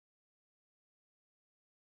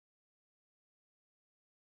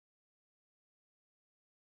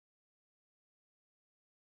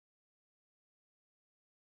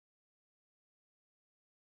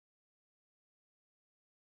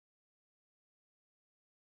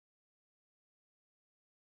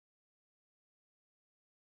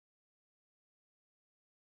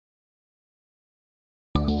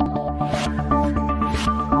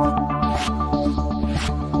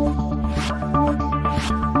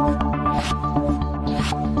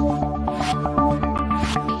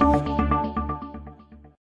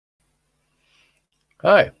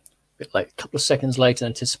Oh, a bit late, a couple of seconds later than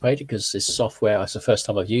anticipated because this software, it's the first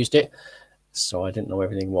time I've used it, so I didn't know where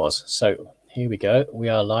everything was. So here we go. We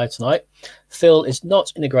are live tonight. Phil is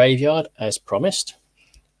not in the graveyard as promised.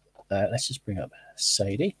 Let's just bring up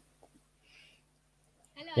Sadie.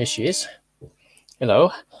 Hello. Here she is.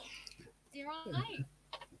 Hello. You're all right.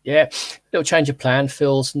 Yeah, little change of plan.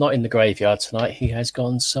 Phil's not in the graveyard tonight. He has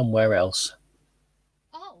gone somewhere else.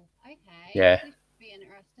 Oh, okay. Yeah. This would be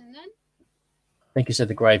interesting then. I think he said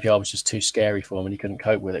the graveyard was just too scary for him and he couldn't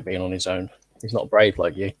cope with it being on his own. He's not brave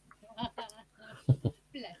like you. Bless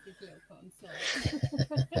his little cotton soul.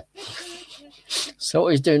 So what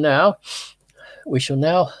he's doing now, we shall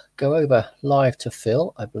now go over live to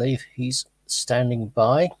Phil. I believe he's standing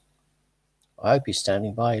by. I hope he's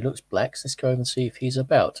standing by. He looks black. So let's go over and see if he's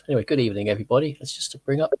about. Anyway, good evening, everybody. Let's just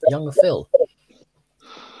bring up younger Phil.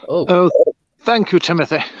 Oh, thank you,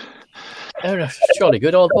 Timothy. Oh, that's jolly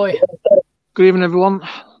good, old boy. Good evening, everyone.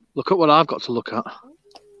 Look at what I've got to look at.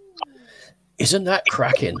 Isn't that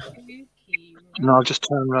cracking? No, I'll just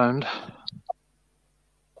turn around.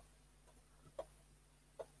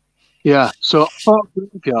 Yeah, so I thought the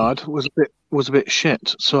graveyard was a bit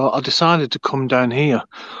shit, so I decided to come down here.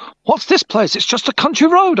 What's this place? It's just a country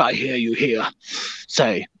road, I hear you here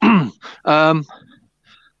say.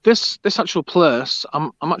 This actual place,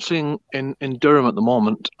 I'm actually in Durham at the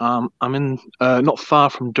moment. I'm in not far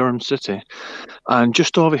from Durham City, and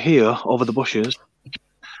just over here, over the bushes,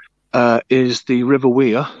 is the River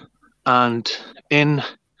Wear, and in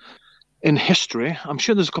history, I'm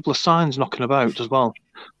sure there's a couple of signs knocking about as well,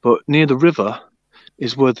 but near the river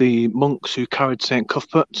is where the monks who carried St.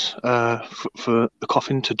 Cuthbert for the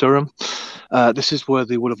coffin to Durham. This is where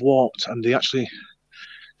they would have walked, and they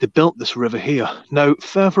built this river here. Now,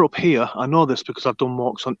 further up here, I know this because I've done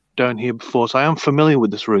walks down here before, so I am familiar with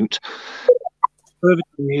this route. Further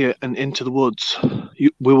down here and into the woods,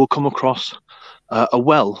 we will come across a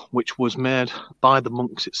well, which was made by the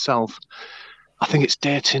monks itself. I think it's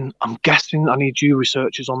dating, I'm guessing, I need you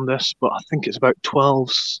researchers on this, but I think it's about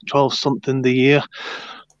 12 something the year.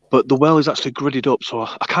 But the well is actually gridded up, so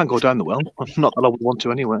I can't go down the well. Not that I would want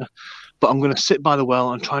to anyway. But I'm going to sit by the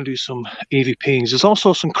well and try and do some EVPs. There's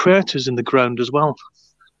also some craters in the ground as well.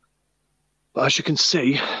 But as you can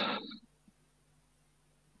see,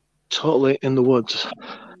 totally in the woods.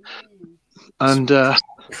 And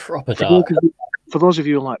proper dark. For those of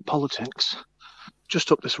you who like politics,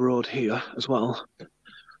 just up this road here as well,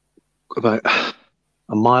 about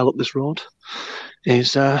a mile up this road,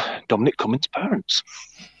 is Dominic Cummings' parents.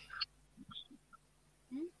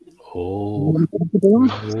 Oh.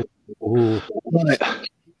 Right.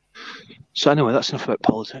 So anyway, that's enough about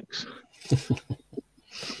politics.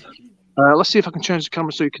 Let's see if I can change the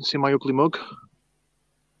camera so you can see my ugly mug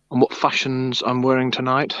and what fashions I'm wearing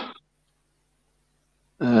tonight.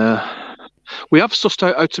 We have sussed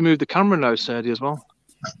out how to move the camera now, Sadie, as well.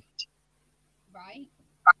 Right.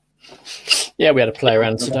 Yeah, we had to play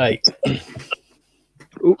around today.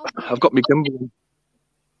 Oh, I've got my gimbal.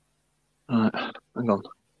 Right, hang on.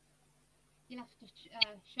 You'll have to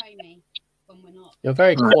show me when we're not. You're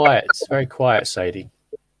very quiet. It's very quiet, Sadie.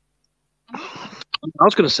 I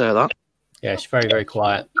was going to say that. Yeah, she's very, very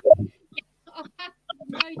quiet. I have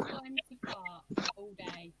no time to fart all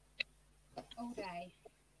day. All day.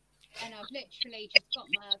 And I've literally just got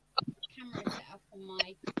my camera set up on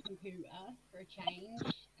my computer for a change.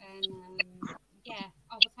 And yeah,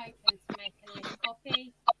 I was hoping to make a nice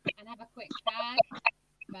coffee and have a quick fag,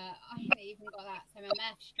 but I haven't even got that. So my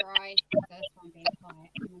mouth's dry. So that's why I'm being quiet.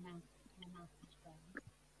 My mouth is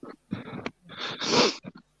dry.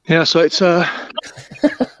 Yeah, so it's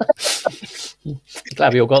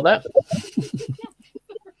Glad we all got that.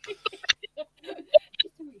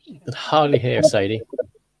 Could hardly hear Sadie.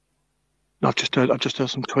 I've just heard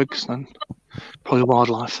some twigs then. Probably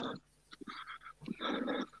wildlife.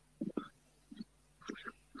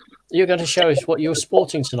 You're going to show us what you're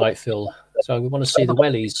sporting tonight, Phil. So we want to see the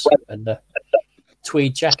wellies and the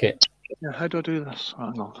tweed jacket. Yeah, how do I do this? Right,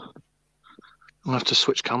 hang on. I'm gonna have to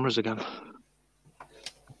switch cameras again.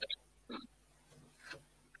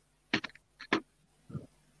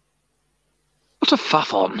 What a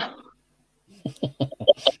faff on.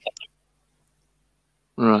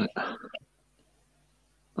 Right.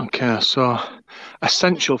 Okay, so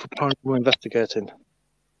essential for paranormal investigating.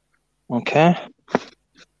 Okay.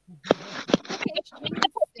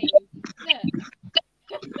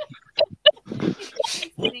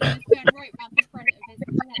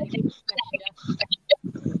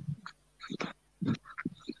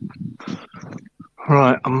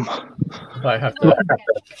 Right,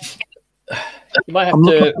 You might have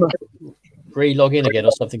to re-log in again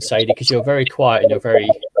or something, Sadie? Because you're very quiet and you're very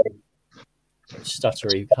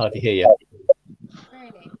stuttery. Hardly hear you.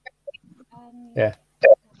 Really? Yeah.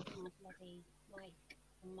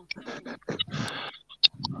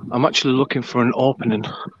 I'm actually looking for an opening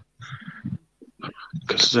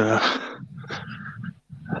because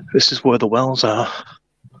this is where the wells are.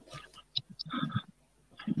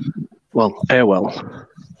 Well, a well.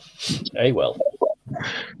 A well.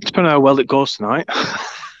 Depending on how well it goes tonight.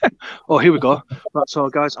 Oh, here we go. Right, so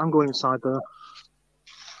guys, I'm going inside there.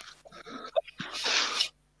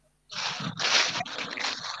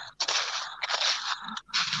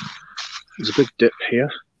 There's a big dip here.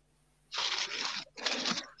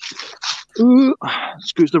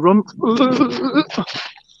 Excuse the rump.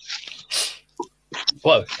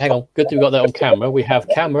 Whoa, hang on. Good thing we got that on camera. We have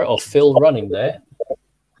camera of Phil running there.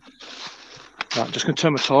 Right, just going to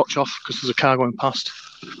turn my torch off because there's a car going past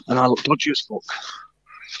and I look dodgy as fuck.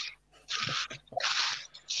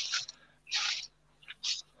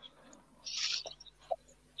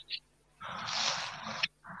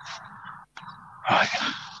 Right.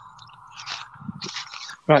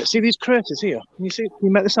 Right, see these craters here? Can you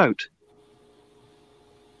make this out?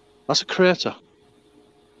 That's a crater.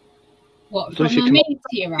 What, from a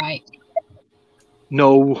meteorite?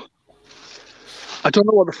 No. I don't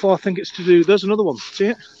know what the fourth thing it's to do. There's another one. See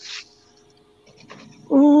it?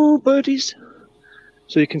 Oh, birdies.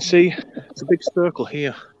 So you can see it's a big circle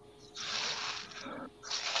here.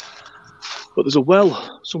 But there's a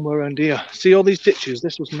well somewhere around here. See all these ditches?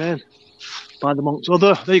 This was made by the monks. Oh,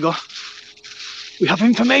 there you go. We have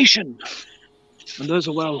information. And there's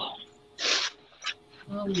a well.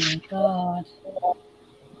 Oh my God.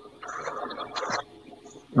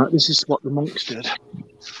 Right, this is what the monks did.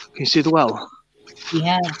 Can you see the well?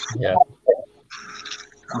 Yeah. Yeah.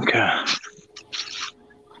 Okay.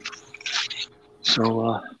 So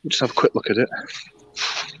we'll just have a quick look at it.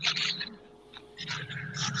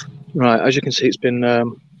 Right, as you can see, it's been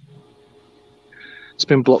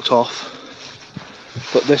blocked off.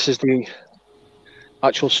 But this is the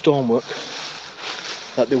actual stonework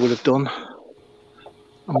that they would have done.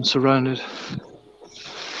 I'm surrounded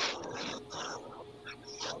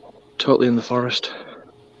totally in the forest.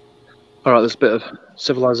 All right, there's a bit of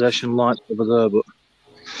civilization light over there, but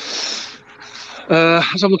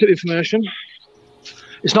let's have a look at the information.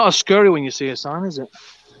 It's not as scary when you see a sign, is it?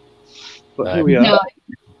 But No. Here we are.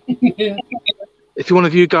 No. If one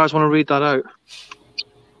of you guys want to read that out.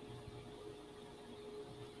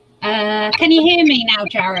 Can you hear me now,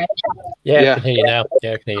 Jared? Yeah, Yeah. I can hear you now.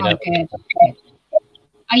 Yeah, I can hear you now. Good.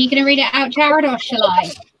 Are you going to read it out, Jared, or shall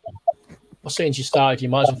I? Well, since you started, you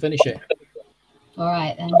might as well finish it. All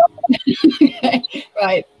right, then.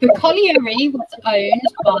 Right. The colliery was owned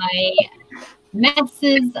by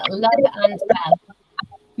Messrs. Love and Bell.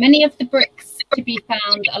 Many of the bricks to be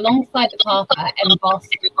found alongside the path are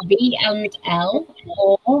embossed V and L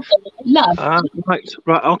or Love. Right.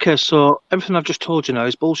 Okay, so everything I've just told you now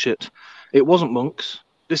is bullshit. It wasn't monks.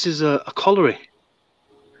 This is a colliery.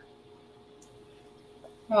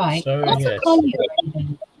 Right. So, What's yes. a colliery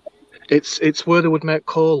then? It's where they would make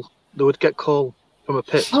coal. They would get coal from a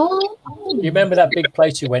pit. Oh. You remember that big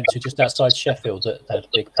place you went to just outside Sheffield that had a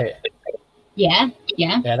big pit? Yeah.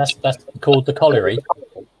 Yeah, that's called the colliery.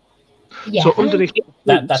 Yeah. So underneath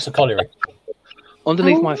That's a colliery.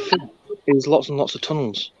 underneath my feet is lots and lots of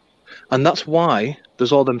tunnels, and that's why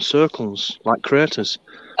there's all them circles like craters.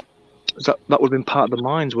 That would have been part of the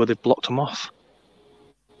mines where they've blocked them off.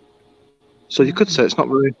 So you could say it's not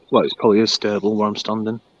really well. It probably is stable where I'm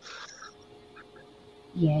standing.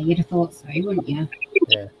 Yeah, you'd have thought so, wouldn't you?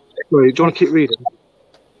 Yeah. Wait, do you want to keep reading?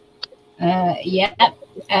 Yeah.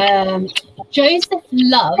 Joseph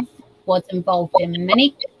Love was involved in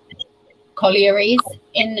many collieries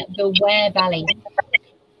in the Ware Valley.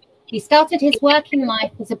 He started his working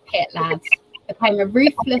life as a pit lad, became a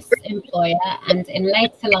ruthless employer, and in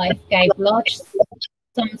later life gave large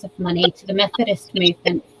sums of money to the Methodist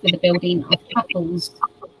movement for the building of chapels.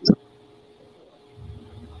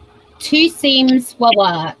 2 seams were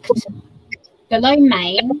worked. The low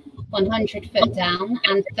main, 100 foot down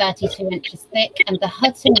and 32 inches thick, and the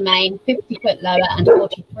Hutton main, 50 foot lower and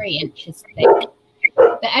 43 inches thick.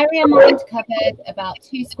 The area mined covered about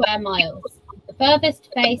 2 square miles, the furthest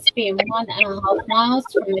face being 1.5 miles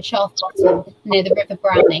from the shaft bottom near the River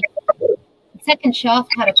Brownie. The second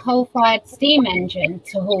shaft had a coal-fired steam engine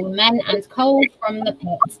to haul men and coal from the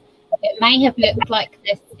pit. It may have looked like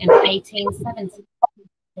this in 1870.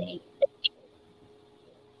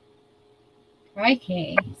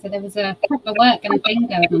 Crikey. So there was a proper work and thing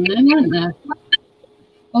going on there, weren't there?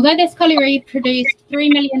 Although this colliery produced 3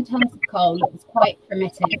 million tonnes of coal, it was quite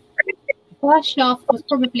primitive. The First shaft was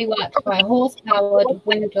probably worked by a horse-powered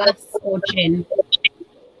windlass or gin.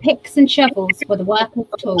 Picks and shovels were the workers'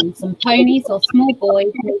 tools, and ponies or small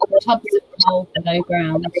boys moved tubs of coal below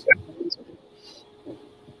ground.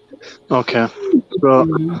 Okay.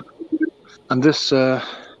 So, and this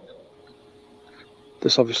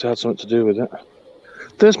obviously had something to do with it.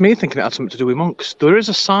 There's me thinking it had something to do with monks. There is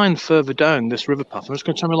a sign further down this river path. I'm just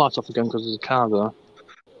going to turn my light off again because there's a car there.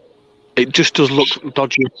 It just does look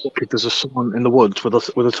dodgy if there's someone in the woods with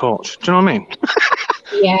a torch. Do you know what I mean?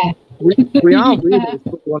 Yeah. We are really.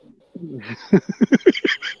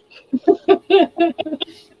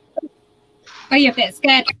 Are you a bit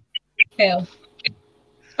scared, Phil?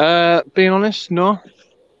 Being honest, no.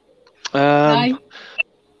 No?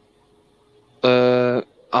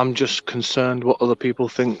 I'm just concerned what other people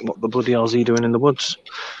think. What the bloody hell's he doing in the woods?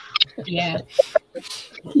 Yeah.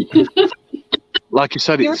 Like you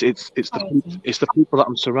said, it's the people that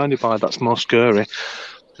I'm surrounded by that's more scary.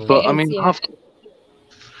 But I mean, yeah.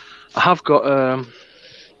 I have got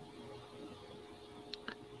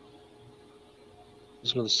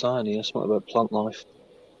there's another sign here. Something about plant life.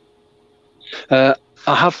 I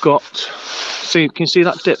have got. See, can you see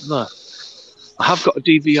that dip there? I have got a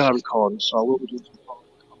DVR recording, so I will be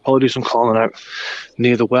doing some calling out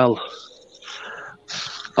near the well.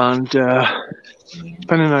 And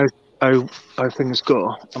depending on how things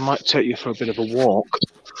go, I might take you for a bit of a walk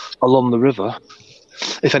along the river,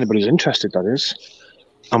 if anybody's interested, that is.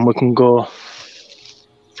 And we can go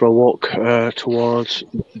for a walk towards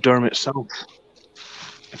Durham itself,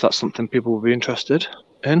 if that's something people will be interested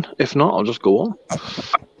in. If not, I'll just go on.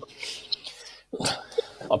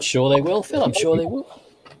 I'm sure they will, Phil. I'm sure they will.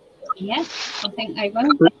 Yeah, I think they will.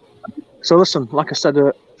 So listen, like I said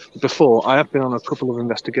before, I have been on a couple of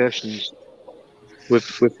investigations with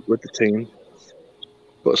the team.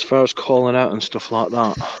 But as far as calling out and stuff like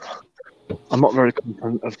that, I'm not very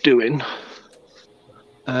confident of doing.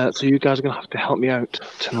 So you guys are going to have to help me out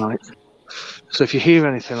tonight. So if you hear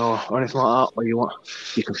anything or anything like that, or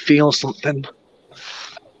you can feel something,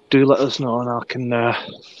 do let us know, and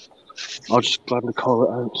I'll just gladly call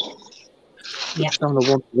it out. Yeah. Just on the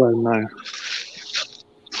one round now.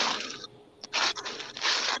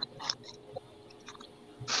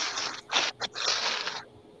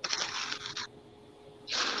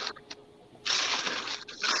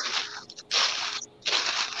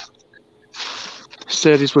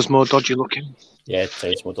 Sadie's was more dodgy looking. Yeah,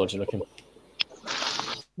 Sadie's more dodgy looking.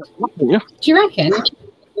 Yeah. Do you reckon?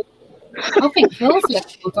 I think Phil's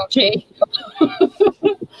looking more dodgy.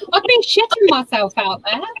 I've been shitting myself out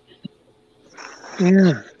there.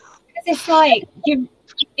 Yeah. Because it's like,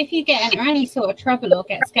 if you get into any sort of trouble or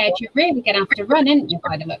get scared, you're really going to have to run, isn't you,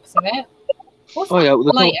 by the looks of it? What's yeah.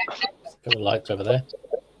 Well, got a light over there.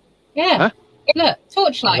 Yeah. Huh? Look,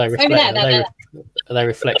 torchlights over there. Are they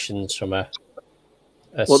reflections from a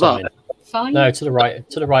what, sign? Fine. No, to the right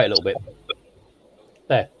a little bit.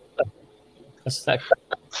 There. That's that.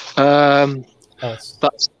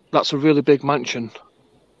 That's a really big mansion.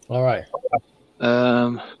 All right.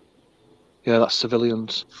 Yeah, that's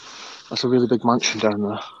civilians. That's a really big mansion down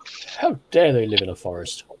there. How dare they live in a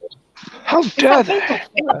forest? How dare they?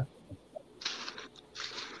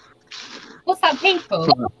 What's that, people?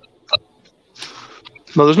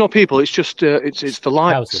 No, there's no people. It's just it's the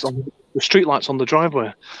lights, the street lights on the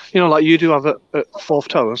driveway. You know, like you do have at Forth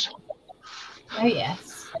Towers. Oh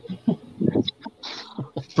yes.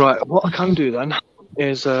 Right. What I can do then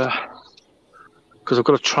is because I've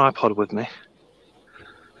got a tripod with me,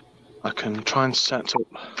 I can try and set up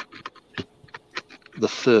the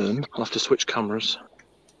fern. I'll have to switch cameras.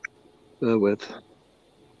 Bear with.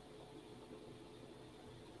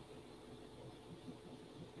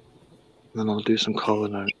 Then I'll do some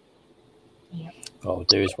calling out. Yep. What we'll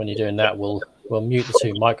do is when you're doing that, we'll mute the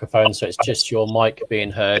two microphones so it's just your mic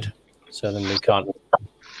being heard. So then we can't.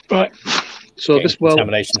 Right. So get this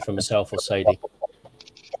contamination from myself or Sadie.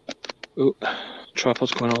 Ooh,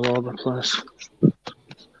 tripod's going all over the place.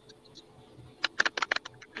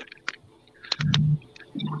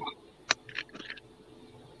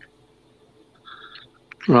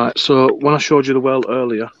 Right. So when I showed you the well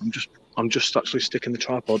earlier, I'm just actually sticking the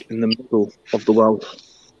tripod in the middle of the well. Is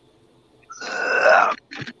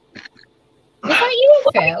that you,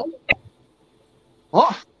 Phil?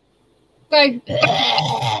 What? Go.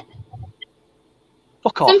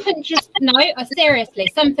 Fuck off. Something just seriously,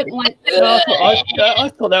 something went. No, I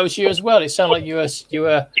thought that was you as well. It sounded like you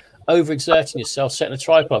were overexerting yourself, setting a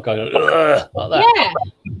tripod, going like that. Yeah.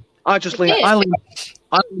 I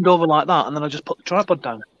leaned over like that, and then I just put the tripod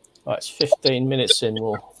down. Right, it's 15 minutes in.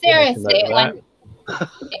 Seriously,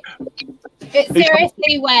 it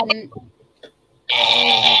seriously went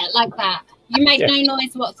like that. You made no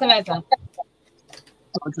noise whatsoever.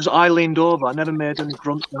 I leaned over. I never made any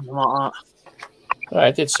grunts or anything like that.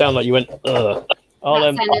 It did sound like you went, ugh.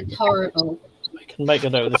 That sounded horrible. I can make a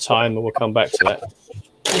note of the time and we'll come back to that.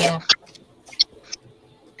 Yeah.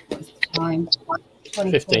 What's the time?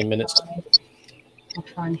 15 minutes. I'll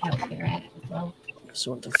try and help you out as well. I just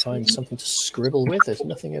want to find something to scribble with. There's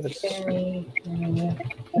nothing ever. There we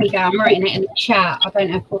go. I'm writing it in the chat. I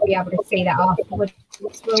don't know if we'll be able to see that afterwards,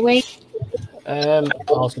 will we? I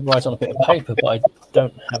was going to write on a bit of paper, but I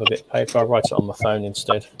don't have a bit of paper. I'll write it on my phone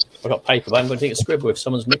instead. I've got paper, but I haven't got anything to scribble with.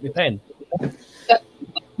 Someone's nicked my pen.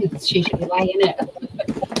 It's usually the way, isn't it?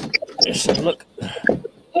 Let's have a look.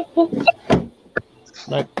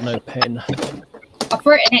 Nope, no pen. I've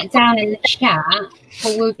written it down in the chat.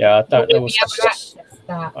 But yeah, I don't know.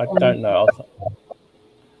 I don't know.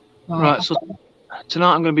 Right, so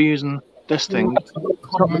tonight I'm going to be using this thing.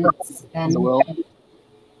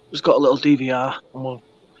 It's got a little DVR, and we'll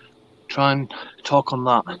try and talk on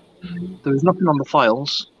that. There is nothing on the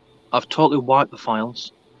files. I've totally wiped the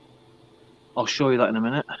files. I'll show you that in a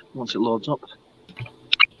minute once it loads up.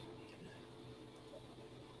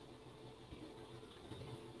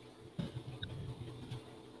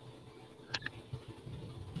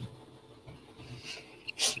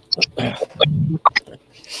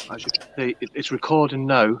 As you can see, it's recording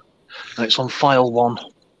now, and it's on file 1.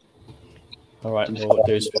 All right, well, what we'll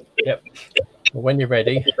do is, yep. Well, when you're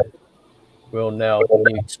ready, we'll now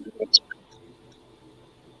mute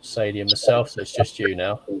Sadie and myself, so it's just you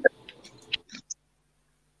now.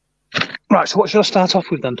 Right, so what should I start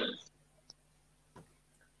off with then?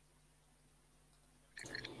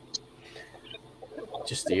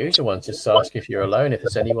 Just the usual ones. Just ask if you're alone, if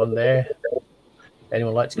there's anyone there.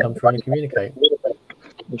 Anyone like to come through and communicate?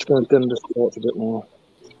 I'm just going to dim this torch a bit more.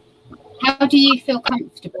 How do you feel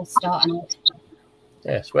comfortable starting off?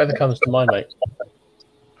 Yes, whatever comes to mind, mate.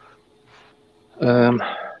 Sorry,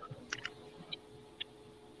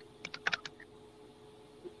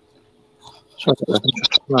 I'm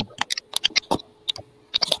just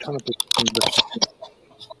trying to be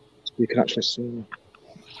so you can actually see me.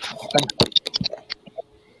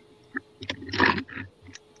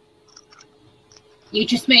 You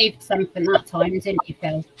just moved something that time, didn't you,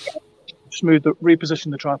 Phil? Just reposition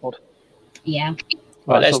the tripod. Yeah.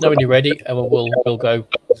 Right, let us know when you're ready, and we'll go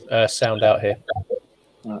sound out here.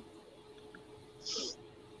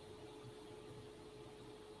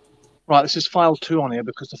 Right, this is file 2 on here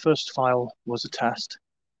because the first file was a test.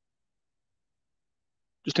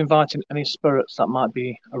 Just inviting any spirits that might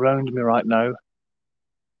be around me right now,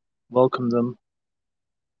 welcome them,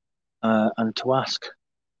 and to ask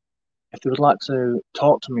if they would like to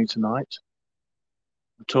talk to me tonight.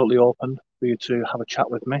 I'm totally open for you to have a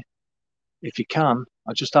chat with me. If you can,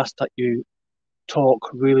 I just ask that you talk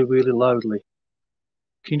really, really loudly.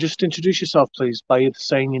 Can you just introduce yourself, please, by either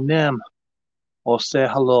saying your name or say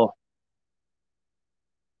hello?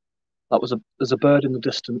 There's a bird in the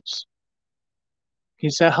distance. Can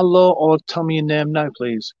you say hello or tell me your name now,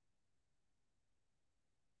 please?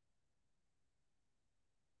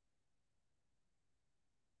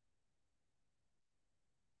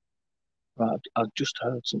 Right, I've just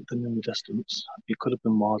heard something in the distance. It could have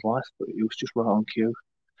been wildlife, but it was just right on cue.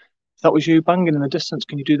 If that was you banging in the distance,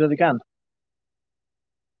 can you do that again?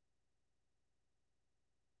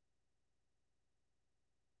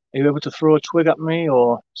 Are you able to throw a twig at me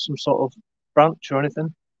or some sort of branch or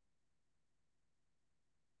anything?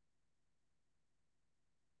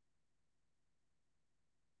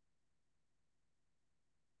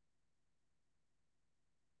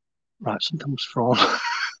 Right, something was thrown.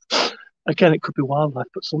 Again, it could be wildlife,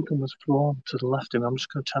 but something was thrown to the left of me. I'm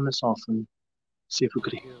just going to turn this off and see if we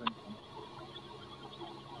could hear anything.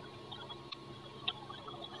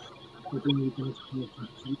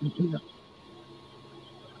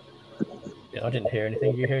 Yeah, I didn't hear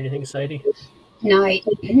anything. You hear anything, Sadie? No,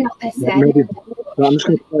 not this end. Maybe. No, I'm just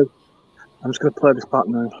going to play this back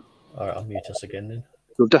now. All right, I'll mute us again then.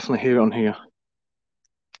 You'll definitely hear it on here.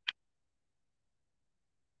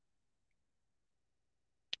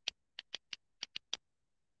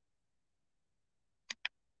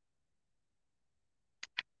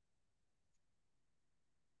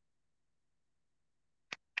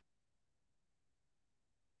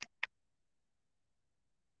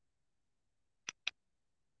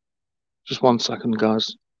 Just 1 second,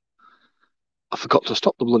 guys. I forgot to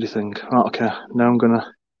stop the bloody thing. Right, okay. Now I'm going to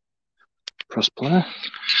press play. Right,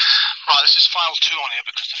 this is file 2 on here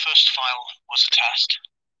because the first file was a test.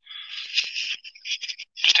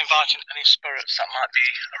 Just inviting any spirits that might be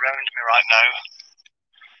around me right now.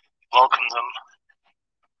 Welcome them,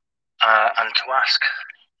 and to ask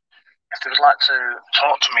if they would like to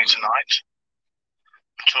talk to me tonight.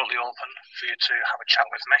 I'm totally open for you to have a chat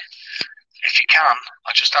with me. If you can,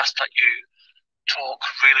 I just ask that you talk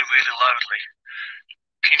really, really loudly.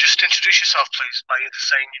 Can you just introduce yourself, please, by either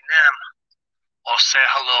saying your name or say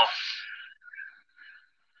hello?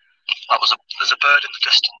 There's a bird in the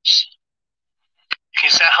distance. Can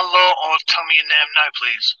you say hello or tell me your name now,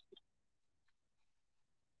 please?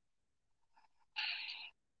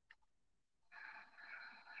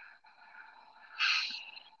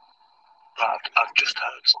 Right, I've just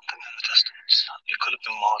heard something in the distance. It could have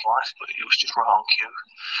been wildlife, but it was just right on cue.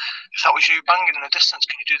 If that was you banging in the distance,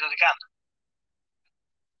 can you do that again?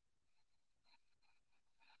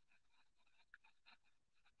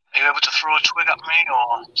 Are you able to throw a twig at me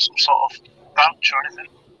or some sort of branch or anything?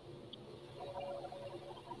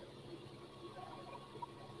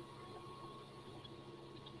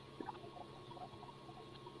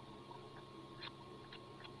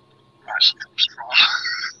 Right, something's wrong.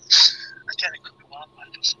 Again, it could be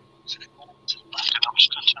wildlife or something. So if you want to left it, I'm just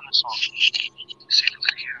going to turn this on. See if we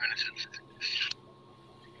can hear anything.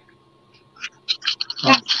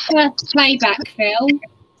 That's first playback, Phil.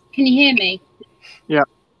 Can you hear me? Yeah.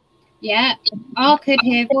 Yeah. I could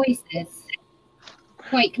hear voices.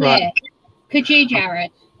 Quite clear. Right. Could you,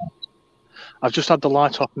 Jared? I've just had the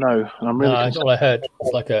light off now, and I'm really No, all I heard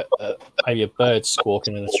was like maybe a bird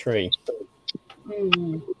squawking in a tree.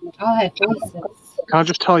 I heard voices. Can I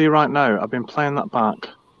just tell you right now, I've been playing that back,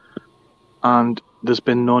 and there's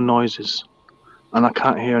been no noises, and I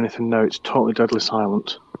can't hear anything now. It's totally deadly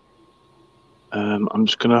silent. I'm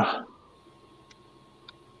just gonna...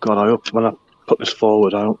 God, I hope when I put this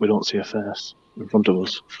forward, I hope we don't see a face in front of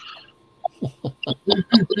us.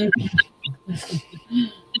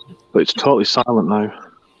 But it's totally silent now.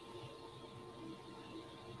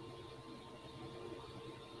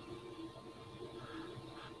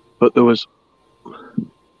 But there was...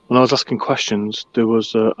 When I was asking questions, there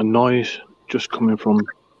was a noise just coming from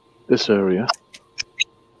this area.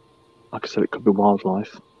 Like I said, it could be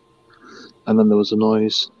wildlife. And then there was a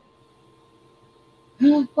noise.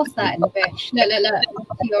 What's that in the bush? Look, look, look.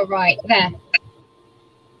 To your right. There.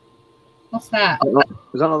 What's that?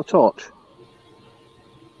 Is that not a torch?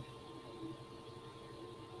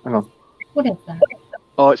 Hang on. What is that?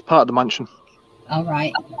 Oh, it's part of the mansion. All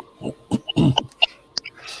right.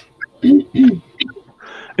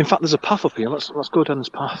 In fact, there's a path up here. Let's go down this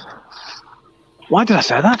path. Why did I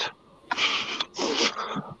say that?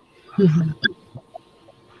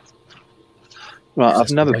 Right,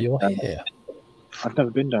 I've never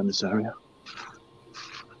been down this area.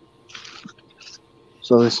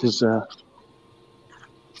 So this is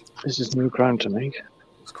new ground to me.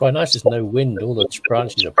 It's quite nice. There's no wind. All the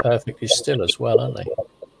branches are perfectly still as well, aren't they?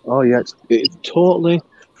 Oh yeah, it's totally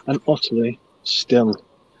and utterly still.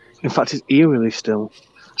 In fact, it's eerily still.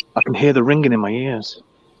 I can hear the ringing in my ears.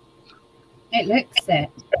 It looks it.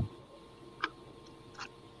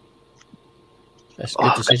 That's a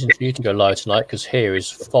good decision for you to go live tonight, because here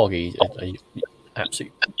is foggy, a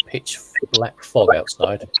absolute pitch black fog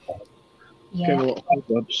outside. Yeah.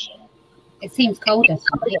 It seems colder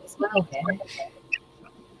tonight as well here.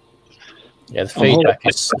 Yeah,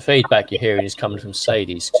 the feedback you're hearing is coming from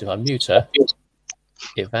Sadie's. Because if I mute her,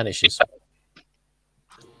 it vanishes.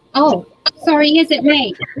 Oh, sorry, is it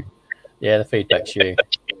me? Yeah, the feedback's you.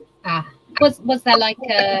 Ah, was there like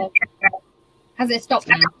a... Has it stopped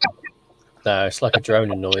now? No, it's like a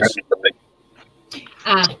droning noise.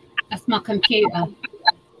 Ah, that's my computer.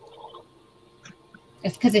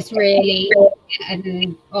 It's because it's really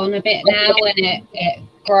getting on a bit now, and it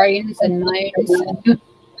groans and moans.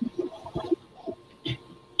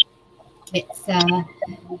 It's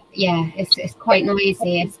yeah, it's quite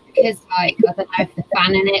noisy. It's because, like, I don't know if the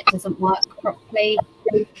fan in it doesn't work properly,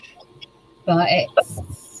 but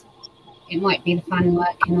it might be the fan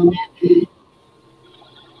working on it.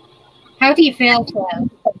 How do you feel, Phil?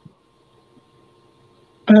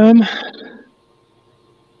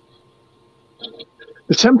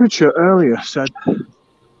 The temperature earlier said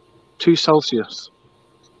 2 Celsius.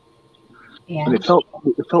 Yeah. And it felt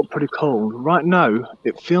pretty cold. Right now,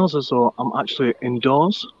 it feels as though I'm actually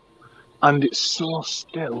indoors, and it's so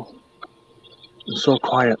still and so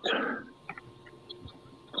quiet.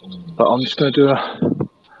 But I'm just going to do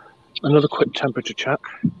another quick temperature check.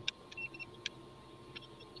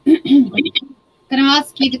 I'm going to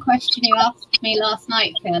ask you the question you asked me last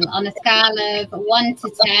night, Phil. On a scale of 1 to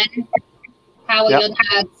 10, how are your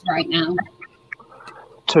nerves right now?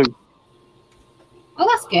 2. Oh,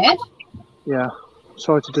 that's good. Yeah.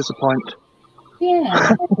 Sorry to disappoint.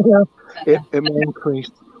 Yeah. It may increase.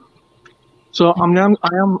 So I am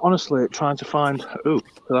honestly trying to find. Oh,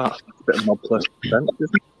 that's a bit of an odd place to spend,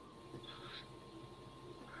 isn't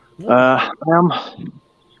it? I am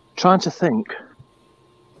trying to think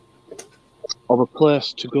of a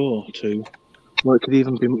place to go to where it could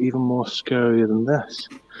even be even more scarier than this.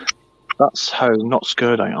 That's how not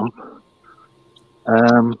scared I am.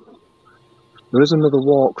 There is another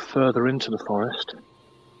walk further into the forest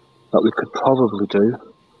that we could probably do.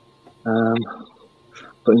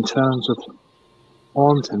 But in terms of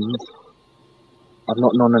hauntings, I've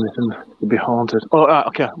not known anything to be haunted. Oh,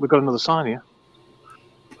 okay, we've got another sign here.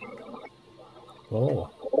 Oh.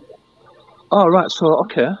 Oh, right. So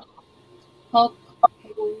okay. Oh,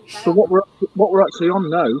 So what we're actually on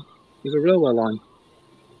now is a railway line.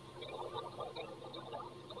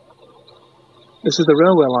 This is the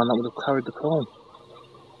railway line that would have carried the coal.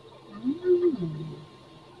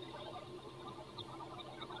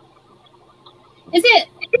 Is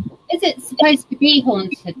it supposed to be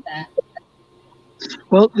haunted there?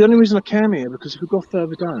 Well, the only reason I came here because if we go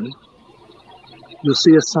further down, you'll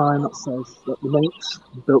see a sign that says that the monks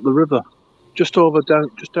built the river. Just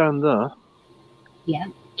down there. Yeah.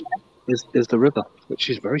 Is the river, which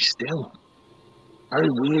is very still, very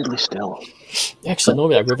weirdly still. Yeah, because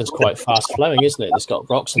normally that river's quite fast flowing, isn't it? It's got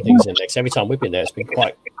rocks and things in there. 'Cause every time we've been there, it's been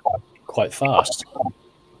quite fast.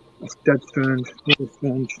 It's dead strange, really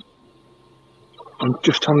strange. I'm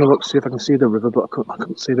just trying to look, see if I can see the river, but I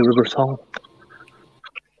couldn't see the river at all.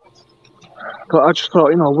 But I just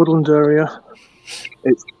thought, woodland area.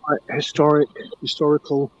 It's quite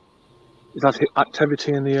historical. It has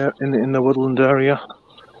activity in the woodland area.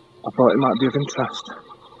 I thought it might be of interest.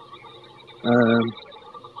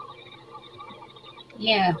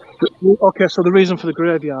 Yeah. Okay, so the reason for the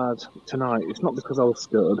graveyard tonight, it's not because I was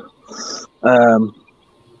scared.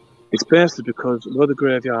 It's basically because where the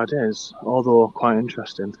graveyard is, although quite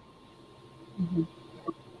interesting,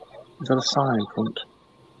 is that a sign in front?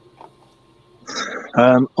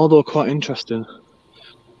 Although quite interesting,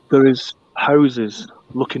 there is houses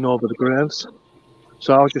looking over the graves.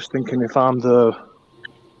 So I was just thinking, if I'm the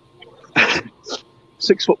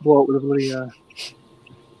 6 foot bloke with a bloody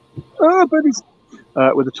buddies,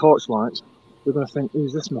 with a torchlight, we're going to think,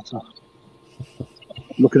 who's this nutter?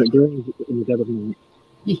 Looking at graves in the dead of night.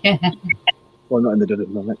 Yeah. Well, not in the dead of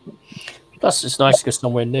night. Plus, it's nice to go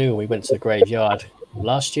somewhere new. We went to the graveyard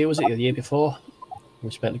last year, was it? Or the year before? We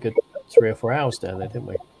spent a good 3 or 4 hours down there, didn't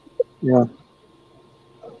we? Yeah.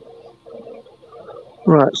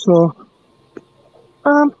 Right, so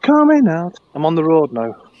I'm coming out. I'm on the road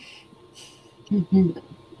now.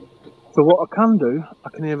 So what I can do, I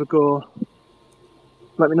can either go,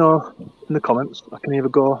 let me know in the comments, I can either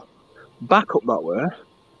go back up that way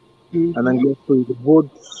and then go through the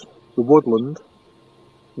woods, the woodland,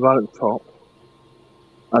 right at the top,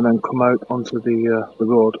 and then come out onto the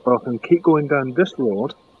road, or I can keep going down this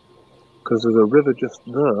road, because there's a river just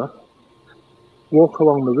there, walk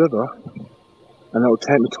along the river, and it'll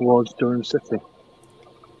take me towards Durham City.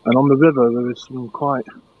 And on the river there is some quite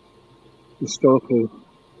historical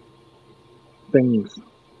things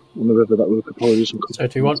on the river that we could probably do some. So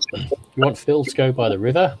do you want Phil to go by the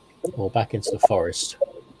river or back into the forest?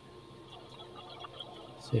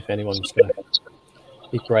 See if anyone's going to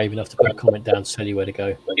be brave enough to put a comment down to tell you where to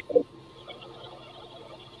go.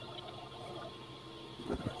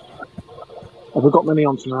 Have we got many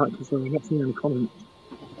on tonight? Because I'm not seeing any comments.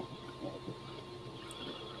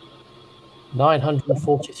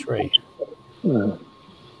 943. Yeah.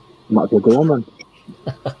 Might as well go on then.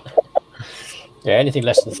 Yeah, anything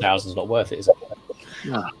less than 1,000 is not worth it, is it?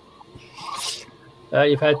 Yeah.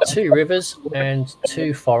 You've had 2 rivers and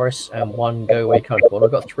 2 forests and 1 go where you're comfortable.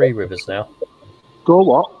 We've got 3 rivers now. Go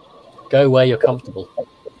what? Go where you're comfortable.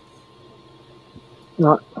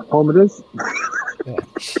 Right, home it is.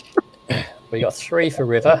 Yeah. We got 3 for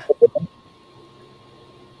river.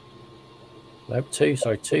 No, 2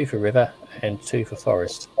 for river and 2 for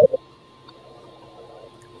forest.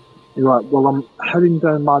 Right, well, I'm heading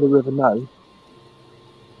down by the river now.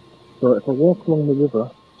 So if I walk along the river,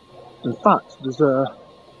 in fact, there's a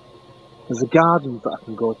garden that I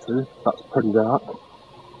can go to. That's pretty dark.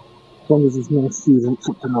 As long as there's no students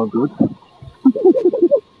up to no good,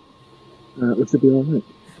 we should be alright.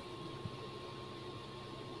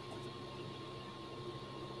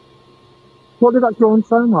 What did that drone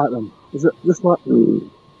sound like then? Is it just like?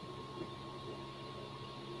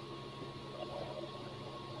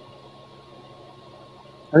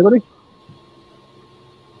 Anybody?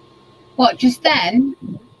 What, just then?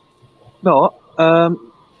 No,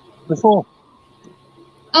 before.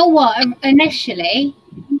 Oh, what, initially?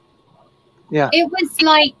 Yeah. It was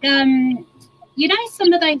like, You know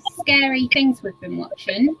some of those scary things we've been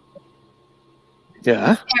watching?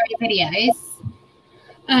 Yeah. Scary videos.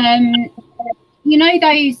 You know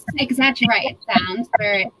those exaggerated sounds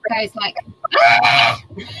where it goes like, ah!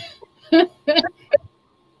 But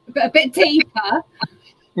a bit deeper.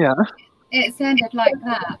 Yeah. It sounded like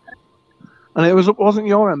that. And it wasn't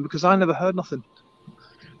your end because I never heard nothing.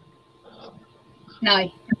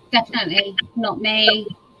 No, definitely not me.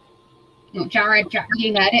 Not Jared.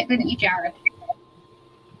 You heard it, didn't you, Jared?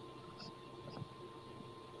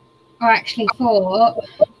 I actually thought.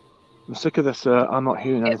 I'm sick of this. I'm not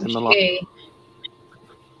hearing anything in my life. You.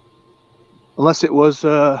 Unless it was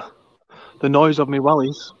the noise of me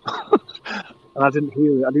wellies. And I didn't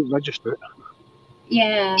hear it. I didn't register it.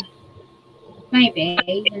 Yeah. Maybe.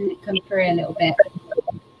 And it come through a little bit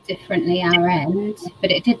differently our end.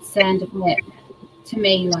 But it did sound a bit to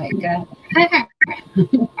me like I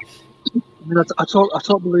mean, I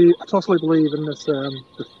totally believe in this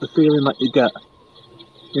the feeling that you get,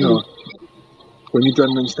 you know, when your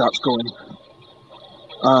adrenaline starts going,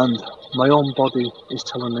 and my own body is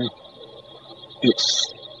telling me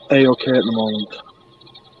it's a-okay at the moment.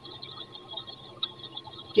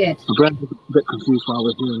 Good. My brain's a bit confused while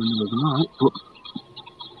we're here in the middle of the night, but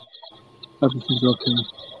everything's okay.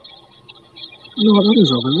 No, that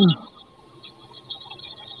is over there.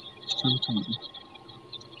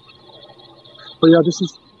 But yeah, this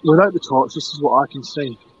is, without the torch, this is what I can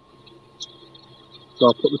see. So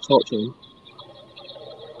I'll put the torch in,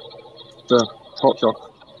 the torch off,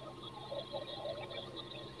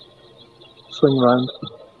 swing around.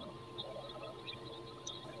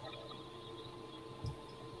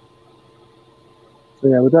 So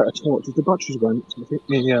yeah, without a torch, if the batteries went, I think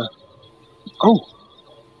the, oh!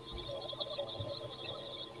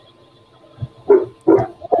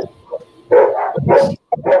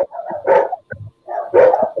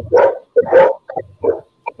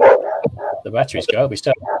 The batteries go. We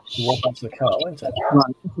still walk back to the car, won't it?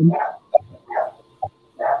 Right.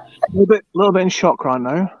 A little bit in shock right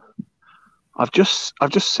now. I've just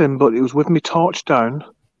seen, but it was with me torch down.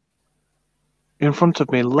 In front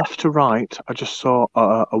of me, left to right, I just saw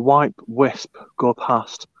a white wisp go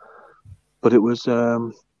past, but it was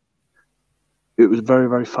very,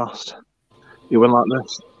 very fast. It went like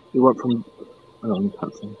this. It went from, hang on,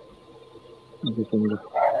 can't see. Everything. It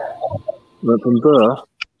went from there,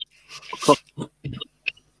 across, but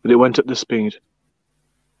it went at this speed,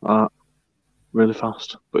 really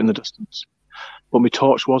fast, but in the distance. But my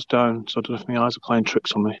torch was down, so I don't know if my eyes are playing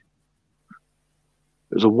tricks on me.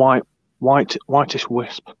 It was a whitish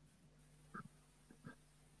wisp.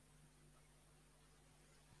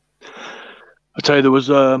 I tell you, there was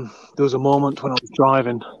a moment when I was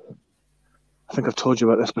driving. I think I've told you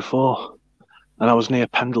about this before, and I was near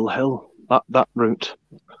Pendle Hill, that route,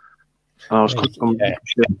 and I was coming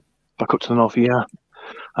back up to the north, yeah,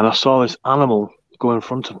 and I saw this animal go in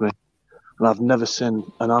front of me, and I've never seen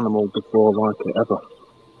an animal before like it ever.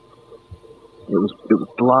 It was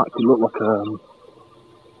black. It looked like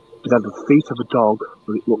it had the feet of a dog,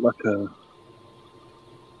 but it looked like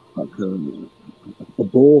a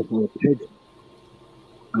boar or a pig.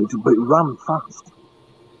 But it ran fast.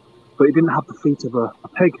 But it didn't have the feet of a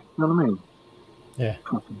pig. You know what I mean? Yeah.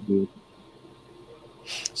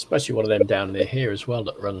 Especially one of them down near here as well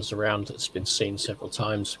that runs around. That's been seen several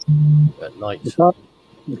times at night.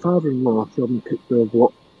 My father-in-law showed me a picture of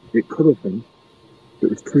what it could have been. It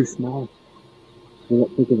was too small. A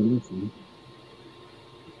lot bigger than this one.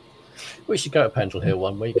 We should go to Pendle Hill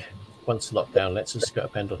one week. Once the lockdown lets us go to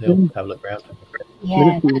Pendle Hill, have a look around.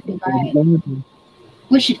 Yeah, that'd be great.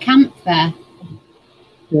 We should camp there.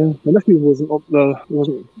 Yeah, my nephew wasn't up there. It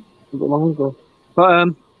wasn't that long ago. But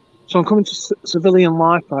so I'm coming to civilian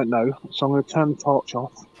life right now. So I'm going to turn the torch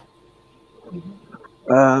off.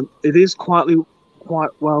 It is quite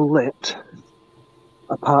well lit,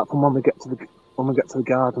 apart from when we get to the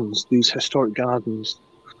gardens, these historic gardens.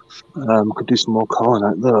 Could do some more calling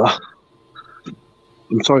out there.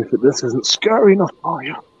 I'm sorry if this isn't scary enough for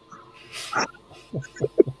you.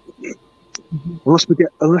 Unless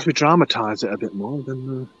we dramatise it a bit more,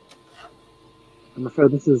 then I'm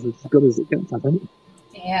afraid this is as good as it gets, I think.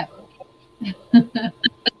 Yeah.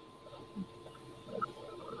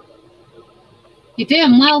 You're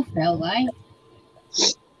doing well, Phil, though.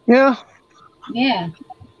 Yeah. Yeah.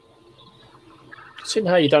 Seeing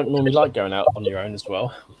how you don't normally like going out on your own as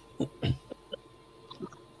well. Right,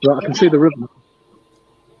 I can see the river.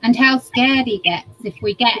 And how scared he gets if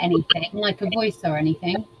we get anything, like a voice or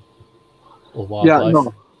anything. Or wildlife. Yeah,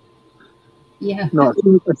 no. Yeah. No,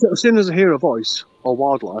 as soon as I hear a voice or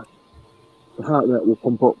wildlife, the heart rate will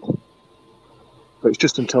pump up. But it's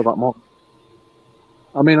just until that moment.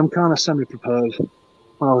 I mean, I'm kind of semi-prepared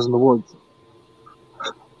when I was in the woods.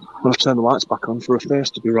 When I've turned the lights back on for a face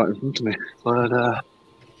to be right in front of me. But,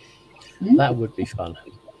 that would be fun.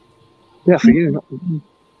 Yeah, for you. Not for me.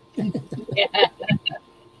 Yeah.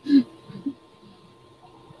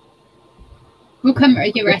 We'll come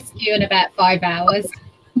to your rescue in about 5 hours.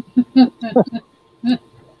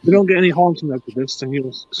 If you don't get any haunting out of this, then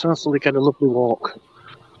you'll certainly get a lovely walk.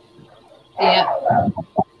 Yeah.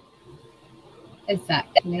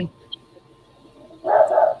 Exactly.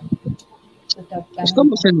 I'm still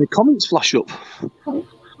not seeing the comments flash up. I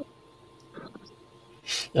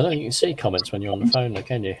don't think you can see comments when you're on the phone, though,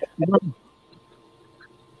 can you?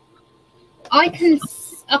 I can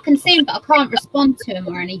see them, but I can't respond to them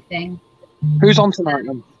or anything. Who's on tonight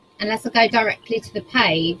then? Unless I go directly to the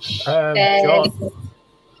page.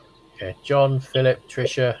 John, Philip,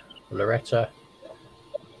 Tricia, Loretta,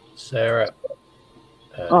 Sarah,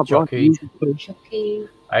 Jockey,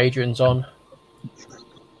 Adrian's on.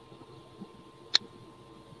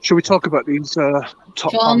 Should we talk about these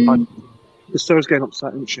top fan badges? Because Sarah's getting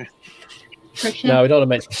upset, isn't she? Tricia? No, we don't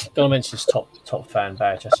want to mention this top fan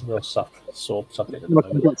badge. That's a real sore subject at the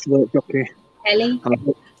moment. Congratulate Jockey. Ellie?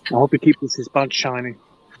 I hope he keeps his badge shining.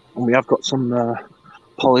 And we have got some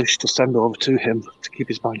polish to send over to him to keep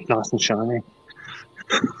his badge nice and shiny.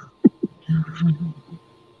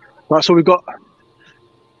 Right, so we've got a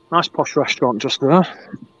nice posh restaurant just there.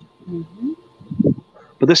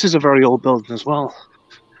 But this is a very old building as well.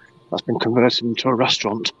 That's been converted into a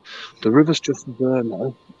restaurant. The river's just there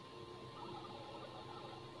now.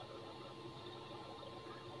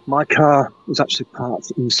 My car is actually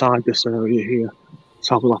parked inside this area here,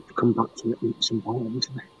 so I will have to come back to it at some point.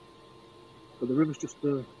 But the river's just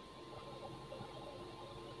there. I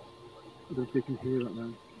don't know if you can hear it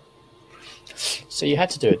now. So you had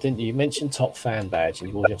to do it, didn't you? You mentioned top fan badge and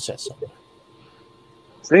you've already said something.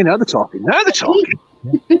 See, now they're talking. Now they're talking.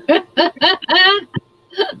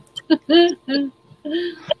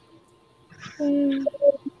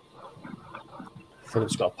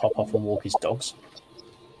 Philip's got to pop off and walk his dogs.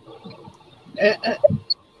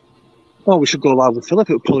 Oh, we should go live with Philip.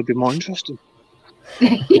 It would probably be more interesting.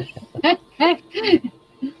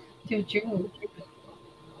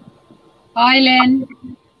 Hi, Lynn.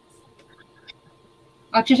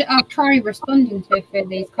 I'll try responding to a few of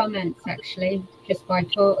these comments actually, just by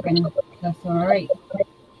talking. That's all right.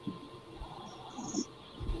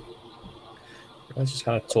 They're just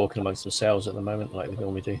kind of talking amongst themselves at the moment, like they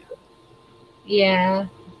normally do. Yeah.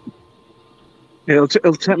 It'll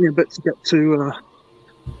take me a bit to get to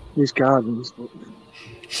these gardens. But...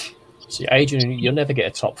 See, Adrian, you'll never get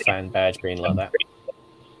a top fan badge being like that.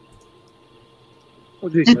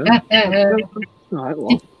 What did you say? Right,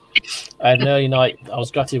 well. I had an early night. I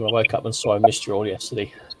was gutted when I woke up and saw I missed you all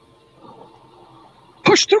yesterday.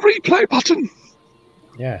 Push the replay button.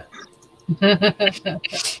 Yeah.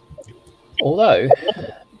 Although,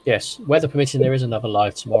 yes, weather permitting, there is another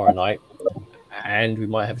live tomorrow night, and we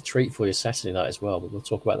might have a treat for you Saturday night as well, but we'll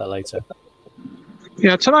talk about that later.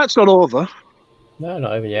 Yeah, tonight's not over. No,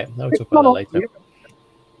 not over yet. No, we'll talk about that later.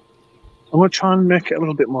 I'm going to try and make it a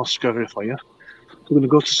little bit more scary for you. We're going to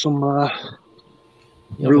go to some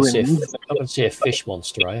You're not going to see a fish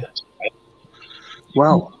monster, are you?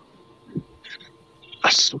 Well,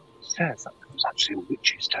 as someone says, that there's actually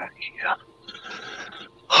witches down here.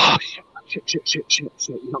 Oh, shit. You're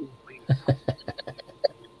not going to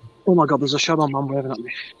Oh my God, there's a shadow man waving at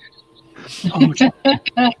me. Oh,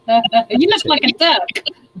 you look like a duck.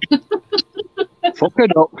 Fuck a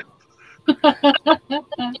duck.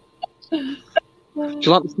 Do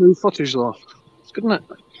you like the smooth footage though? It's good, isn't it?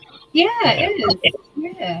 Yeah, it is.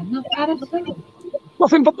 Yeah, not bad at all.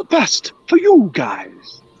 Nothing but the best for you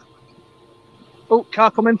guys. Oh,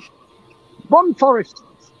 car coming. Run, Forrest.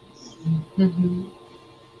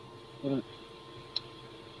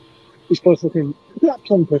 He's both looking. Look at that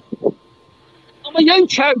plumper. I'm a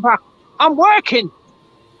YouTuber. I'm working.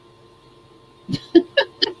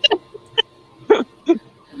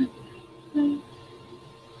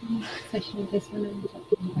 Especially this one and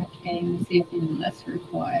talking about games, even less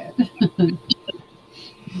required.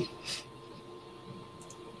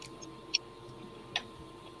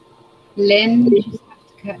 Lynn, you just have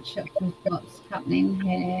to catch up with what's happening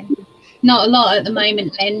here. Not a lot at the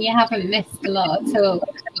moment, Lynn. You haven't missed a lot at all.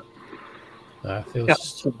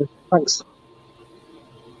 Thanks.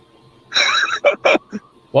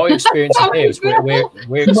 What we're experiencing here is we're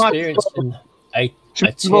experiencing a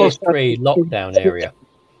tier 3 lockdown area.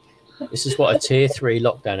 This is what a tier 3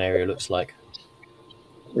 lockdown area looks like.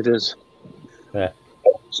 It is. Yeah.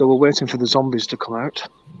 So we're waiting for the zombies to come out.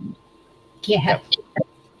 Yeah.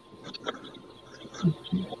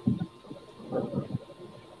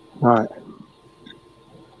 Right.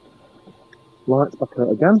 Lights back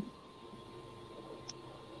out again.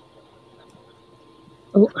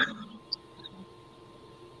 Oh.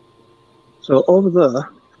 So over there,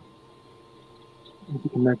 if you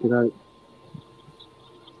can make it out,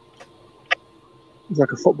 it's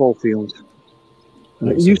like a football field.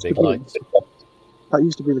 And it used to be, that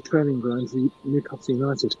used to be the training ground for Newcastle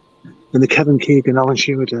United in the Kevin Keegan, Alan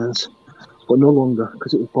Shearer days, but no longer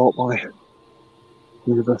because it was bought by the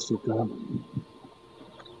University of Durham.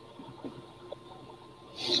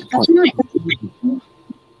 That's nice.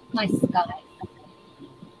 Nice sky.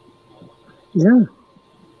 Yeah.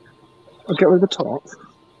 I'll get rid of the top.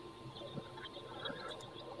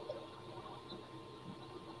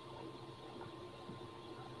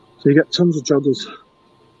 So you get tons of joggers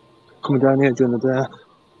coming down here during the day.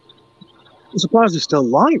 I'm surprised it's still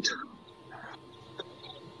light.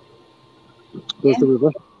 There's the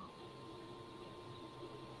river.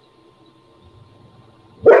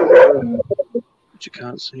 Which you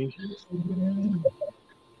can't see.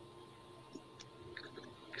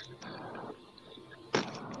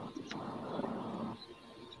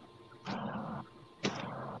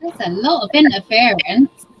 There's a lot of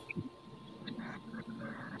interference.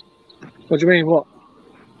 What do you mean? What?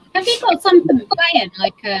 Have you got something playing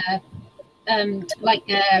like a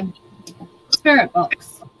spirit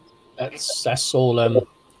box? That's all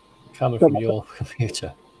coming from your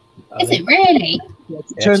computer. Is it really? Yeah,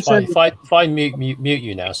 it's fine. If I mute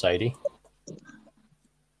you now, Sadie,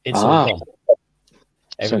 it's all gone.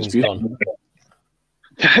 Everything's gone.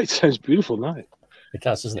 It sounds beautiful now. It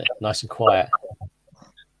does, doesn't it? Nice and quiet.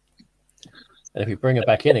 And if we bring it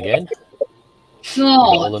back in again,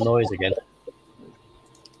 all the noise again.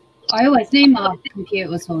 I always knew my computer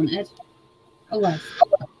was haunted. Always.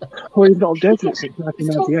 Well, you've not updated it since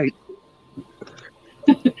 1998.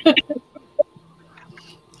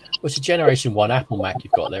 Well, it's a Generation 1 Apple Mac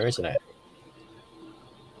you've got there, isn't it?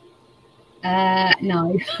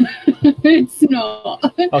 No, it's not.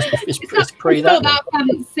 Oh, it's pre that. It's not that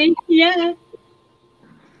fancy. Yeah,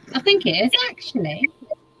 I think it is actually.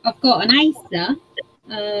 I've got an Acer,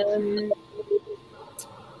 and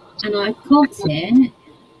I've got it.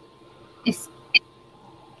 It's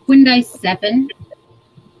Windows 7.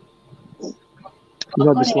 You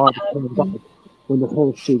know the slide when the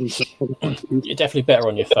whole student. You're definitely better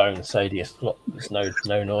on your phone, Sadie. There's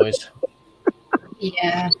no noise.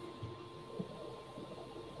 Yeah,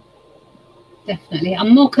 definitely.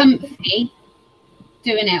 I'm more comfy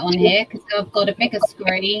doing it on here because I've got a bigger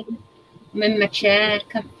screen. I'm in my chair,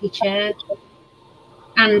 comfy chair,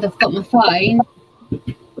 and I've got my phone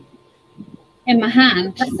in my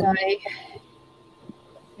hand, so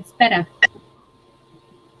it's better.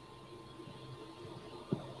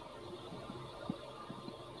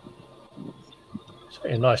 It's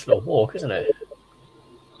a nice little walk, isn't it?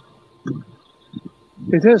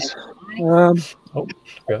 It is. Oh,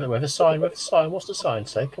 we have a sign. We have a sign. What's the sign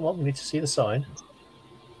say? Come on, we need to see the sign.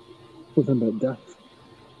 Something about death.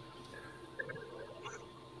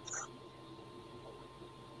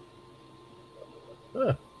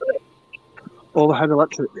 Oh. Overhead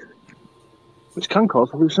electric, which can cause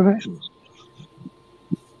hallucinations.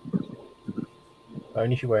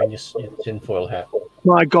 Only if you're wearing your tinfoil hat.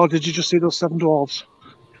 My God, did you just see those 7 dwarves?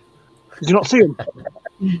 Did you not see them?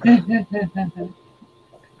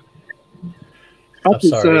 I'm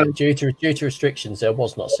sorry. Due to restrictions, there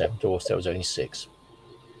was not 7 dwarfs. There was only 6.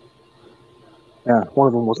 Yeah, one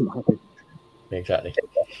of them wasn't happy. Exactly.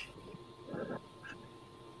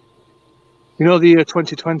 You know the year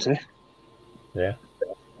 2020? Yeah.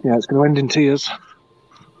 Yeah, it's going to end in tears.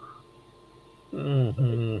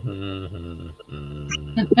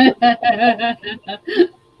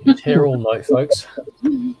 It's here all night, folks.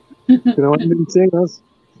 It's going to end in tears.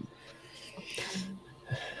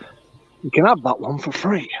 You can have that one for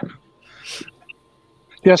free.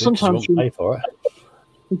 Yeah, sometimes you pay for it.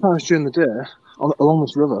 Sometimes during the day, along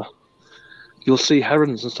this river, you'll see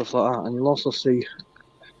herons and stuff like that, and you'll also see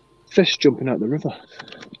fish jumping out the river.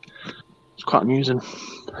 It's quite amusing.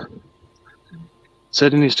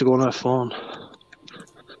 Sadie needs to go on her phone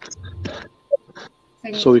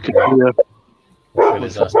so we can hear.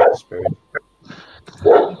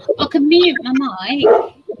 I can mute my mic.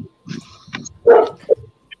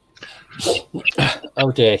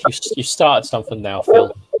 Oh dear, you've started something now,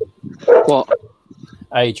 Phil. What?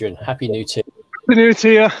 Adrian, happy new year. Happy new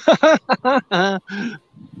year.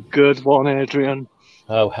 Good one, Adrian.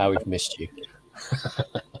 Oh, how we've missed you.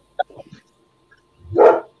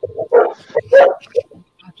 I'll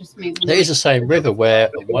just mute my There is the same river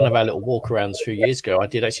where one of our little walk-arounds a few years ago, I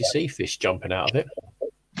did actually see fish jumping out of it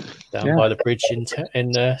down by the bridge in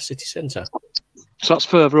city centre. So that's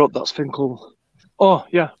further up. That's Finkel. Oh,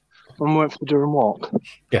 yeah. When we went for the Durham walk.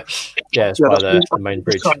 Yeah, it's by the main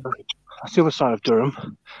bridge. That's the other side of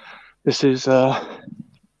Durham. This is, this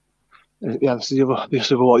is the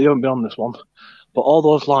other walk. You haven't been on this one. But all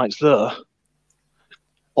those lights there,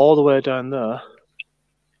 all the way down there,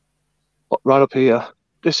 right up here,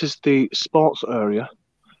 this is the sports area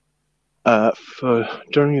for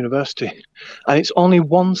Durham University. And it's only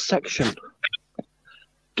one section.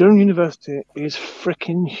 Durham University is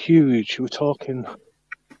freaking huge. We're talking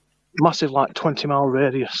massive, like 20-mile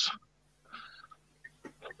radius.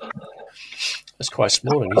 That's quite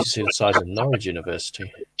small, and you see the size of Norwich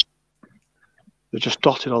University. They're just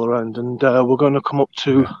dotted all around, and we're going to come up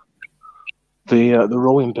to the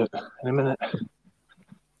rowing bit in a minute.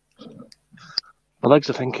 My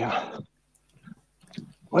legs are thinking,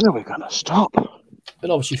 when are we going to stop?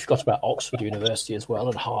 But obviously, you forgot about Oxford University as well,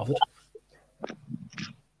 and Harvard.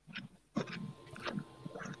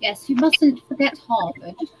 Yes, you mustn't forget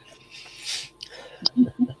Harvard.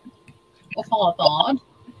 Or Harvard.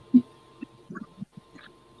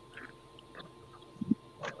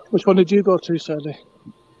 Which one did you go to, Sadie?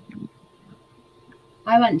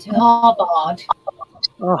 I went to Harvard.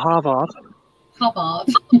 Oh, Harvard.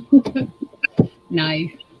 Harvard. No.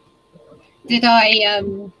 Did I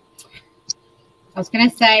was going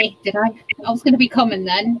to say, I was going to be common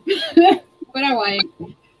then, but I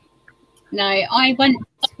won't. No, I went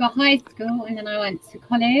to high school and then I went to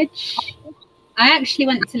college. I actually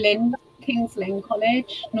went to King's Lynn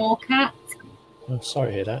College, Norcat. Oh, sorry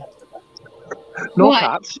to hear that.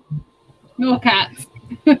 Norcat? Norcat.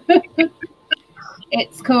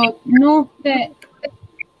 It's called Norfolk.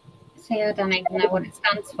 See, I don't even know what it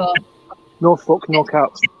stands for. Norfolk,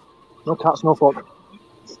 Norcat. Norcat's Norfolk.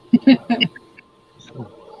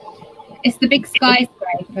 It's the big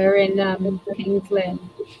skyscraper in King's Lynn.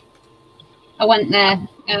 I went there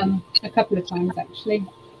a couple of times, actually.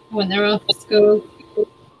 I went there after school.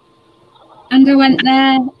 And I went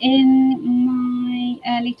there in my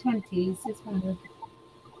early 20s as well.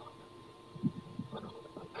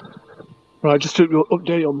 Right, just to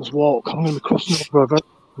update on this walk, I'm going to be crossing over a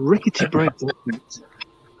rickety bridge,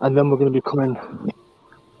 and then we're going to be coming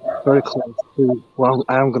very close to where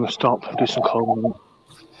I am going to stop, do some combing.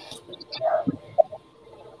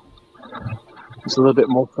 It's a little bit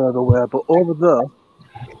more further away, but over there,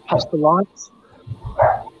 past the lights,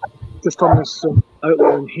 just on this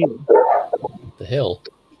outline here. The hill.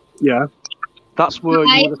 Yeah, that's where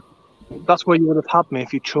you would have had me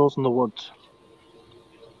if you'd chosen the woods,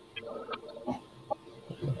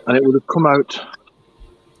 and it would have come out.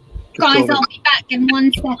 Guys, I'll be back in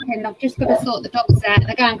 1 second. I've just got to sort the dogs out.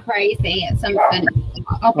 They're going crazy at something.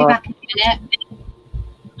 I'll be back in a minute.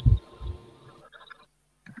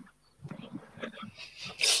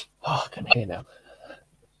 Oh, I can hear now.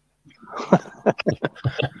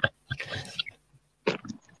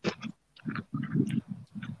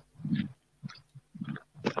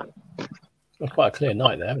 Well, quite a clear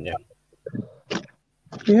night there, haven't you?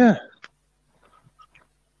 Yeah.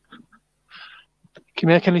 Can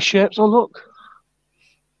you make any shapes? Oh, look.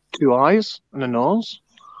 2 eyes and a nose.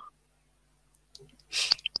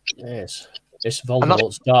 Yes. It's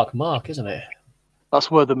Voldemort's dark mark, isn't it? That's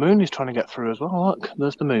where the moon is trying to get through as well. Look,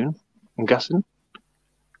 there's the moon, I'm guessing.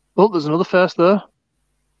 Oh, there's another face there.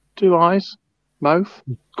 2 eyes, mouth.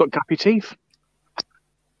 It's got gappy teeth.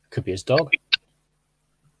 Could be his dog.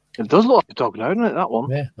 It does look like a dog now, doesn't it, that one?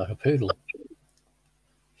 Yeah, like a poodle.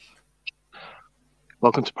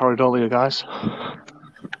 Welcome to Paradolia, guys.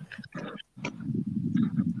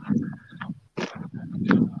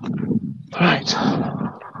 Right.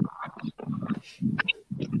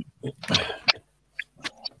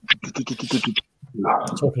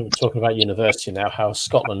 Talking about university now, how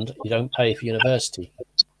Scotland, you don't pay for university.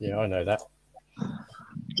 Yeah, I know that.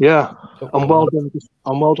 Yeah, I'm well done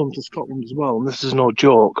to Scotland as well, and this is no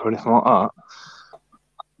joke or anything like that.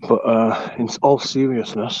 But in all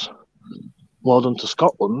seriousness, well done to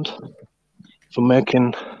Scotland for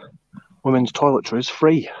making women's toiletries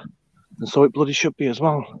free, and so it bloody should be as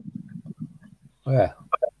well. Yeah.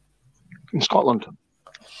 In Scotland.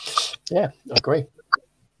 Yeah, I agree.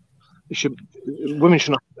 Women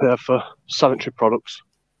shouldn't have to pay for sanitary products.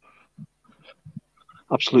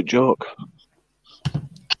 Absolute joke.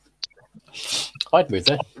 I'd move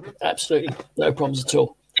there. Absolutely. No problems at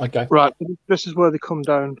all. I'd go. Right, this is where they come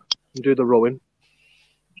down and do the rowing.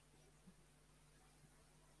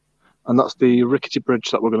 And that's the rickety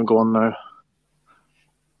bridge that we're going to go on now.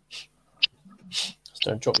 It's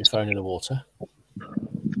Don't drop your phone in the water.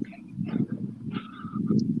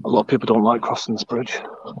 A lot of people don't like crossing this bridge.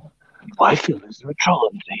 I feel, is there a troll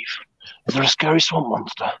underneath? Is there a scary swamp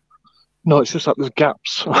monster? No, it's just like there's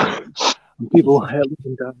gaps. And people are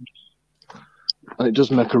looking down. And it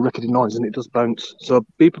does make a rickety noise and it does bounce. So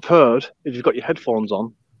be prepared, if you've got your headphones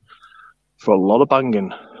on, for a lot of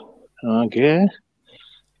banging. Okay.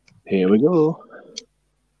 Here we go.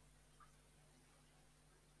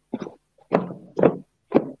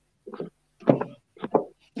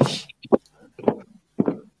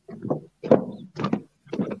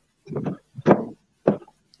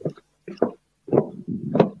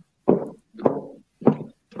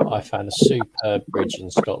 I found a superb bridge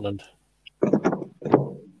in Scotland.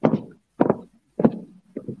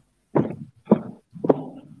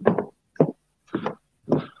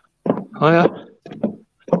 Oh yeah?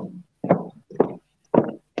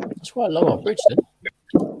 It's quite a long old bridge then.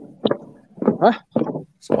 Huh?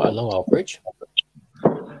 It's quite a long old bridge.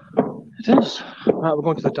 It is. Right, we're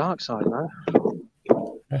going to the dark side now.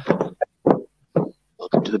 Yeah.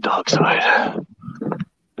 Welcome to the dark side.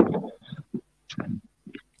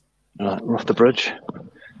 Right, we're off the bridge.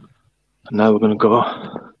 And now we're going to go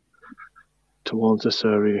towards this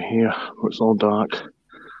area here where it's all dark.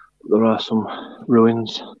 There are some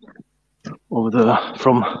ruins over there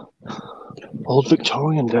from old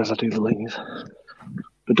Victorian days, I do believe.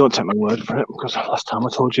 But don't take my word for it, because last time I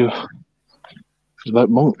told you it was about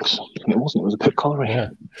monks, and it wasn't, it was a pit colliery. Yeah.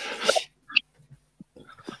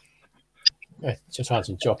 Yeah, just trying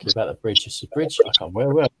to jockey about the bridge. It's a bridge, I can't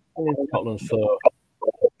remember where we were in Scotland for.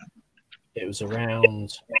 It was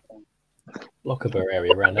around Lochaber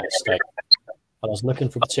area, around that state. And I was looking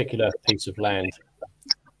for a particular piece of land.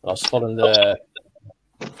 I was following the,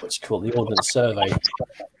 what's it called, the Ordnance Survey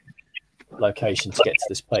location to get to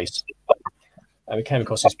this place. And we came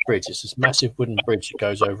across this bridge. It's this massive wooden bridge that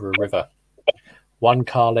goes over a river, 1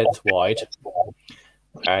 car length wide.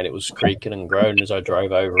 And it was creaking and groaning as I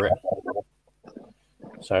drove over it.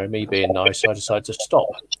 So me being nice, I decided to stop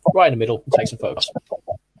right in the middle and take some photos.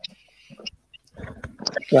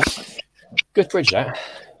 Yeah. Good bridge, that.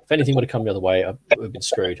 If anything would have come the other way, I would have been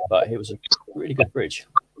screwed. But it was a really good bridge.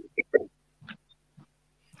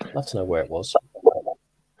 I'd love to know where it was.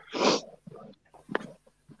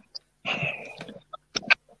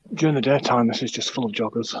 During the daytime, this is just full of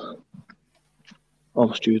joggers. All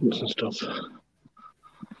the students and stuff.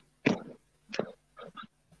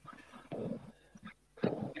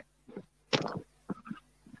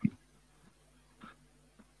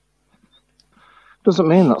 Doesn't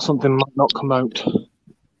mean that something might not come out,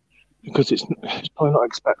 because it's probably not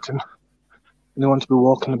expecting anyone to be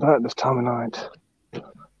walking about at this time of night.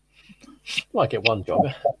 Might get one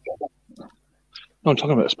jogger. No, I'm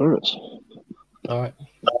talking about spirits. All right.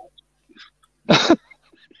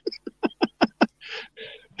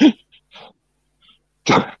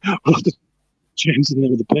 James in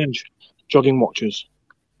there with the bench. Jogging watchers.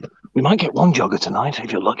 We might get one jogger tonight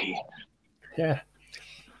if you're lucky. Yeah.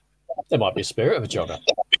 There might be a spirit of a jogger.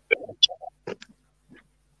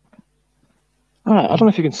 Alright, I don't know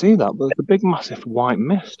if you can see that, but there's a big massive white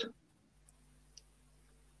mist.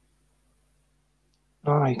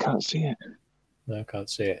 No, you can't see it. No, I can't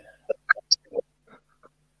see it.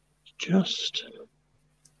 Just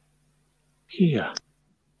here.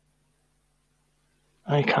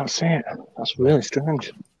 No, you can't see it. That's really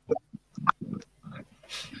strange.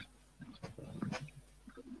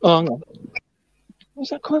 Oh, no. Where's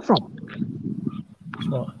that coming from? It's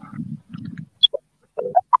not.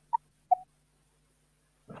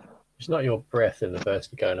 It's not your breath in the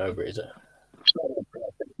burst going over it, is it?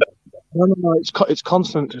 No, it's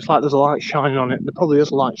constant. It's like there's a light shining on it. There probably is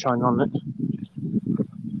a light shining on it.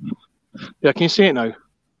 Yeah, can you see it now?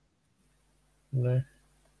 No.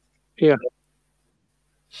 Yeah.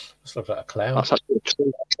 This looks like a cloud. That's actually a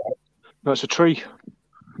tree. No, it's a tree.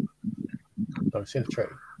 Don't see the tree.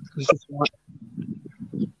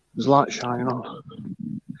 There's light shining on.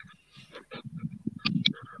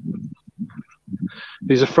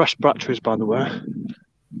 These are fresh batteries, by the way.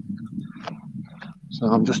 So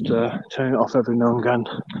I'm just turning it off every now and again.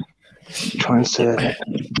 Try and see it.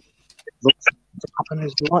 What's happening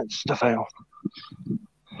is the lights to fail.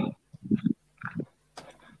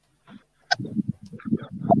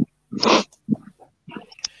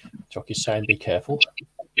 Jockey's saying be careful.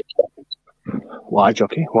 Why,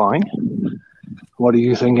 Jockey? Why? What are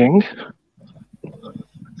you thinking?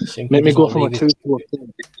 Make me go from a 2 to a 4.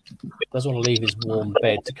 Doesn't want to leave his warm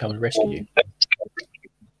bed to come and rescue you.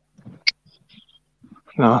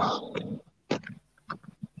 No.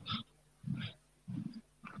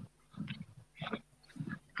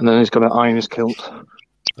 And then he's got an eye in his kilt.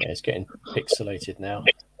 Yeah, it's getting pixelated now.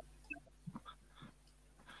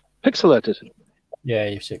 Pixelated? Yeah,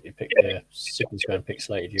 you've signal's going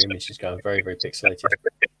pixelated. Your image is going very, very pixelated.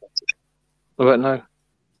 What about now?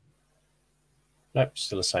 Nope,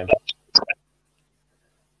 still the same.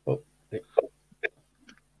 Oh,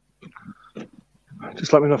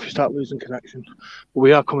 Just let me know if you start losing connection.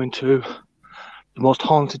 We are coming to the most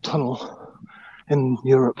haunted tunnel in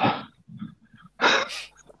Europe.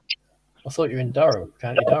 I thought you were in Durham,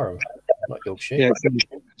 County Durham, not Yorkshire. Yeah,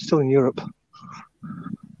 it's still in Europe.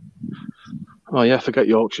 Oh yeah, forget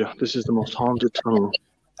Yorkshire. This is the most haunted tunnel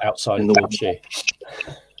Outside in of the Yorkshire.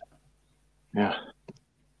 Yeah.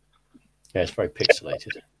 Yeah, it's very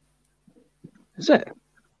pixelated. Is it?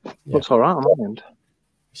 Yeah. Looks all right on my end.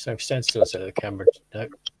 So stand still so the camera. No.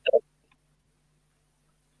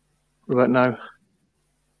 What about now?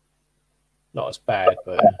 Not as bad,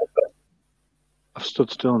 but I've stood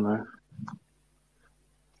still now.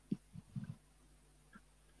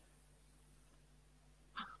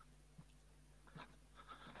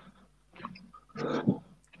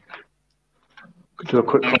 Could do a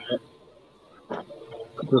quick.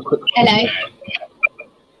 Hello.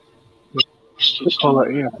 Quick call out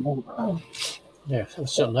here. yeah,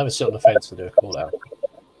 never sit on the fence and do a call out.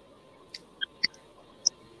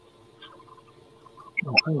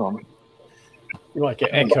 Oh, hang on. You might get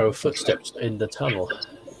echo of footsteps in the tunnel.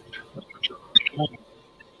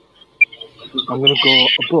 I'm going to go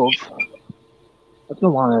above. I don't know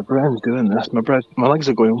why my brain's doing this. My legs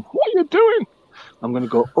are going, what are you doing? I'm going to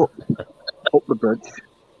go up the bridge.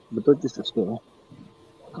 The bridge is just there.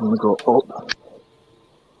 I'm going to go up.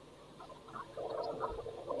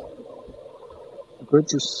 The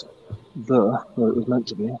bridge is there, where it was meant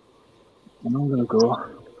to be. And I'm going to go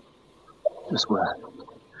this way,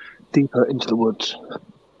 deeper into the woods.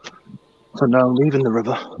 So now I'm leaving the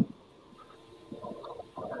river.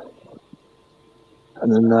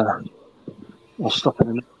 And then I'll stop in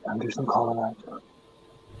a minute and do some calling out.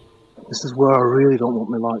 This is where I really don't want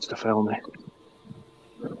my lights to fail me.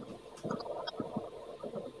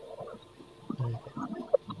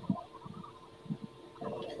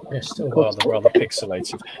 Yeah, still rather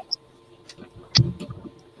pixelated.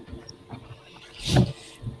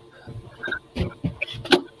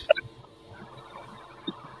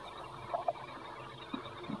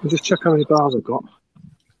 I'll just check how many bars I've got.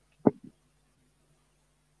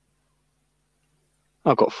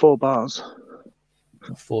 I've got 4 bars.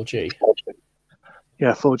 4G.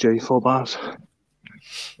 Yeah, 4G, 4 bars.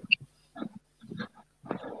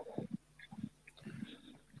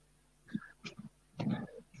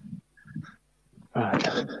 Right.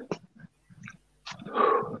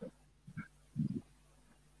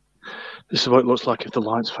 This is what it looks like if the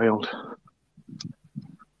lights failed.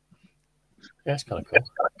 Yeah, it's kind of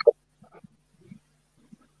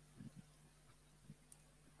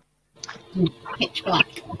cool. Pitch black.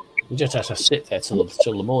 You just have to sit there till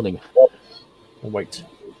the morning and wait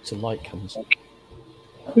till light comes.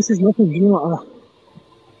 This is nothing, you know what?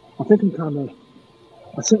 I think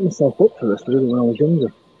I set myself up for this really when I was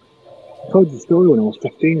younger. I told you the story when I was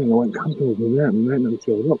 15 and I went camping with my mate and my mate never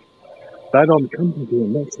showed up. I had all my camping gear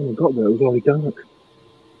and next time I got there it was already dark.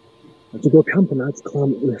 I had to go camping, I had to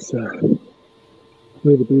climb up this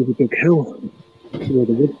really big hill where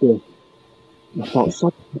the woods were. I thought, so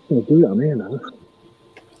I'm going to do it on here now.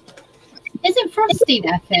 Is it frosty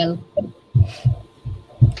there, Phil?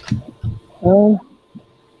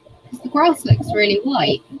 Because the grass looks really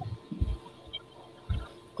white.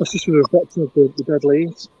 That's just a reflection of the dead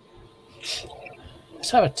leaves.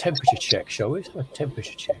 Let's have a temperature check, shall we? Let's have a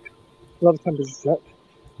temperature check. We'll have a temperature check.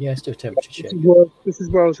 Yeah, let's do a temperature check. This is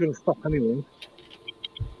where I was going to stop anyway.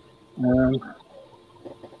 If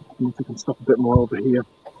we can stop a bit more over here.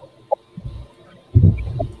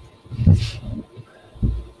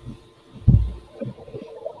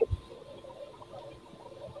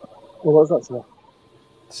 Well, what was that, sir?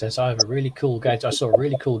 It says I have a really cool gadget. I saw a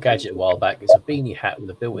really cool gadget a while back. It's a beanie hat with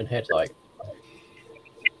a built-in headlight.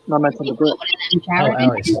 No, I meant on the brick.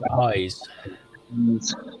 Oh, it's the eyes.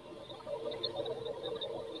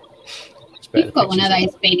 You've got one of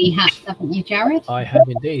those beanie hats, haven't you, Jared? I have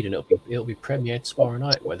indeed, and it'll be premiered tomorrow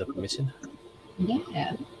night, weather permitting.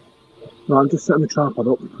 Yeah. No, I'm just setting the tripod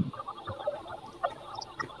up.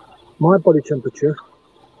 My body temperature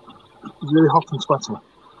is really hot and sweaty.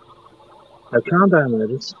 Now calm down,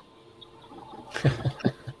 ladies.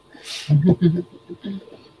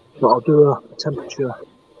 But I'll do a temperature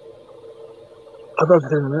of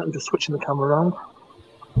everything in a minute. I'm just switching the camera around.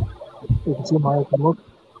 You can see my open mug.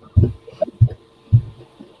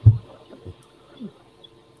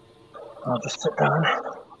 I'll just sit down.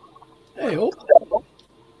 Hey, oh.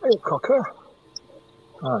 Hey, Cocker.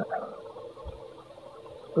 Right.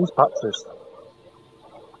 These patches.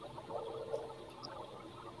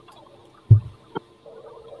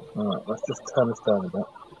 Alright, let's just turn this down a bit.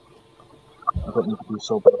 I don't need to be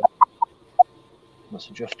so bad. Let's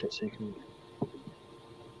adjust it so you can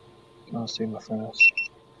see my face.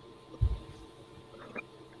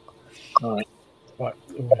 Alright. Right,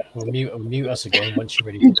 we'll mute us again once you're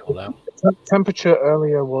ready to call out. Temperature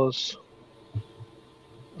earlier was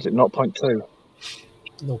it 0.2?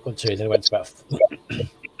 0.2, then it went to about.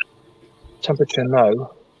 Temperature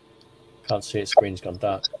now. Can't see it, screen's gone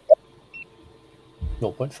dark.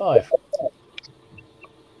 0.5.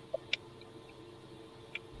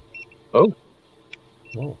 Oh.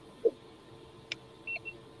 Oh.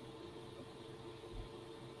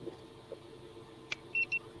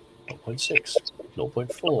 0.6.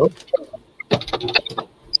 0.4.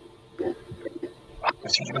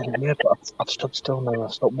 This is really weird, but I've stood still now.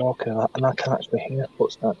 I've stopped walking, and I can actually hear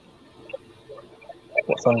footsteps.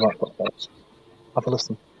 What sound like footsteps? Have a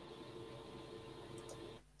listen.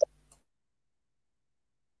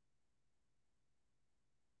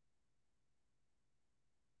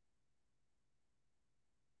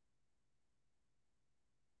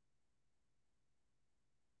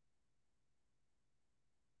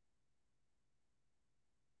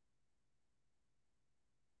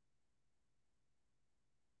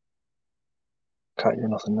 Can't hear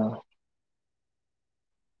nothing now.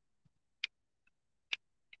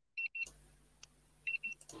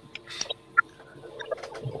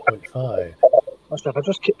 .5. Actually, if I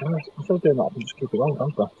just keep, instead of doing that, I can just keep it on,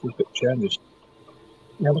 can't I? See if it changes.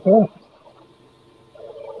 Yeah, look at that.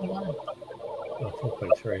 Oh,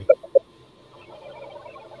 4.3.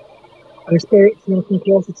 Any spirits you want to come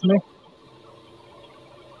closer to me?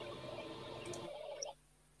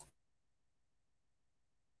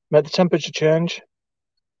 Make the temperature change.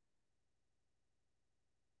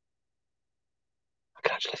 I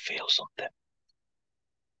can actually feel something.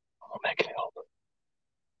 I'm not making it up.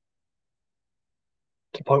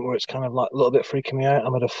 To the point where it's kind of like a little bit freaking me out.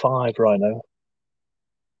 I'm at a 5 right now.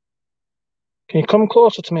 Can you come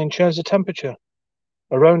closer to me and change the temperature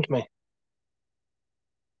around me?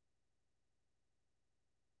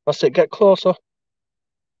 That's it, get closer.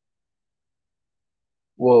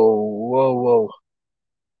 Whoa, whoa, whoa.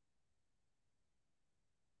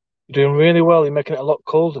 You're doing really well. You're making it a lot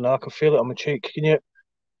colder now. I can feel it on my cheek. Can you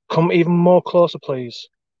come even more closer, please?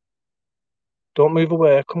 Don't move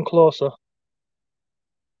away. Come closer.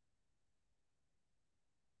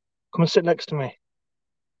 Come and sit next to me.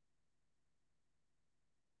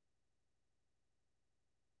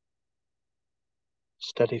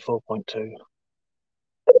 Steady 4.2.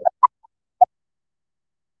 That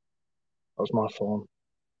was my phone.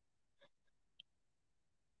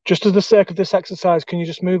 Just for the sake of this exercise, can you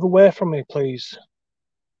just move away from me, please?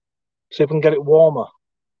 See if we can get it warmer.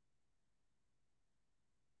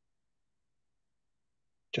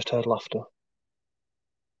 Just heard laughter.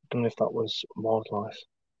 Don't know if that was wildlife.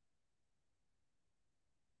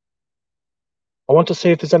 I want to see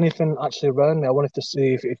if there's anything actually around me. I wanted to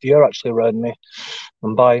see if you're actually around me.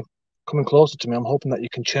 And by coming closer to me, I'm hoping that you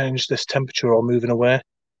can change this temperature or moving away.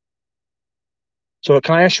 So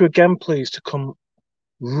can I ask you again, please, to come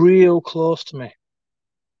real close to me?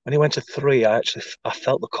 When he went to 3, I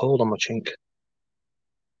felt the cold on my cheek.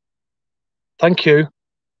 Thank you.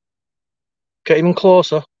 Get even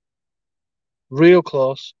closer. Real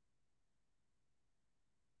close.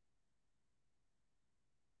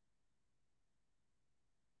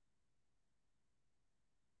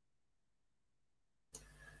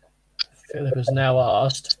 Philip has now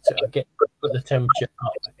asked to put the temperature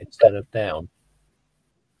up instead of down.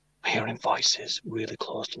 I'm hearing voices really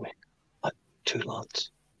close to me, like 2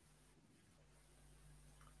 lads.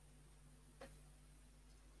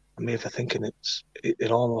 I'm either thinking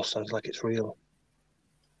it almost sounds like it's real.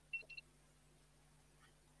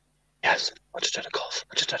 Yes, I just had a cough.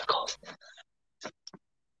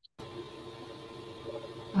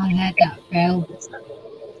 I heard that, Phil.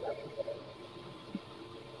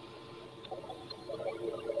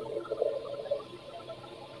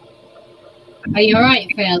 Are you alright,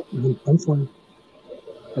 Phil? I'm fine.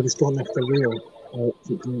 I just don't know if they're real or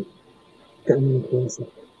getting in closer.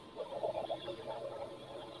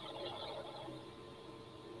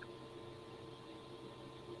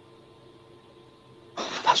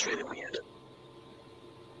 That's really weird.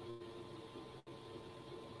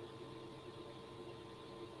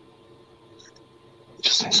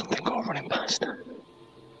 Just seen something go running past.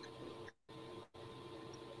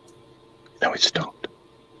 No, it stopped.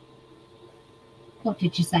 What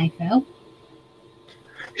did you say, Phil?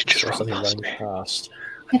 It's just Saw run something past running me. past.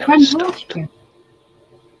 The never front stopped. porch.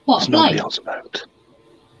 What, There's a nobody bloke? else about.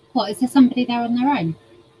 What, is there somebody there on their own?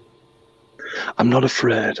 I'm not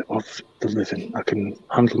afraid of the living. I can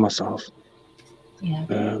handle myself. Yeah.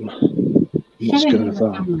 I'm Show not scared him on of the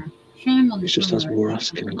that. camera. Show him on the It's just as camera. we were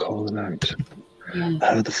asking and calling out, Yeah. I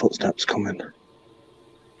heard the footsteps coming.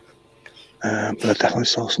 But I definitely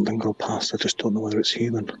saw something go past. I just don't know whether it's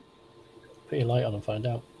human. Put your light on and find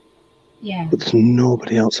out. Yeah. But there's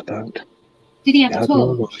nobody else about. Did he have He a had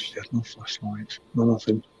no torch? light, he had no flashlight, no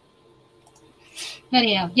nothing.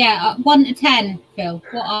 Bloody hell. Yeah, 1 to 10, Phil.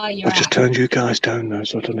 What are you I've at? just turned you guys down now,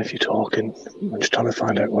 so I don't know if you're talking. I'm just trying to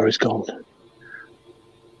find out where he's gone.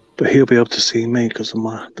 But he'll be able to see me because of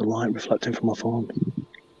the light reflecting from my phone.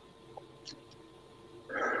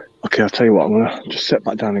 Okay, I'll tell you what, I'm going to just sit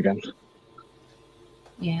back down again.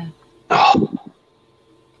 Yeah. Oh,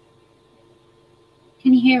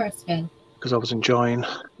 Can you hear us, Phil? because I was enjoying.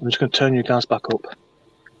 I'm just going to turn you guys back up.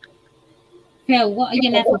 Phil, what are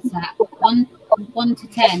your levels at? 1 to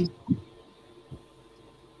 10.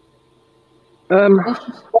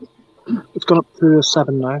 It's gone up to a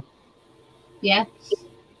 7 now. Yeah.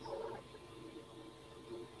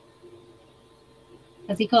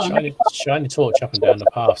 Has he gone? Shine the torch up and down the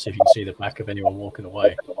path so you can see the back of anyone walking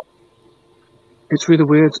away. It's really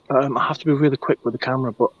weird. I have to be really quick with the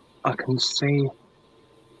camera, but I can see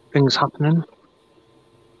things happening.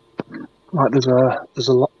 Like there's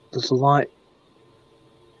a light.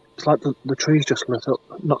 It's like the trees just lit up,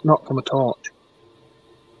 not from a torch.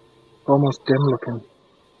 Almost dim looking.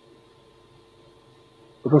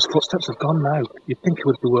 But those footsteps have gone now. You'd think he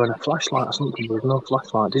would be wearing a flashlight or something, but there's no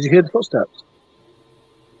flashlight. Did you hear the footsteps?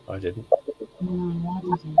 I didn't. No,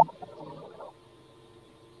 I didn't.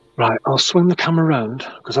 Right, I'll swing the camera around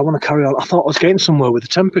because I want to carry on. I thought I was getting somewhere with the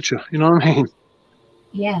temperature, you know what I mean?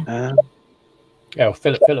 Yeah. Yeah, well,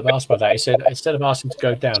 Philip asked about that. He said instead of asking to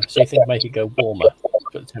go down, see if they can make it go warmer,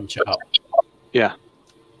 put the temperature up. Yeah.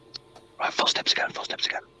 Right, footsteps again.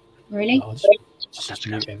 Really? Oh, just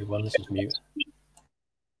mute everyone. Let's just mute.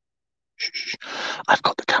 Shh. I've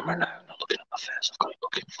got the camera now, not looking at my face. I've got it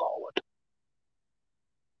looking forward.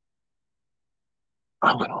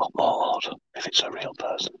 I'm going to look more odd if it's a real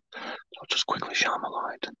person. I'll just quickly shine my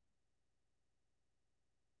light.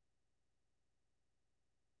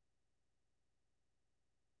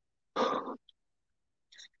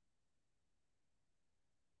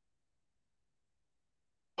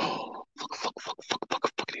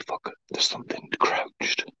 Fuck. There's something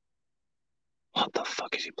crouched. What the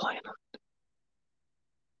fuck is he playing at?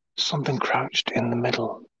 Something crouched in the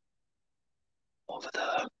middle. Over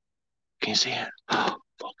there. Can you see it?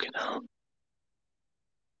 Fucking hell.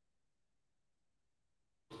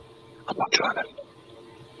 I'm not trying to.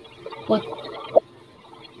 What?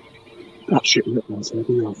 Not shooting at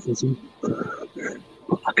myself, isn't but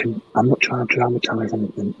I'm not trying to dramatise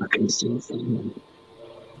anything. I can see someone.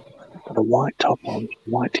 I've got a white top on,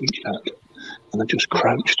 white t-shirt, and they're just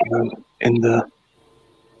crouched down in the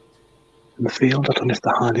field. I don't know if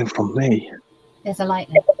they're hiding from me. There's a light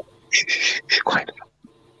there. Shh, quiet.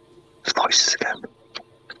 There's voices again.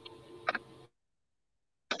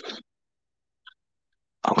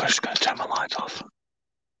 I'm just going to turn my lights off.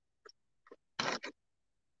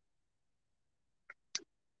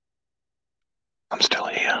 I'm still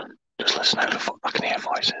here, just listening. I can hear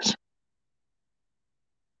voices.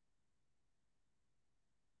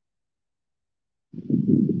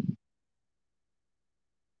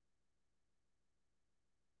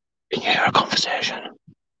 Can you hear a conversation?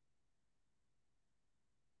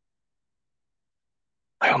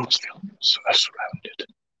 I almost feel surrounded.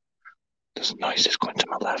 There's noises going to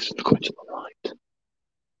my left and going to my right.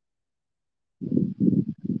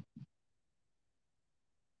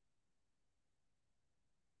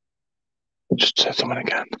 Just said someone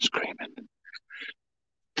again, screaming.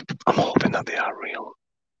 I'm hoping that they are real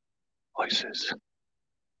voices.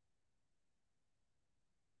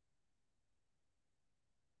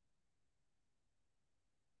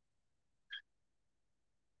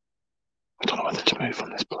 I don't know whether to move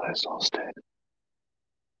from this place or stay.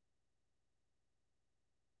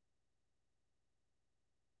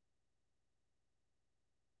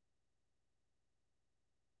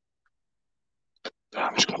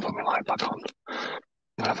 I'm just going to put my light back on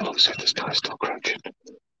and have a look, see if this guy's still crouching.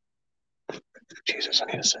 Jesus, I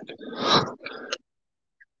need a second.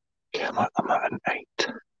 Okay, I'm at an 8.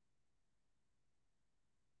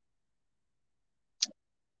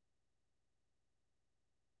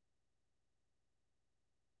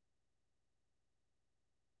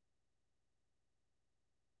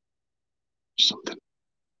 Something.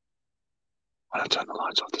 When I turn the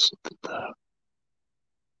lights off, there's something there.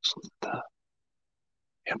 Something there.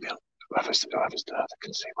 Whoever's there, they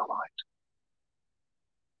can see my light.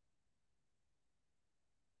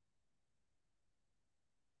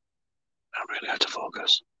 I really had to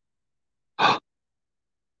focus.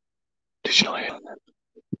 Did you not hear that?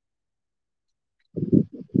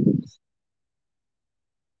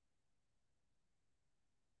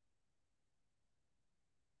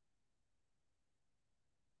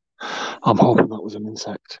 I'm hoping that was an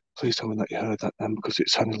insect. Please tell me that you heard that then, because it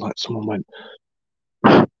sounded like someone went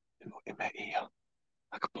in my ear,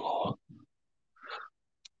 like a blow.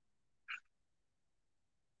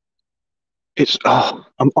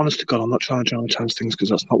 I'm honest to God, I'm not trying to dramatize things because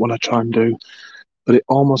that's not what I try and do. But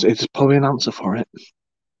it's probably an answer for it.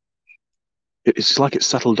 It's like it's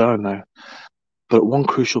settled down now. But at one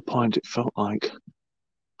crucial point, it felt like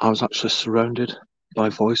I was actually surrounded by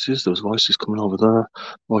voices. There was voices coming over there,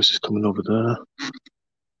 voices coming over there,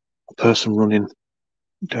 a person running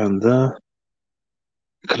down there.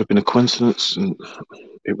 It could have been a coincidence, and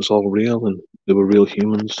it was all real, and they were real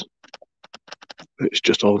humans. It's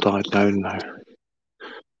just all died down now.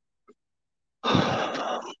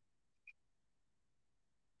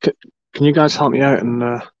 Can you guys help me out and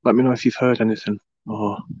let me know if you've heard anything,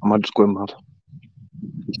 or am I just going mad?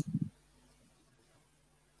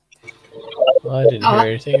 I didn't hear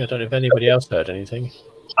anything. I don't know if anybody else heard anything.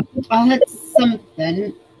 I heard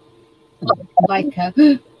something like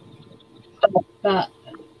a, but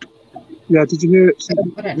yeah. Did you hear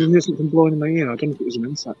something? I don't know. Did you hear something blowing in my ear? I don't know if it was an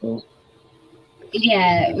insect though.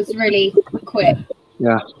 Yeah, it was really quick.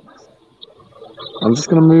 Yeah. I'm just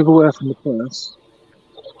going to move away from the place.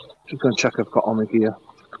 Just going to check I've got all my gear.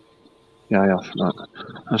 Yeah, right.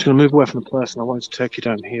 I'm just going to move away from the place, and I wanted to take you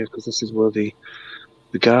down here because this is where the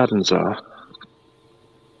gardens are.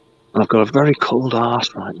 And I've got a very cold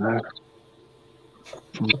arse right now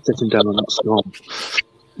from sitting down on that stone.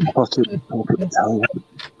 I thought it would tell you.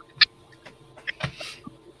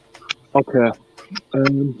 Okay.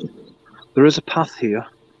 There is a path here.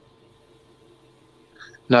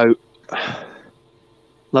 Now,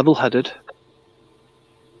 level-headed,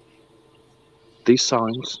 these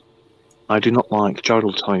signs I do not like. Jared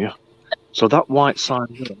will tell you. So that white sign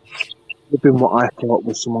there would have been what I thought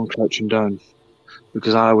was someone crouching down,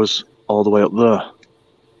 because I was all the way up there.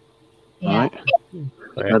 Yeah. Right?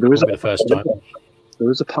 Okay, now, there is the first time. There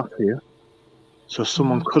is a path here, so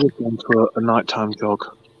someone could have gone to a nighttime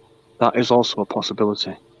jog. That is also a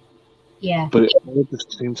possibility. Yeah. But it all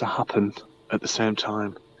just seemed to happen at the same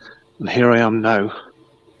time. And here I am now.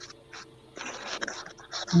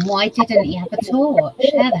 Why didn't he have a torch?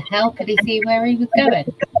 How the hell could he see where he was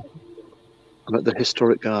going? I'm at the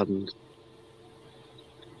historic gardens.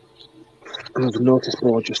 And there's a notice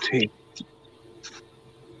board just here.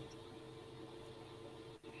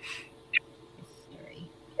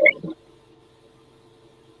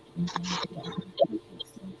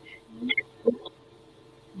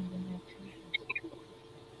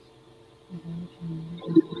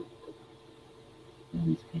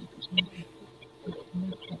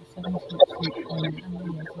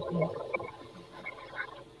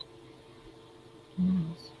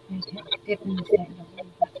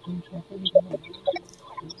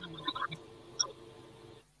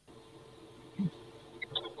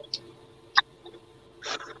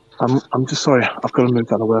 I'm just sorry, I've got to move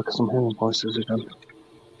that away because I'm hearing voices again.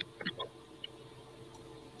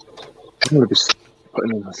 I'm going to be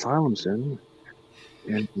putting an asylum soon.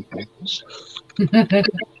 Yeah.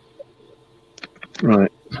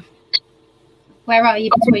 Right. Where are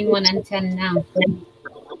you between 1 and 10 now?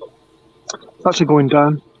 It's actually going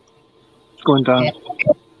down. It's going down. Yeah.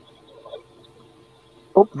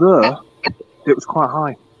 Up there, it was quite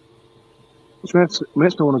high. Which makes me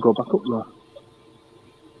want to go back up there.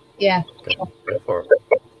 Yeah. Go for it.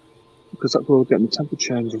 Because that's where we're getting the temperature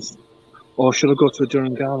changes. Or should I go to the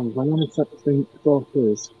Durham Gardens? My only thought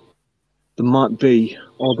is there might be,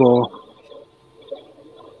 although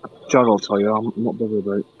Jared will tell you, I'm not bothered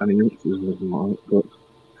about any youngsters or anything like that, but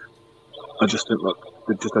I just think that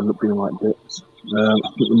they just end up being like bits. I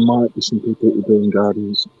think there might be some people at the Durham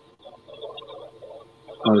Gardens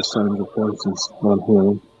by the sound of voices that I'm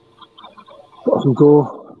hearing. But I can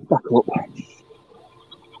go back up.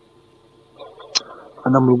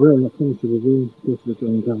 And then we will finish the review, go to the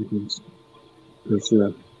Durham Gardens. Because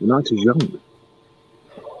the night is young.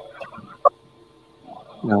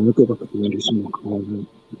 Yeah, I'm going to go back up and do some more calling.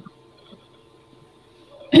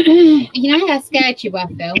 You know how scared you were,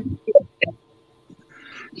 Phil?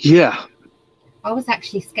 Yeah. I was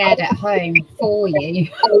actually scared at home for you.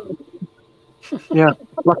 Yeah,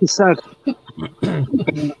 like I said,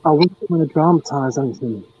 I wasn't going to dramatise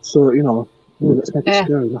anything. So, let's make it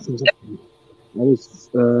scary. Nothing's happening. I was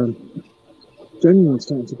genuinely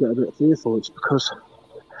starting to get a bit fearful. It's because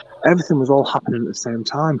everything was all happening at the same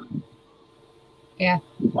time. Yeah.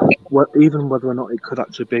 Even whether or not it could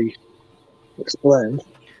actually be explained,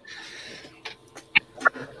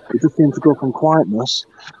 it just seemed to go from quietness,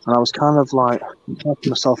 and I was kind of like helping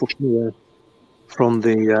myself up in the air from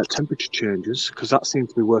the temperature changes, because that seemed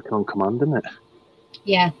to be working on command, didn't it?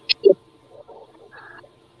 Yeah.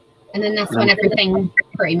 And then that's when everything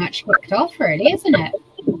pretty much kicked off, really, isn't it?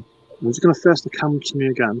 I'm just going to face the camera to me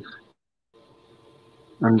again,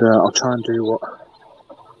 and I'll try and do what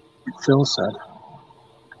Phil said.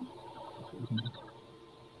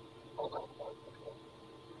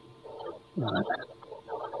 Right.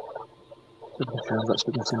 That's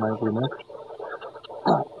what that's in my room.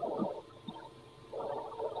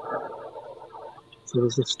 So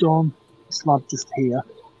there's a stone slab just here.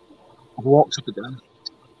 I've walked up again.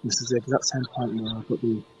 This is the exact same point where I've got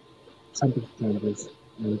the temperature changes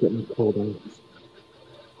and I'm getting colder.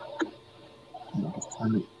 I'll just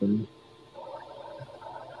turn it from.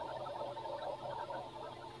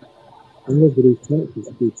 I realised with these temperatures,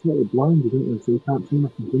 you're totally blind, don't you? So you can't see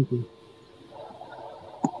nothing thinking.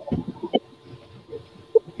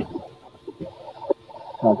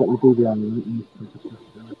 I'll get the DVR and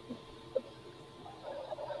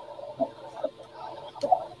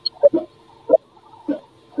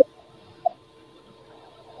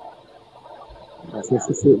so let's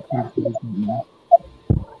just see what the temperature is now.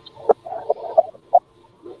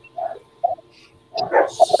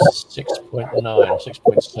 6.9,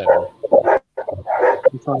 6.7.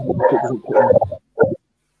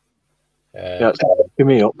 Yeah, it's picking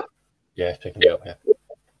me up. Yeah, it's picking me up, yeah.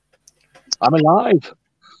 I'm alive!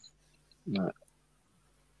 Right.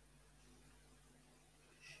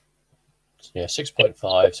 Yeah, 6.5,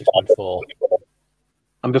 6.4.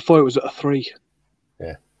 And before it was at a 3.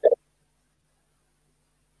 Yeah.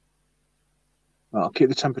 Right, I'll keep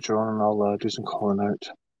the temperature on and I'll do some calling out.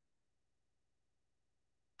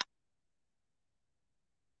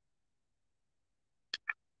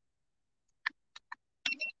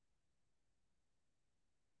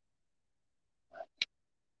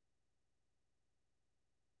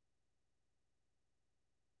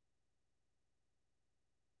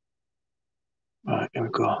 Right, here we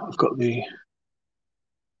go. I've got the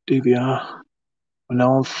DVR. We're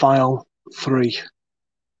now on file 3.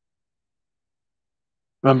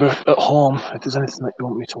 Remember, at home, if there's anything that you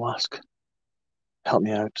want me to ask, help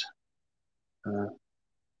me out. And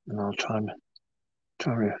I'll try and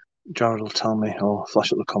Jared will tell me or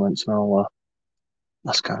flash up the comments and I'll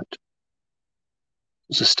ask out.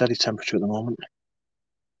 It's a steady temperature at the moment.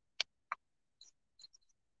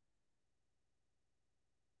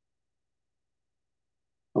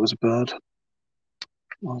 That was a bird.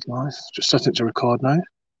 Wildlife. Just set it to record now.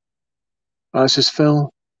 This is Phil.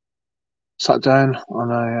 Sat down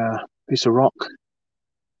on a piece of rock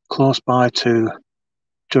close by to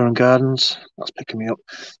Durham Gardens. That's picking me up.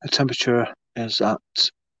 The temperature is at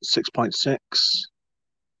 6.6,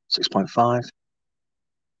 6.5.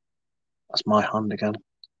 That's my hand again.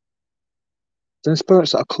 Then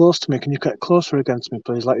spirits that are close to me, can you get closer against me,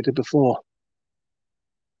 please, like you did before?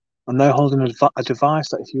 I'm now holding a device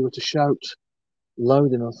that if you were to shout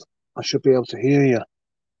loud enough, I should be able to hear you.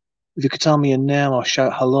 If you could tell me your name or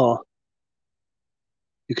shout hello,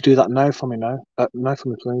 you could do that now for me now for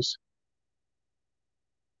me, please.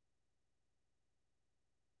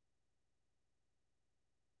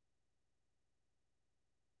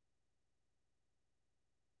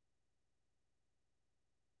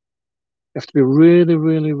 You have to be really,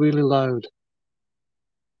 really, really loud. Can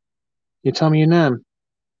you tell me your name?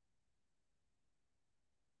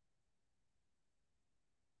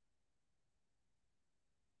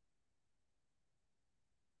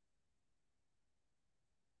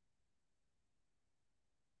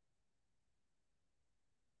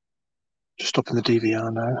 Just up in the DVR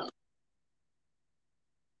now.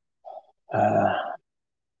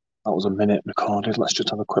 That was a minute recorded. Let's just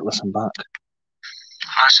have a quick listen back.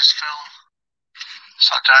 Hi, this is Phil.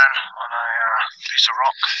 Sat down on a piece of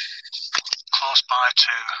rock close by to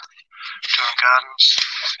Durham Gardens.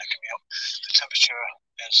 That's picking me up. The temperature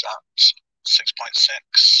is at 6.6,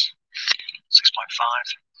 6.5.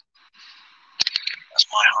 That's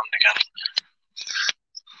my hand again.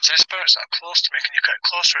 So the spirits that are close to me, can you get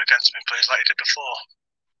closer against me, please, like you did before?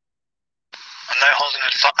 I'm now holding a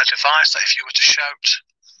device that if you were to shout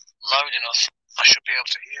loud enough, I should be able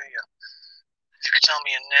to hear you. If you could tell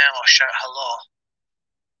me your name or shout hello,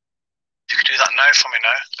 if you could do that now for me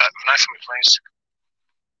please.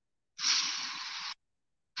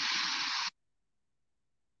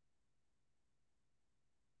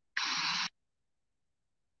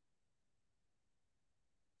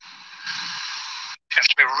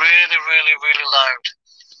 be really, really, really loud.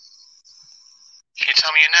 Can you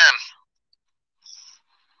tell me your name?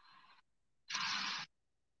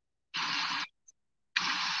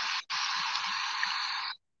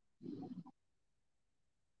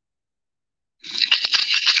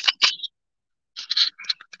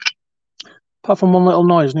 Apart from one little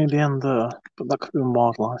noise near the end there, but that could be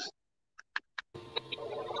wildlife.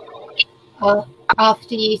 Well,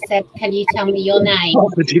 after you said, can you tell me your name? Oh,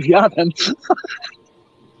 the DVR then.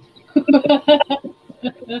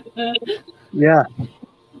 Yeah.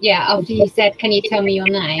 Yeah, after you said, can you tell me your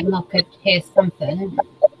name? I could hear something.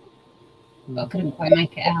 But I couldn't quite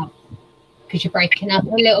make it out. Because you're breaking up a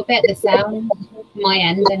little bit, the sound. My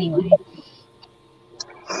end, anyway.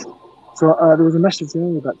 So there was a message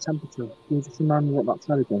earlier about temperature. Can you just remind me what that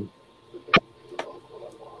said again?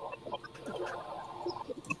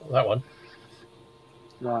 That one.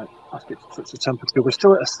 Right, ask it to touch the temperature. We're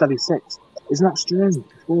still at a steady 6. Isn't that strange?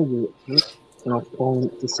 Before we were at 6, and I was calling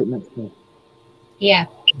it to sit next to me. Yeah.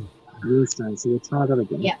 Really strange. So we'll try that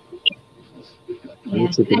again. Yeah. Yeah.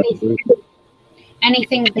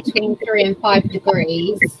 Anything between 3 and 5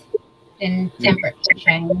 degrees in temperature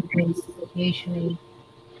change is usually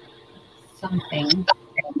something.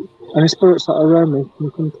 Any spirits that are around me, can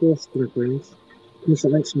you come close to me, please? Can you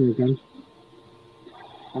sit next to me again?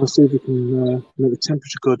 I'll see if we can make the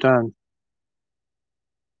temperature go down.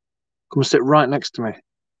 Come and sit right next to me.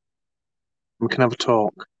 We can have a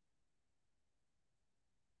talk.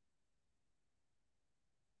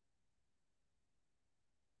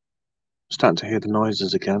 Starting to hear the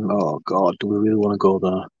noises again. Oh God, do we really want to go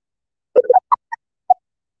there?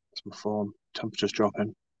 It's my phone. Temperature's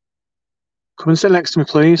dropping. Come and sit next to me,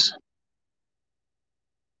 please.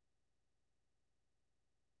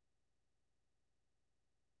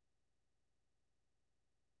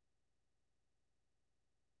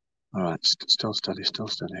 All right, still steady, still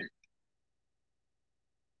steady.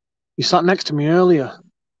 You sat next to me earlier.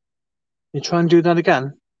 You try and do that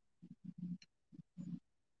again?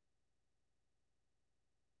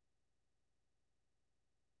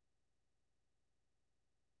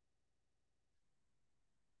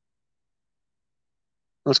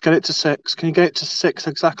 Let's get it to 6. Can you get it to 6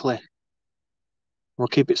 exactly? We'll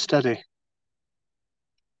keep it steady.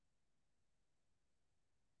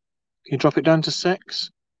 Can you drop it down to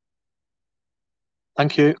 6?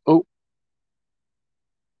 Thank you. Oh.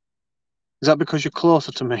 Is that because you're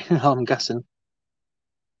closer to me? I'm guessing.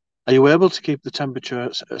 Are you able to keep the temperature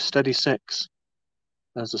at a steady 6?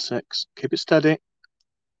 There's a 6. Keep it steady.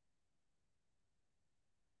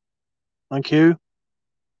 Thank you.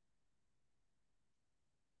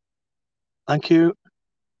 Thank you.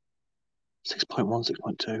 6.1,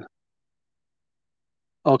 6.2.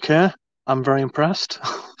 Okay. I'm very impressed.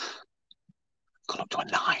 Got up to a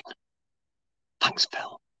 9. Thanks,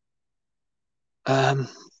 Phil.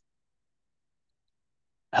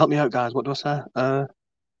 Help me out, guys. What do I say?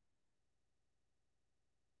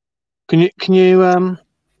 Can you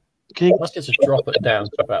Ask it to drop it down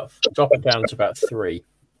to about 3.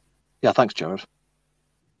 Yeah, thanks, Jared.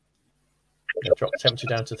 Yeah, drop the temperature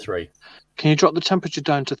down to 3. Can you drop the temperature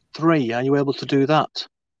down to 3? Are you able to do that?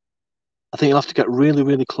 I think you'll have to get really,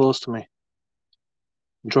 really close to me.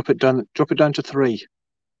 Drop it down to 3.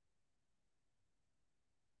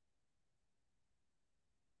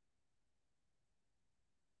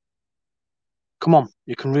 Come on,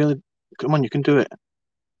 you can do it.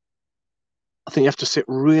 I think you have to sit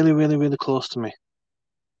really, really, really close to me.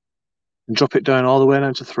 And drop it down all the way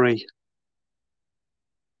down to 3.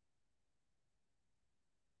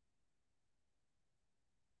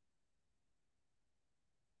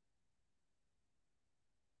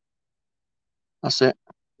 That's it.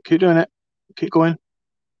 Keep doing it. Keep going.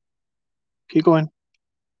 Keep going.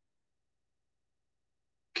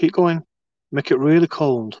 Keep going. Make it really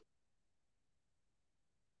cold.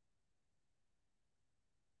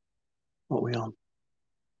 What are we on?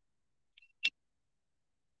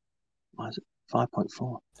 Why is it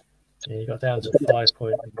 5.4? Yeah, you got down to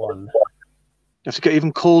 5.1. You have to get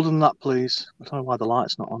even colder than that, please. I don't know why the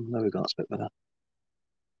light's not on. There we go. That's a bit better.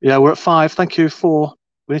 Yeah, we're at 5. Thank you. 4.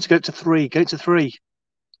 We need to get it to 3. Get it to 3.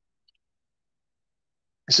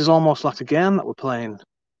 This is almost like a game that we're playing.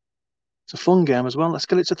 It's a fun game as well. Let's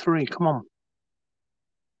get it to 3. Come on.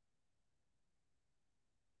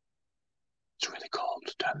 It's really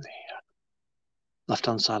cold down the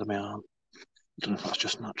left-hand side of my arm. I don't know if that's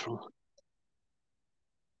just natural.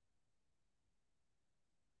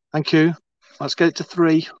 Thank you. Let's get it to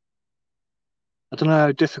 3. I don't know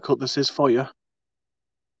how difficult this is for you.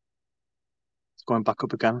 It's going back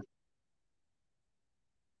up again.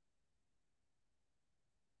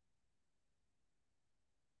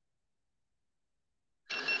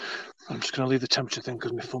 I'm just going to leave the temperature thing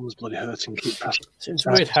because my thumb's bloody hurting. Keep pressing. Seems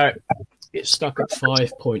weird how it's stuck at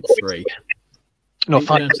 5.3. No, It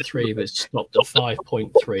went down to 3, but it stopped at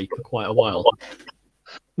 5.3 for quite a while.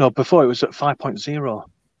 No, before it was at 5.0.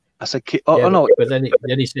 I said, yeah, no. But then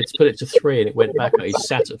he said to put it to 3, and it went back. He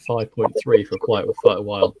sat at 5.3 for quite a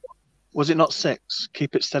while. Was it not 6?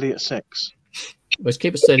 Keep it steady at 6. Let's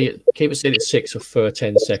keep it steady at 6 for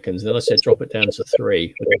 10 seconds. And then I said drop it down to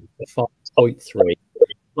 3, 5.3.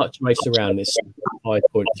 Fluctuates around this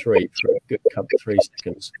 5.3 for a good couple of 3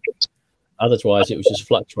 seconds. Otherwise, it was just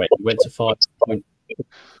fluctuating. It went to 5.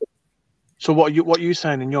 So what are you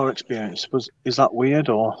saying in your experience? Is that weird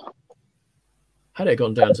or? Had it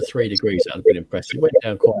gone down to 3 degrees, that would have been impressive. It went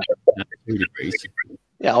down quite down to 2 degrees.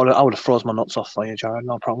 Yeah, I would have froze my nuts off for you, Jared.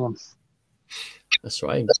 No problem. That's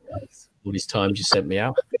right. All these times you sent me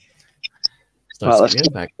out.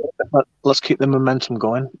 Right, let's keep the momentum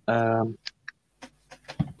going.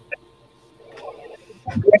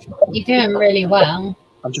 You're doing really well.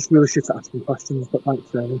 I'm just really shit at asking questions, but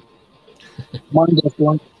thanks, Jamie. Mind goes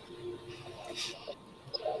blank.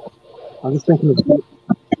 I'm just thinking of.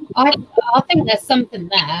 I think there's something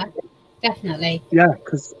there, definitely. Yeah,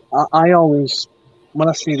 because I always, when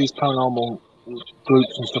I see these paranormal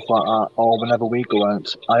groups and stuff like that, or whenever we go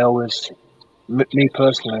out, I always, me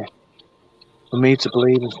personally, for me to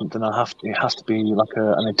believe in something, it has to be like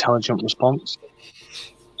an intelligent response.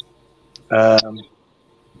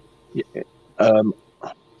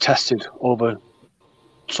 Tested over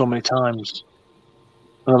so many times.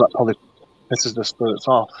 I know that probably pisses the spirits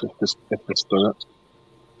off if the spirit.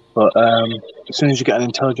 But as soon as you get an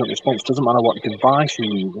intelligent response, doesn't matter what device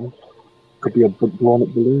you're using. It could be a blown up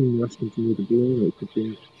balloon, you're asking to move the balloon, it could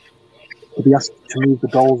be asked to move the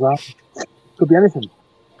dolls out. It could be anything.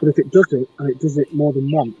 But if it does it, and it does it more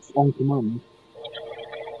than once on command,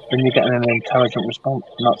 then you're getting an intelligent response,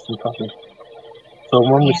 and that's impressive. So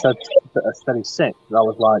when we said a steady 6, I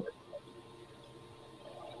was like,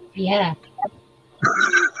 yeah.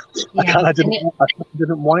 I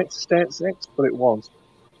didn't want it to stay at 6, but it was.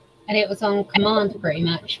 And it was on command pretty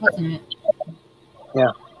much, wasn't it?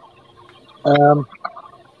 Yeah. I've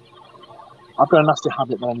got a nasty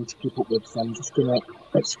habit that I need to keep up with, so I'm just gonna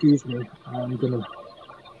excuse me. I'm gonna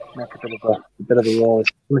make a bit of a roll.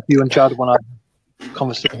 If you and Chad want to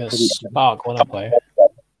conversation with each other. Spark one up, eh?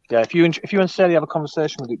 Yeah, if you and Sadie have a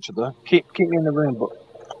conversation with each other, keep me in the room, but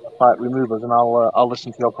like remove us, and I'll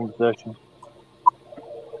listen to your conversation.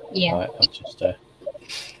 Yeah. Right, I'll just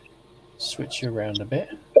switch you around a bit.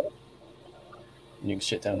 And you can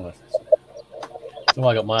sit down like this. So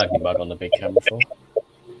I got my ugly bug on the big camera for.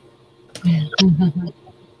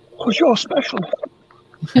 Because you're special.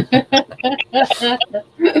 We can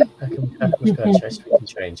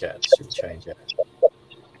change that. Should we change it?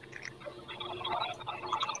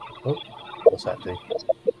 Oh, what's that do?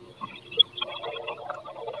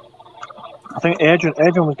 I think Adrian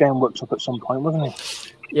was getting worked up at some point, wasn't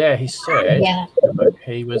he? Yeah, he said. Yeah.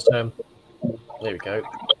 He was. There we go.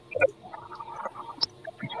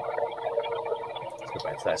 Let's go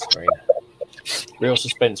back to that screen. Real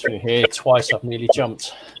suspense from here. Twice I've nearly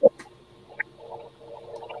jumped.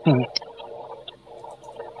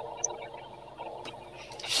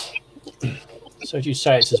 So do you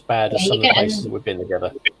say it's as bad as some of the places that we've been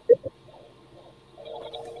together?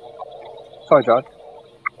 Sorry, George.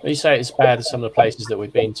 Do you say it's as bad as some of the places that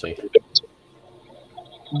we've been to?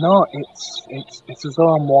 No, it's as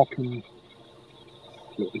though I'm walking.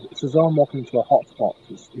 It's as though I'm walking into a hotspot.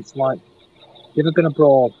 It's like, you ever been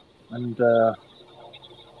abroad and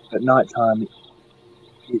at night time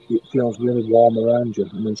it feels really warm around you,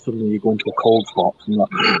 and then suddenly you go into a cold spot and you're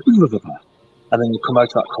like, and then you come out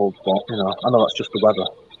of that cold spot. You know, I know that's just the weather,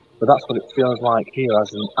 but that's what it feels like here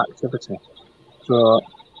as an activity. So,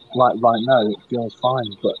 like right now, it feels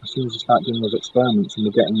fine, but as soon as you start doing those experiments and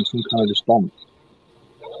we're getting some kind of response,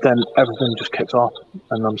 then everything just kicks off,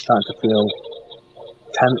 and I'm starting to feel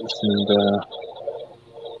tense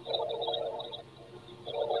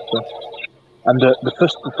and the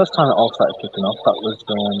first time it all started kicking off, that was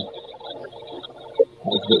a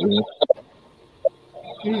bit weird.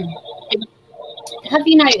 Have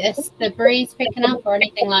you noticed the breeze picking up or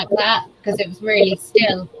anything like that? Because it was really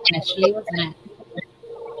still initially, wasn't it?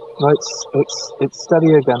 No, it's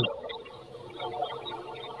steady again.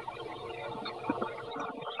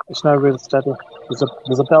 It's now really steady.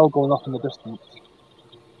 There's a bell going off in the distance.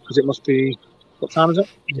 Because it must be, what time is it?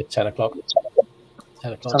 Is it 10 o'clock?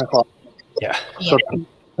 10 o'clock. 10 o'clock. Yeah. So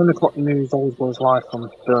 10 o'clock news always goes live from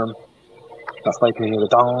Durham. That's why you can hear the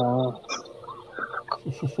dong.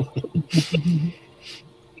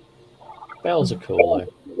 Bells are cool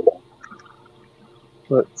though.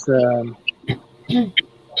 But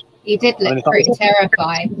You did look pretty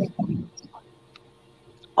terrified.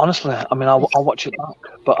 honestly, I mean, I'll watch it back,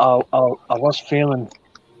 but I was feeling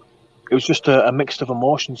it was just a mix of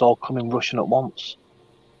emotions all coming rushing at once.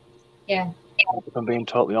 Yeah. If I'm being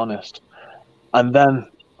totally honest. And then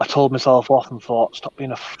I told myself off and thought, stop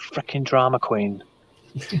being a freaking drama queen.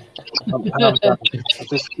 This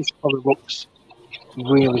probably looks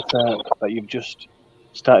really fake that you've just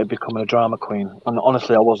started becoming a drama queen. And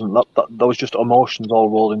honestly, I wasn't. That was just emotions all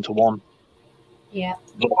rolled into one. Yeah.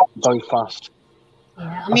 Very fast.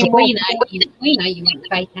 Yeah. I mean, we know you wouldn't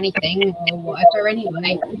fake anything or whatever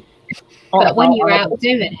anyway. But when you're out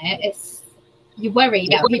doing it, you worry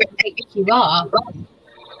that people think you are,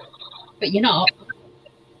 but you're not.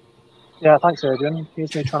 Yeah, thanks, Adrian.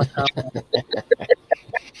 Here's me trying to calm down.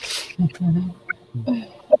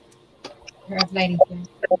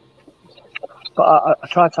 But I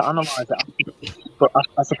tried to analyse it. But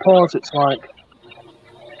I suppose it's like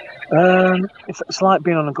it's like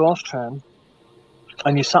being on a ghost train,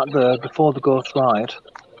 and you sat there before the ghost ride,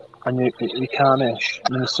 and you carnish,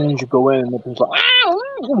 and then as soon as you go in, everything's like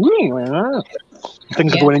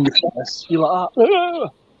things are going in your face. You're like,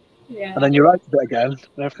 yeah. And then you write it again,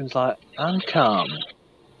 and everything's like, I'm calm.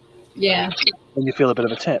 Yeah. Then you feel a bit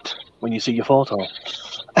of a tit when you see your photo.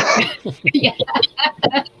 Yeah.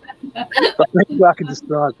 But maybe I can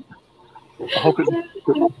describe. I hope it's.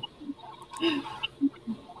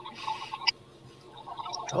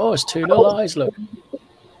 Oh, it's 2-0 eyes, look.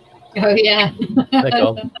 Oh, yeah. They're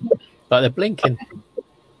gone. Like they're blinking.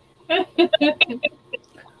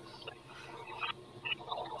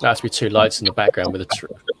 That's be 2 lights in the background with the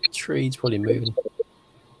trees probably moving.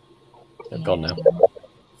 They're gone now.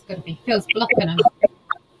 It's got to be. Phil's blocking them.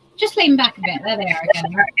 Just lean back a bit. There they are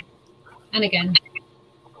again. And again.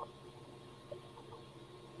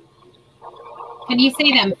 Can you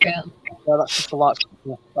see them, Phil? Yeah, that's just the lights.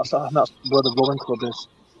 Yeah, that's where the rowing club is.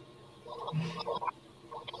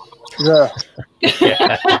 Yeah.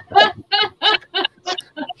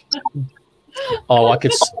 Oh, I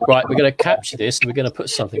could. Right, we're going to capture this and we're going to put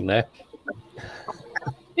something there.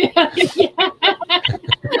 Yeah.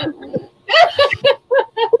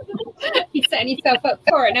 You're setting yourself up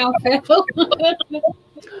for it now, Phil.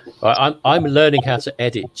 Right, I'm learning how to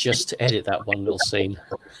edit just to edit that one little scene.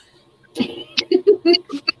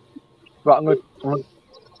 Right, I'm going to.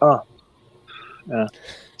 Oh. Yeah.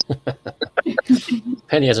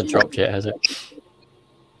 Penny hasn't dropped yet, has it?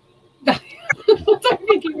 I don't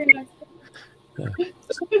think you realised.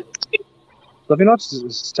 Have you noticed it's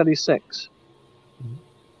a steady 6?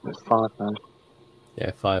 It's 5 now.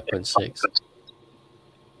 Yeah, 5.6.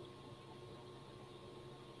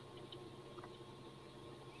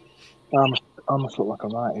 I must look like a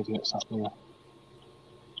right idiot sat here.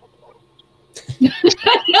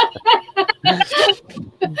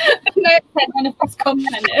 None of us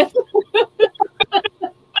commented.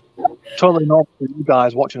 Totally not for you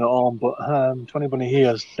guys watching at home, but to anybody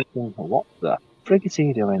here is thinking, what the frig is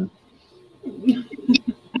he doing?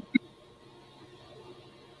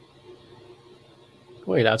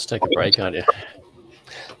 Well, you're allowed to take a break, aren't you?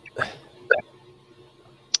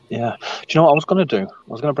 Yeah. Do you know what I was going to do? I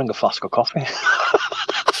was going to bring a flask of coffee.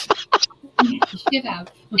 You should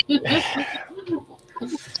have.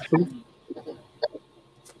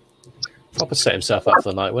 Proper set himself up for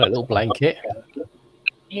the night with a little blanket.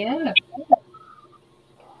 Yeah.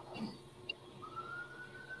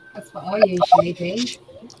 That's what I usually do.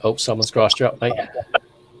 Oh, someone's grassed you up, mate.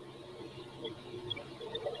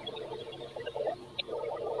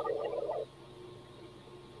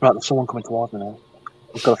 Right, there's someone coming towards me now.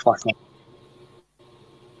 I've got a flashlight.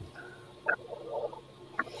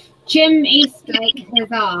 Jim Eastlake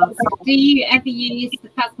has asked, do you ever use the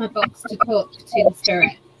Phasma box to talk to the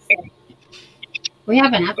spirits? We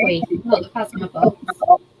haven't, have we? Not the Phasma box.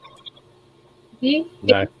 Have you?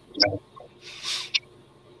 No.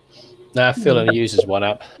 No, Phil only uses one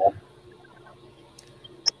app.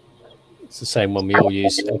 It's the same one we all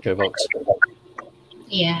use, EchoVox.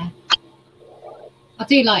 Yeah. I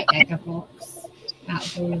do like EchoVox out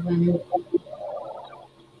of all of them.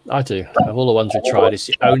 I do. Of all the ones we tried, it's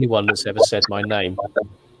the only one that's ever said my name.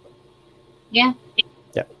 Yeah.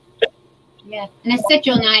 Yeah. Yeah. And it's said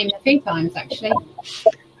your name a few times, actually.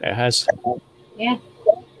 It has. Yeah.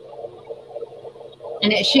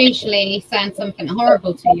 And it's usually saying something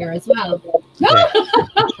horrible to you as well. Yeah.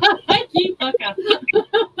 You fucker.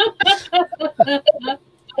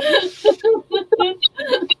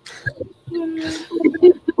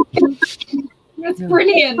 That's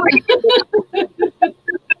brilliant.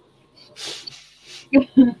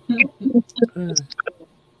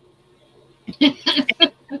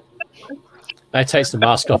 I takes the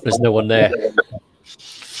mask off. There's no one there.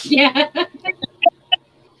 Yeah.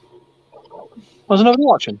 Was nobody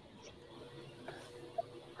watching?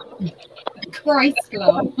 Christ,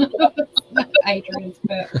 love. Adrian's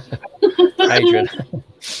book. Adrian.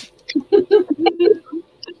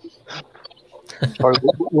 Sorry,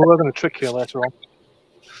 we're going to trick you later on.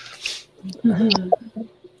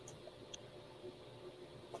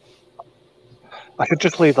 I should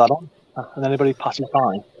just leave that on, and anybody passing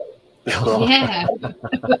by. Just go, Yeah.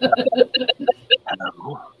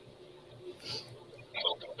 hello.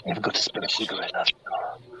 You've got to spit a cigarette out.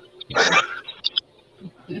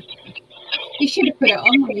 You should have put it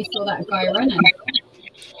on when we saw that guy running.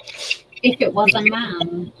 If it was a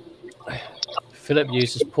man. Philip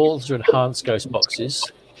uses portals to enhance ghost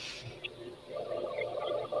boxes.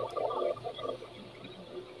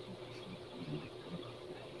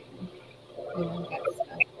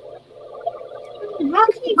 How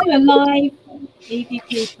can you do a live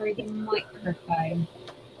EVP through the microphone?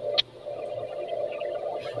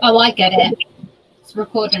 Oh, I get it. It's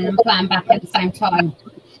recording and playing back at the same time.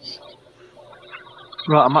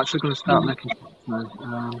 Right, I'm actually going to start making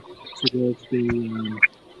now towards the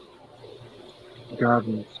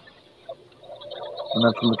gardens. And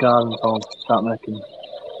then from the gardens I'll start making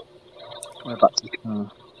way back to the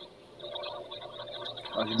car.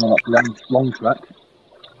 As you know, that's a long trek.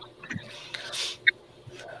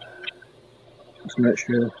 Just make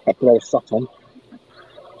sure I put all the sat on.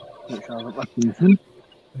 Make sure I haven't left anything.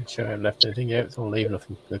 Make sure I haven't left anything out. I'll leave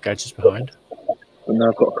nothing. The gadgets behind. And now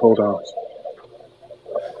I've got a cold out.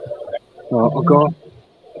 So I'll go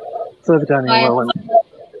further down here where I went.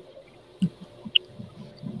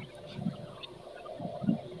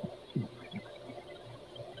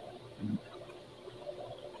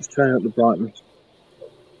 Just turning up the brightness.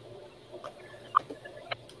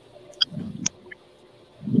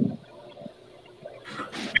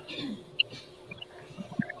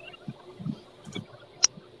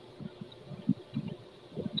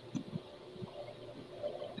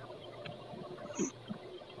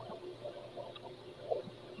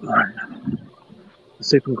 Right. Let's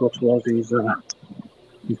see if we can go towards these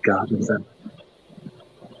gardens then.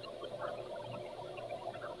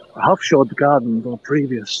 I have showed the gardens on a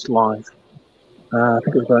previous live. I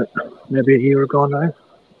think it was about maybe a year ago now.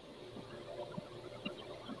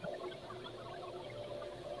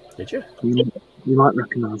 Did you? You might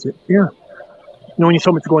recognise it. Yeah. You know when you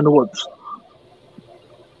told me to go in the woods?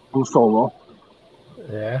 On solo.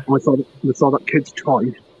 Yeah. And we saw that kid's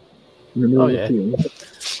toy in the middle of the field.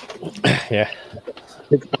 Yeah.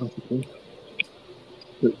 Kid's bicycle.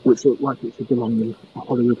 Which looked like it should belong in a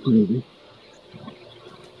Hollywood movie.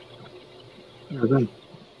 Yeah, then.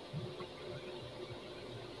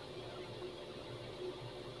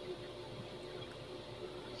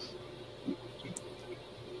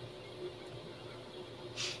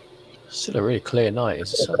 Still a really clear night,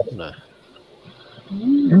 isn't it?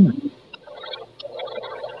 Mm.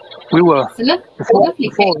 We were before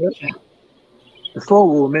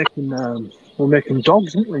we were making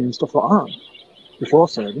dogs, weren't we, and stuff like that. Before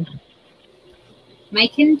Sadie.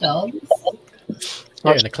 Making dogs?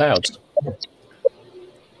 Yeah, in the clouds. The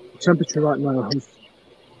temperature right now has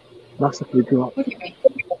massively dropped. What do you mean?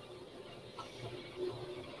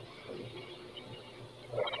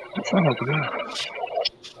 What's that over there?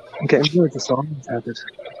 I'm getting really disoriented.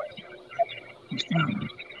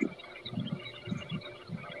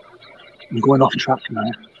 I'm going off track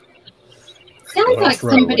now. Sounds like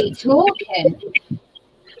somebody talking.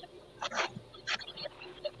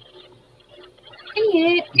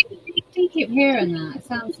 Yeah, do you keep hearing that? It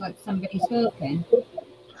sounds like somebody talking.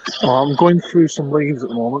 Oh, I'm going through some leaves at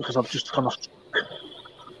the moment because I've just gone off.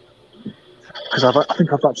 Because I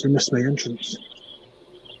think I've actually missed my entrance.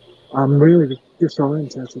 I'm really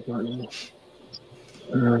disorientated right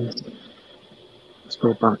now. Let's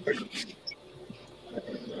go back.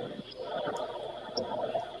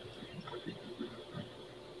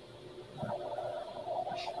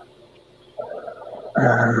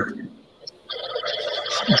 Okay.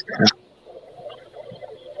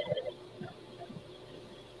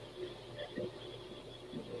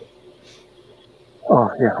 Oh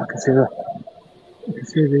yeah, I can see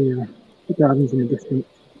the gardens in the distance.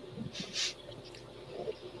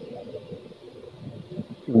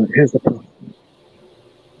 Right, here's the path.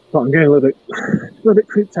 So I'm getting a little bit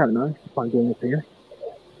creeped out now by going up here.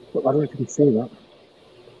 But I don't know if you can see that.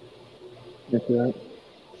 Yes,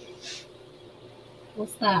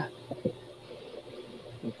 What's that?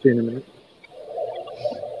 I'll see in a minute.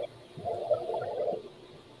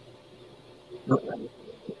 Oh.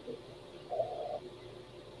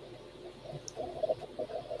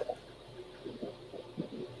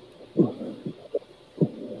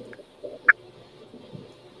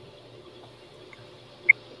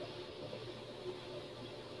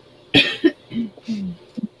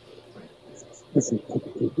 This is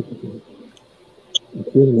I'm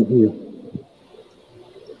feeling it here.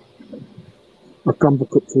 I've gone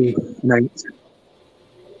back up to an 8.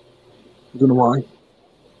 I don't know why.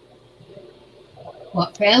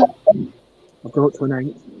 What, Phil? I've gone up to an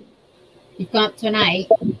 8. You've gone up to an 8?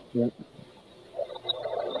 Yeah.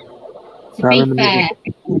 To be fair,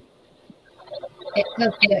 it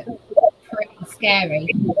does look pretty scary.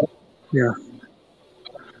 Yeah.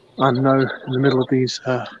 I'm now in the middle of these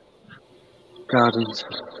gardens.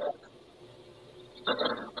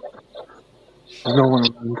 There's no one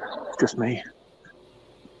around, it's just me.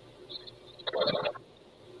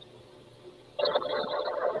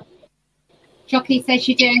 Jockey says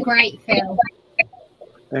you're doing great, Phil.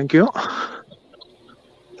 Thank you.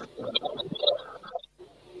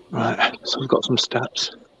 Right, so we've got some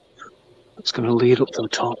steps. It's going to lead up to the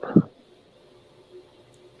top.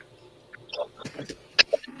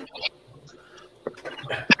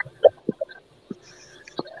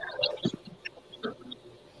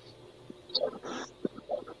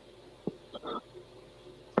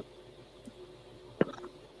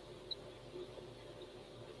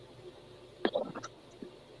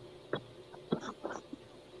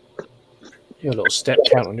 Your little step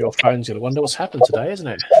count on your phone's going to wonder what's happened today, isn't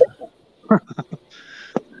it?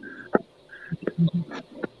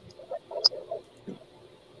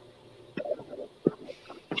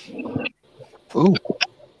 Oh,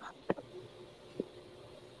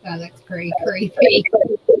 That looks pretty creepy.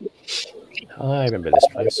 I remember this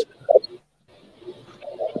place.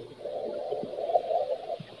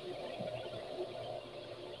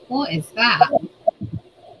 What is that?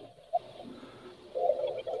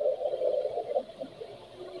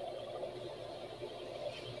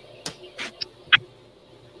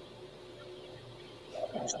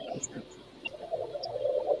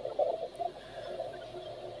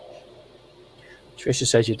 Tricia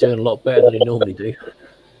says you're doing a lot better than you normally do.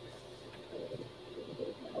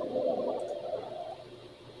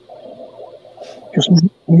 just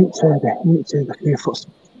mute the clear foot.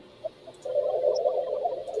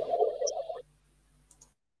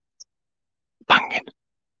 Banging.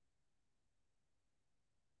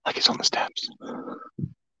 Like it's on the steps.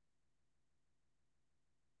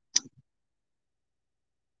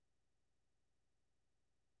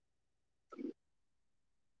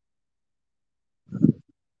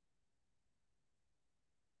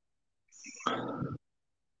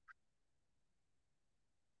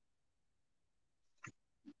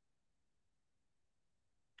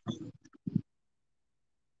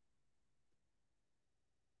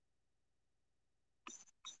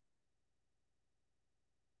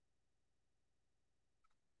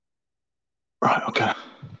 Right, okay.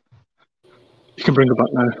 You can bring her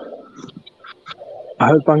back now. I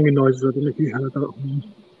heard banging noises. I don't know if you heard that.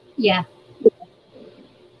 Yeah.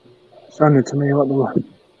 Sounded to me like there were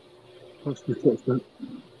possibly footsteps.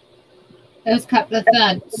 There was a couple of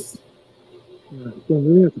thuds. Yeah, it's been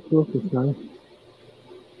really at the focus now.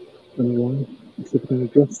 And why? It's just going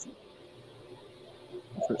to adjust.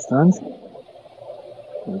 So it stands. There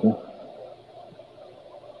we go.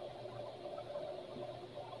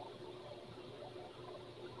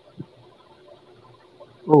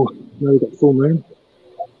 Oh, now we've got full moon.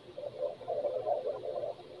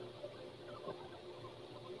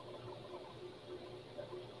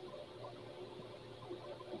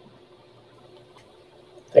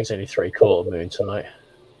 I think it's only 3/4 moon tonight.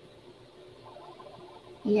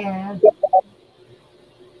 Yeah.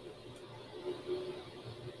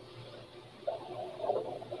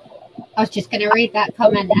 I was just going to read that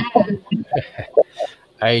comment there.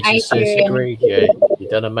 Adrian says, agree. Yeah,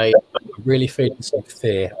 you've done amazing. I'm really feeling some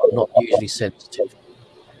fear. I'm not usually sensitive.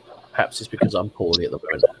 Perhaps it's because I'm poorly at the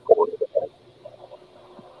moment.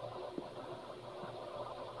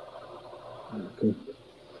 Okay.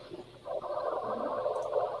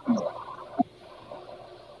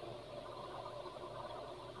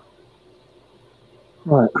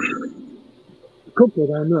 Right. A couple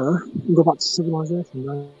down there. And go back to civilization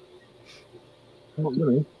now. Not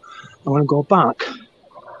really. I want to go back.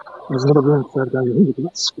 There's another room further down here, but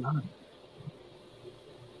that's sky.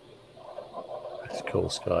 That's cool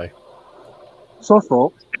sky. So I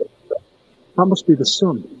thought that must be the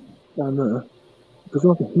sun down there, because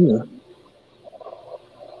over here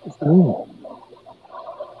it's the moon.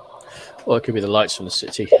 Well, it could be the lights from the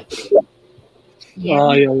city. Yeah.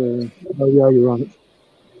 Oh yeah. Oh yeah, you're right.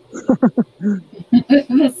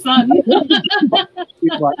 The sun.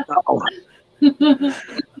 It's like that.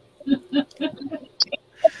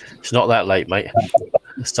 It's not that late, mate.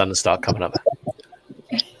 The sun will start coming up.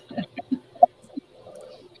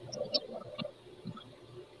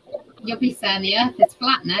 You'll be saying the earth is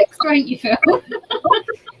flat next. won't you, Phil?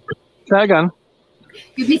 Say again.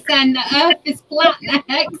 You'll be saying the Earth is flat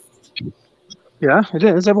next. Yeah, it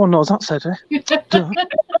is. Everyone knows that, said it.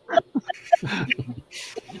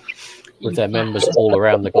 With their members all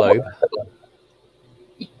around the globe.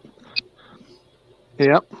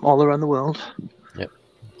 Yep, all around the world. Yep.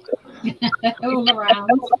 All around.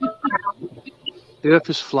 The Earth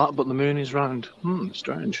is flat, but the Moon is round.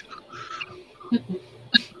 Strange.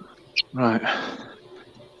 Right.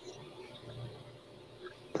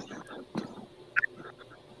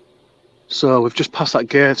 So we've just passed that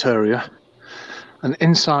gate area, and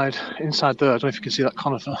inside there, I don't know if you can see that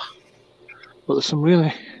conifer, but there's some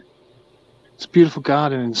really, it's a beautiful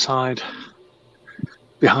garden inside,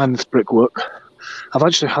 behind this brickwork. I've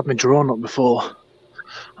actually had my drone up before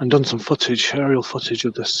and done some footage, aerial footage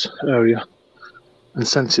of this area, and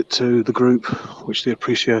sent it to the group, which they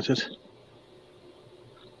appreciated.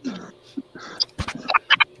 It'd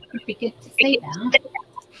be good to see that.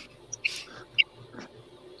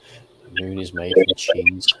 The moon is made from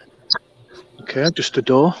cheese. Okay, just a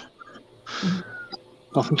door.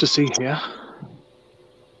 Nothing to see here.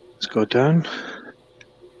 Let's go down.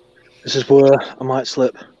 This is where I might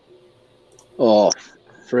slip. Oh,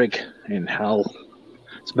 frig in hell.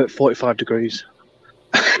 It's about 45 degrees.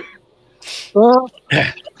 Oh.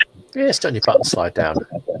 Yeah, just turn your button slide down.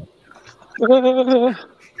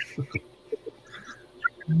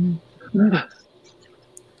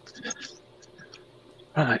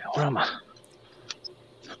 Right, where am I?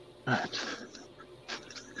 Right.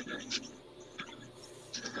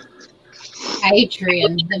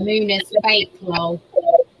 Adrian, the moon is fake, lol.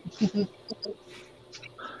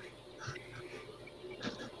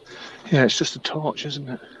 Yeah, it's just a torch, isn't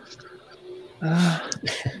it? How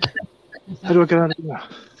do I get out of here?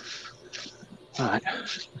 Right.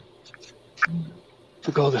 If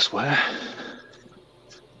we go this way,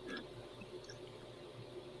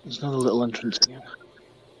 there's another little entrance here.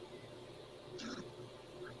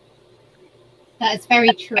 That is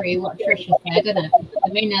very true, what Trisha said, isn't it?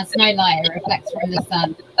 The moon has no light, it reflects from the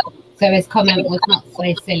sun. So his comment was not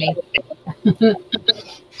so silly.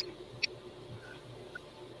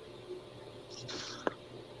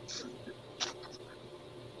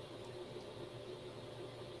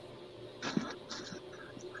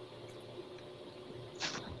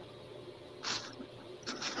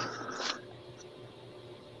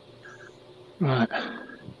 Right.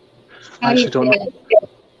 I actually don't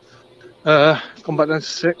know. Come back down to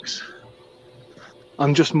 6.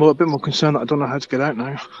 I'm just a bit more concerned that I don't know how to get out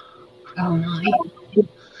now. Oh no.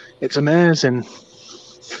 It's amazing.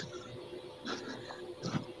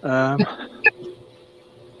 I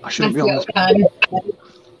shouldn't be on this.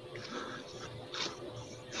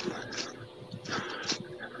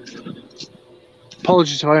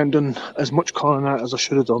 Apologies if I haven't done as much calling out as I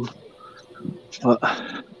should have done. But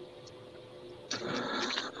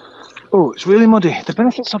oh, it's really muddy. The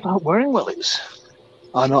benefits of not wearing wellies.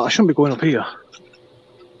 Oh no, I shouldn't be going up here.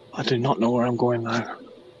 I do not know where I'm going now.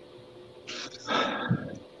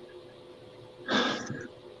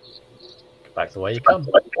 Go back the way you come.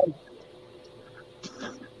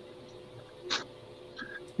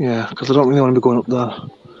 Yeah, because I don't really want to be going up there.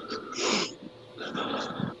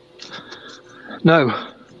 No,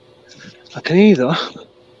 I can either.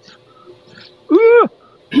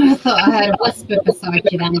 I thought I heard a whisper beside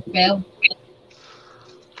you then, Phil.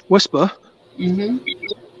 Whisper? Mm-hmm.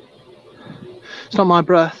 It's not my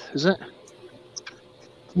breath, is it?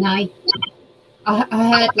 No. I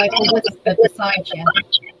heard like a whisper beside you.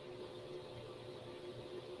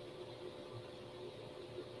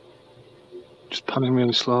 Just panning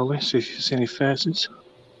really slowly, see if you see any faces.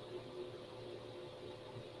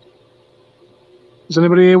 Is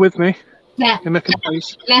anybody here with me? Left. Can you make a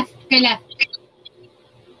noise? Left. Go left.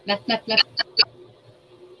 Left, left, left.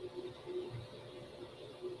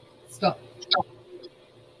 Stop.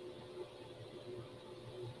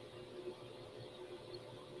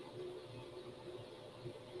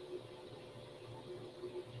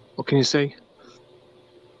 What can you see?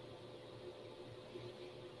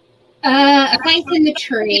 A face in the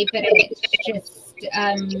tree, but it's just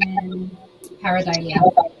pareidolia.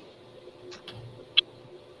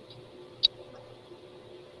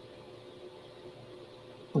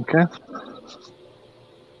 Okay.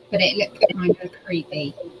 But it looks kind of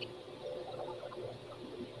creepy.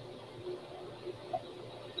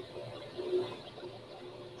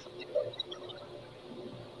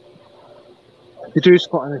 If you do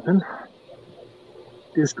spot anything,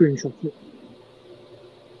 do a screenshot it.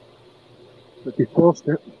 If you post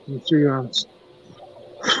it, you can see your hands.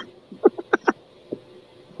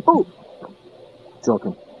 Oh!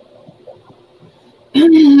 Joking. I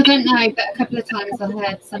don't don't know, but a couple of times I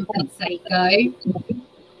heard something say go.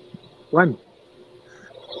 When?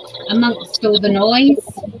 Amongst all the noise.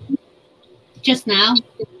 Just now.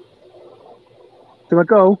 Do I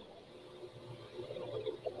go?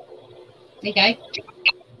 There you go.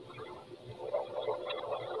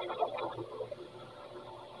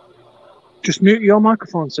 Just mute your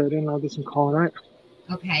microphone, so then I'll do some calling out.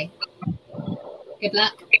 Okay. Good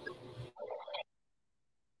luck.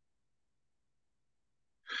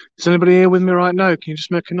 Is anybody here with me right now? Can you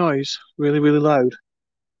just make a noise? Really, really loud.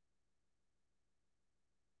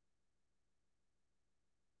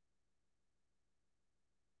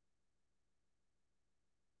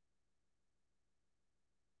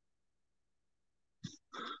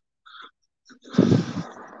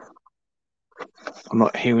 I'm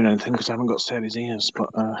not hearing anything because I haven't got Sadie's ears, but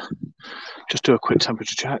just do a quick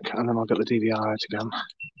temperature check and then I'll get the DVR out again.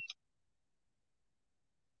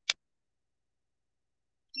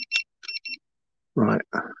 Right.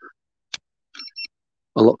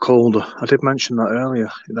 A lot colder. I did mention that earlier,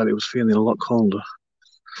 that it was feeling a lot colder.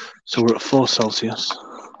 So we're at 4 Celsius.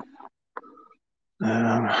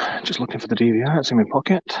 Just looking for the DVR. It's in my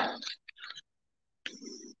pocket.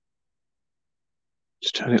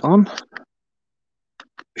 Just turn it on.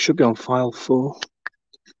 It should be on file 4.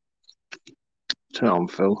 Turn it on,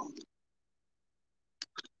 Phil.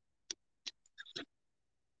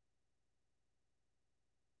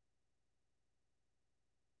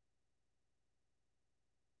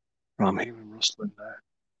 Right, I'm hearing rustling there.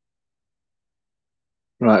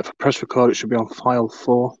 Right, if I press record, it should be on file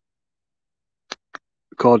 4.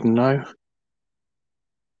 Recording now.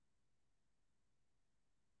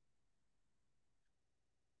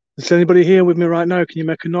 Is anybody here with me right now? Can you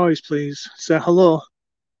make a noise, please? Say hello.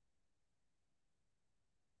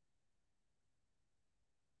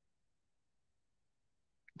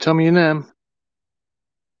 Tell me your name.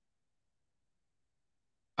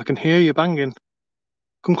 I can hear you banging.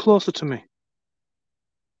 Come closer to me. I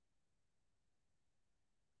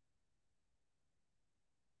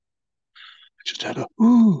just heard a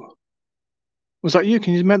ooh. Was that you?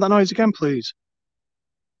 Can you make that noise again, please?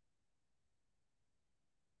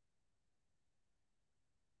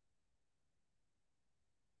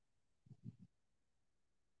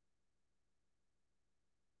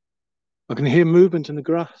 I can hear movement in the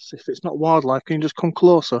grass. If it's not wildlife, can you just come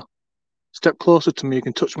closer? Step closer to me. You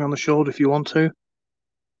can touch me on the shoulder if you want to.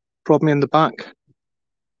 Prod me in the back.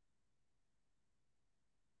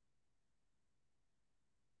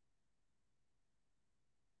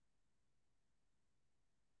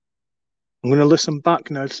 I'm going to listen back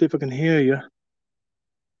now to see if I can hear you.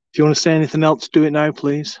 If you want to say anything else, do it now,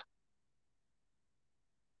 please.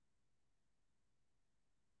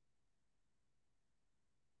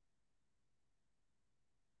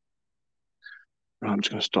 Right, I'm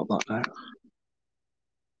just going to stop that now.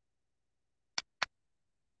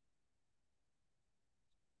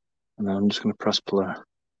 And then I'm just going to press play. Is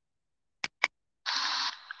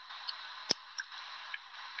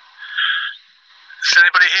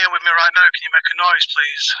anybody here with me right now? Can you make a noise,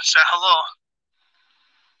 please? Say hello.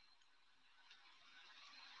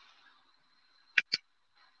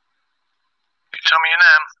 Can you tell me your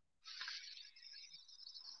name?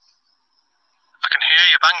 I can hear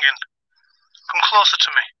you banging. Come closer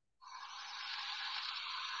to me.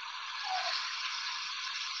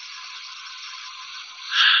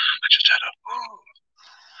 I just heard a ooh.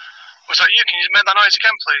 Was that you? Can you make that noise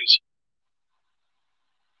again, please?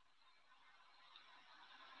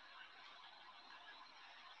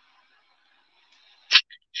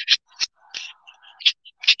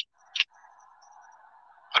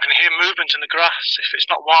 I can hear movement in the grass. If it's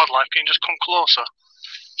not wildlife, can you just come closer?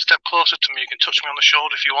 Step closer to me. You can touch me on the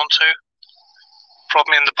shoulder if you want to. Prod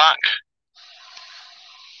me in the back.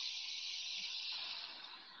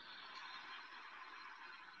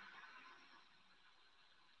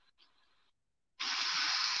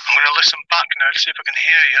 I'm going to listen back now to see if I can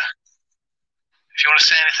hear you. If you want to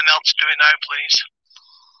say anything else, do it now, please.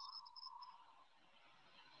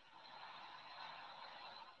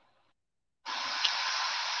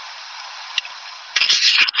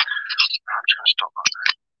 I'm just going to stop that now.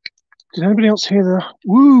 Did anybody else hear the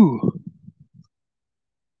woo?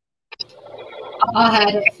 I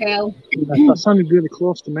heard it, Phil. That sounded really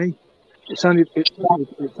close to me. It sounded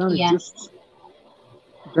Yeah. just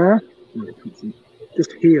there.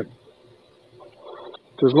 Just here.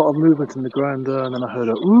 There was a lot of movement in the ground there, and then I heard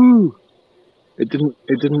a ooh. It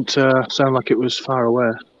didn't sound like it was far away.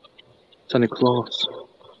 It sounded close.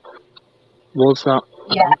 Was that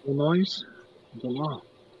a noise? I don't know.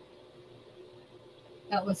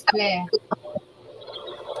 That was clear.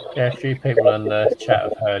 Yeah, a few people in the chat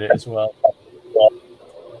have heard it as well.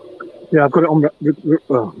 Yeah, I've got it on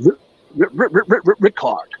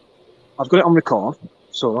record. I've got it on record.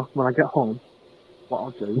 So when I get home, what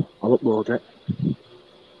I'll do, I'll upload it,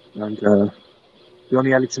 and the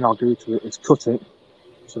only editing I'll do to it is cut it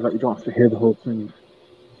so that you don't have to hear the whole thing.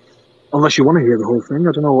 Unless you want to hear the whole thing,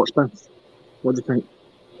 I don't know what's best. What do you think?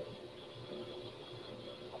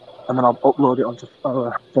 And then I'll upload it onto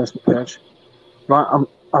our Facebook page. Right,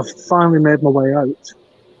 I've finally made my way out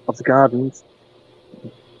of the gardens,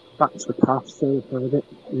 back to the path, so you've heard it.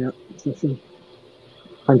 Yeah, listen.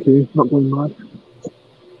 Thank you, not going mad.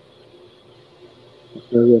 That's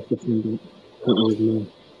very worth listening to.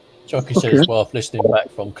 Jockey said it's worth listening back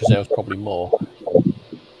from because there was probably more.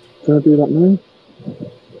 Can I do that now?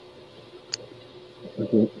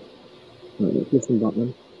 Okay. Right, let's listen back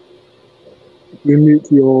then. You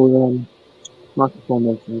mute your microphone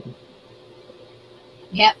there, Sadie.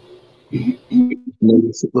 Yep.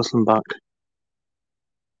 Listen back.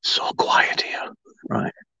 So quiet here.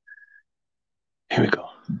 Right. Here we go.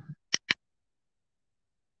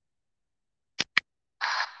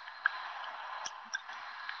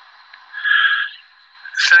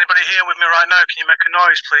 Is anybody here with me right now? Can you make a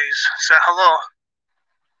noise, please? Say hello.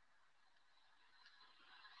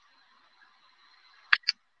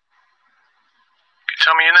 Can you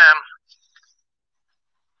tell me your name?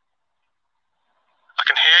 I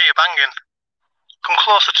can hear you banging. Come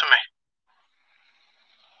closer to me.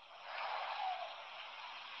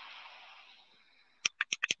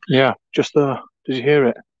 Yeah, just there. Did you hear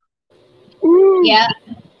it? Ooh. Yeah.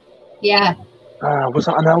 Yeah. Was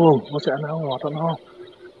that an owl? Was it an owl? I don't know.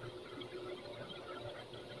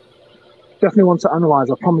 Definitely want to analyse.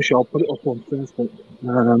 I promise you I'll put it up on Facebook.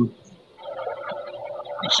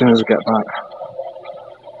 As soon as I get back.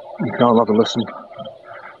 You can all have a listen.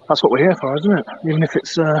 That's what we're here for, isn't it? Even if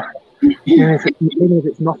it's even if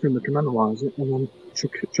it's nothing, we can analyse it and then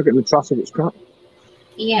chuck it in the trash if it's crap.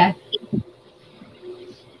 Yeah.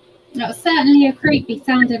 It was certainly a creepy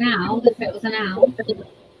sounding owl if it was an owl.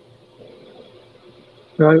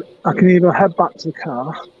 Now, I can either head back to the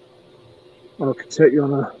car or I could take you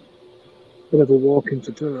on a bit of a walk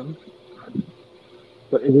into Durham.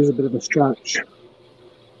 But it is a bit of a stretch.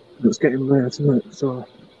 It's getting late, isn't it? So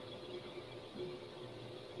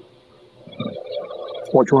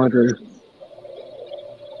what do you want to do?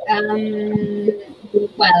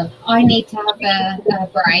 Well, I need to have a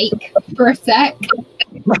break for a sec.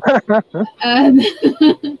 Right,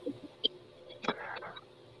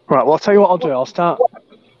 well, I'll tell you what I'll do. I'll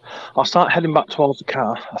start heading back towards the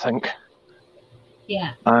car, I think.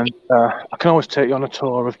 Yeah. And I can always take you on a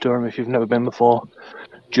tour of Durham if you've never been before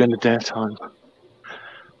during the daytime.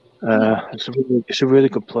 It's a really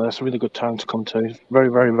good place, a really good town to come to. It's very,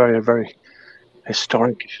 very, very, very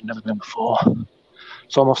historic if you've never been before.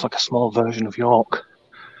 It's almost like a small version of York,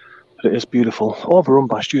 but it is beautiful. Overrun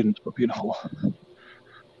by students, but beautiful.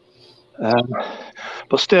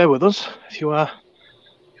 But stay with us if you want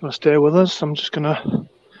to stay with us. I'm just gonna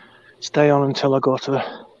stay on until I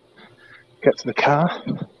get to the car.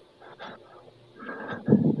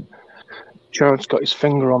 Jared's got his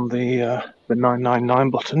finger on the 999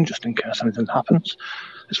 button just in case anything happens.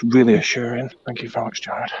 It's really assuring. Thank you very much,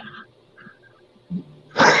 Jared.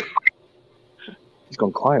 He's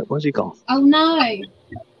gone quiet. Where's he gone? Oh no,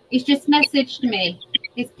 he's just messaged me.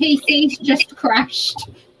 His PC's just crashed.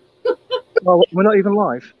 Well, we're not even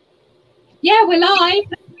live. Yeah, we're live.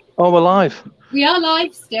 Oh, we're live. We are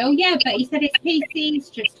live still, yeah, but he said his PC's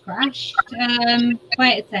just crashed.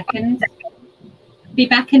 Wait a second. Be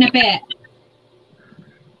back in a bit.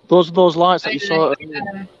 Those are those lights that you saw.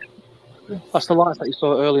 That's the lights that you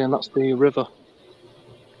saw earlier, and that's the river.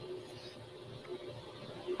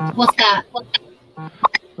 What's that?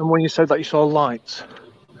 And when you said that you saw lights,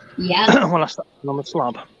 yeah. when I stepped on the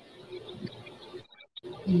slab.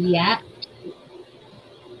 Yeah.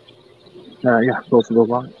 Yeah, both of those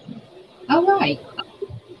lights. Oh right.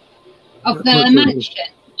 Of the mansion.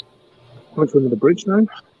 Which one? The bridge now?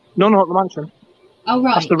 No, not the mansion. Oh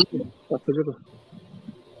right. That's the river. That's the river.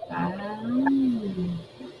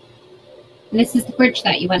 And this is the bridge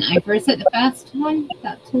that you went over. Is it the first time?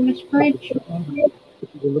 That tallish bridge? This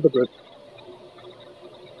is another bridge.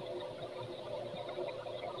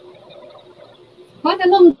 Quite a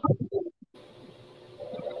long.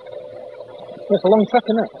 It's a long trek,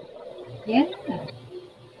 isn't it? Yeah.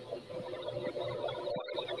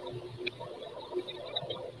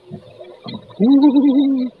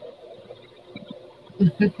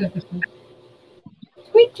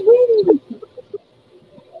 Tweet, tweet.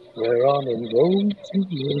 We're on the road to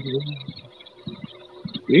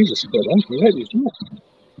Jesus, but I'm ready, isn't it?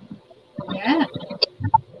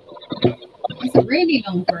 really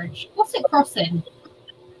long bridge. What's it crossing?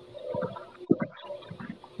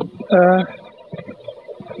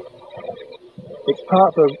 It's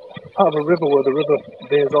part of a river where the river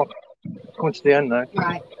veers off. Coming to the end now.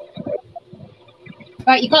 Right.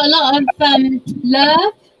 Right, you've got a lot of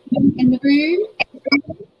love in the room.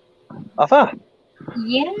 Have I?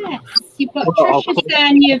 Yes. You've got Well, Trisha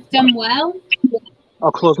saying you've done well.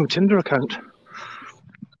 I'll close my Tinder account.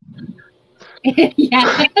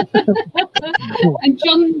 Yeah. And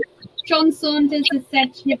John Saunders has said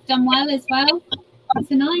you've done well as well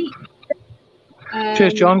tonight.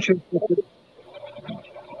 Cheers, John.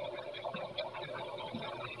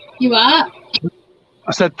 You are?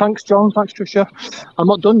 I said, thanks, John. Thanks, Trisha. I'm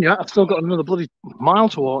not done yet. I've still got another bloody mile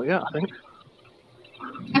to walk yet, I think.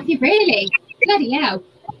 Have you really? Bloody hell.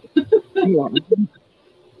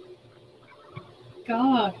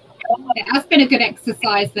 God. It has been a good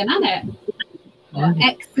exercise then, hasn't it? Or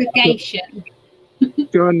exerigation.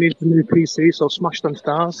 John needs a new PC, so smash them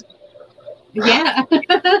stars. Yeah.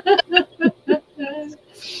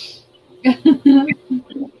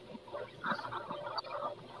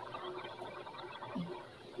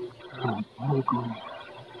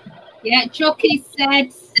 Yeah, Jockey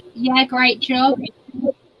said, yeah, great job.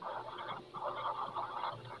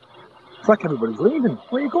 It's like everybody's leaving.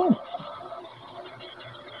 Where are you going?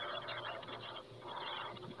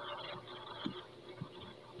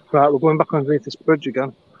 Right, we're going back underneath this bridge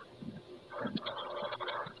again.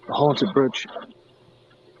 The haunted bridge.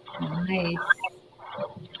 Nice.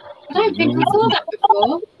 I don't think I saw that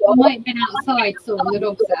before. I might have been outside sorting the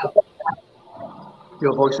dogs out.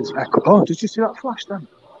 Your voice is echo. Oh, did you see that flash then?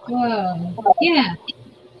 Whoa. Yeah.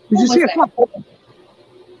 Did you see a flash?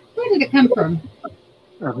 Where did it come from?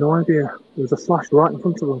 I have no idea. There was a flash right in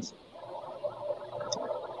front of us.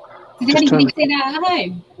 Did anybody see that at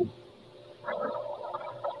home?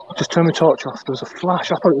 Just turn my torch off. There was a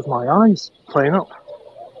flash. I thought it was my eyes playing up.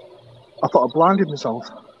 I thought I blinded myself.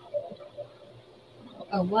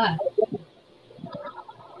 Oh, wow.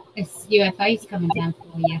 It's UFOs coming down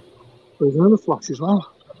for you. There was another flash as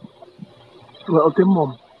well. A little dim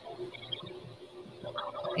one.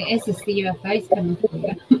 It is just the UFOs coming for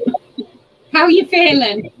you. How are you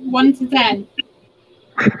feeling? 1 to 10?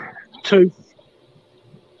 2.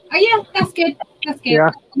 Oh, yeah, that's good. That's good.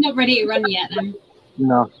 Yeah. I'm not ready to run yet, then.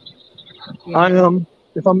 No. Yeah.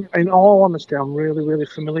 If I'm in all honesty, I'm really, really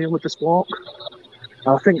familiar with this walk.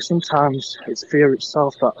 And I think sometimes it's fear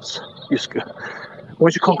itself that's you scared.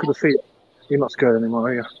 Once you conquer the fear, you're not scared anymore,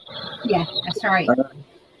 are you? Yeah, that's right.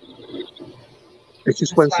 It's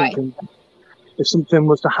just when if something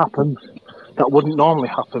was to happen that wouldn't normally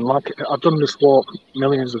happen, like I've done this walk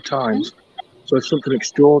millions of times, so if something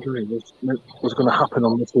extraordinary was going to happen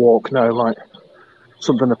on this walk now, like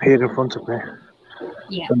something appeared in front of me,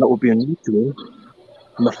 then that would be unusual,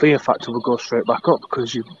 and the fear factor would go straight back up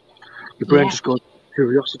because your brain just goes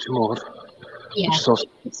curiosity mode. Yeah. Which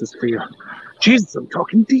is this fear. Jesus, I'm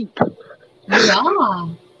talking deep. You are.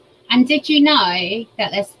 And did you know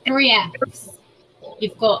that there's 3 F's?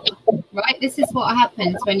 You've got, right? This is what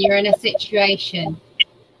happens when you're in a situation.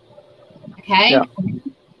 Okay? Yeah.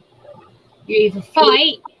 You either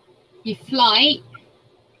fight, you flight,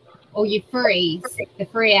 or you freeze. The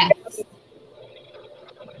 3 F's.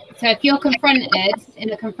 So if you're confronted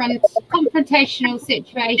in a confrontational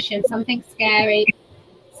situation, something scary,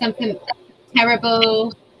 something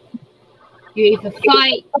terrible, you either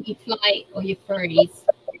fight, you flight, or you freeze.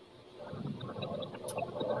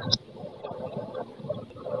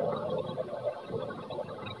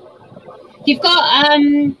 You've got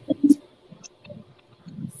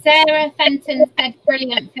Sarah Fenton said,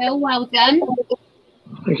 brilliant, Phil, well done.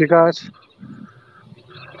 Thank you, guys.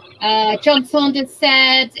 John Saunders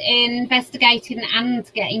said, investigating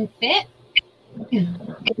and getting fit.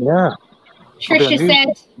 Yeah. Trisha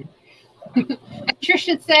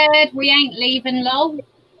said, we ain't leaving, lol.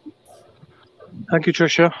 Thank you,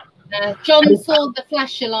 Trisha. John saw the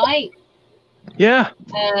flashlight. Yeah.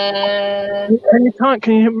 Can you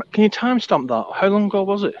timestamp that? How long ago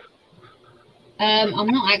was it? I'm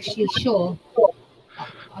not actually sure.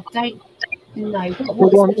 I don't know.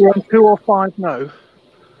 We're on 2:05 now.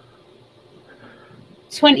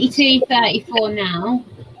 22:34 now.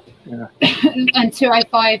 Yeah. And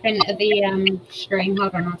 2:05 into the screen.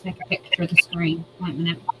 Hold on, I'll take a picture of the screen. Wait a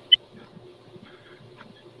minute.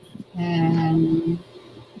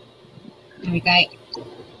 There we go.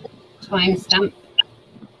 Timestamp.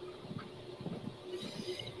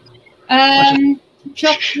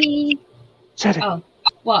 Jockey. Oh,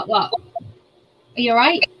 what? Are you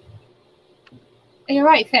alright? Are you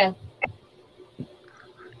alright, Phil?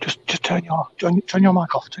 Just turn your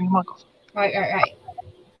mic off. Turn your mic off. Right.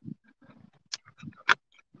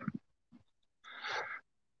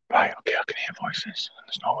 Right, okay, I can hear voices.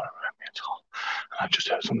 There's no one around me at all. And I just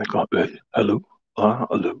heard something go, hello,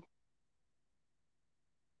 hello.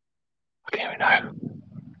 I can hear it now.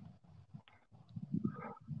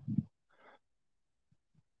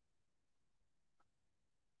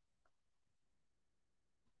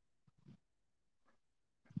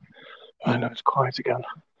 I know it's quiet again.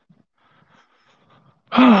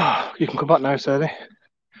 You can come back now, Sadie.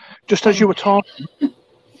 Just as you were talking,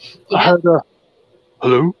 Yeah. I heard a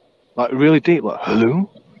hello, like really deep, like hello.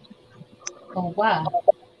 Oh wow.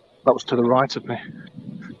 That was to the right of me.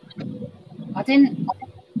 I didn't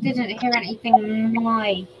hear anything on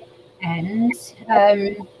my end.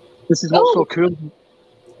 This is what's so cool.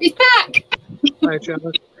 He's back. Hi,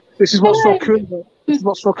 Gemma. This is what's so cool. This is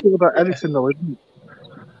what's so cool about everything, though, isn't it?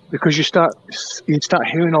 Because you start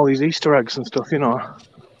hearing all these Easter eggs and stuff, you know.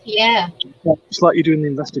 Yeah. It's like you're doing the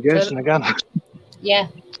investigation again. Yeah.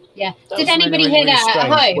 Did was anybody really, hear really that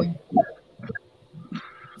at strange. home?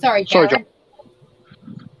 Sorry, Jared.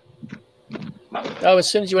 Oh, as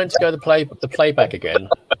soon as you went to go the playback again,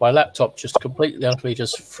 my laptop just completely utterly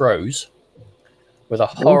just froze with a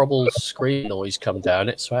horrible screen noise come down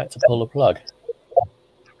it, so I had to pull the plug.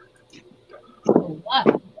 Oh,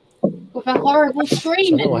 wow. With a horrible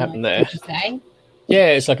screaming. So what happened there? Did you say?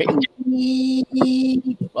 Yeah, it's like like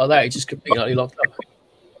that. It just completely locked up.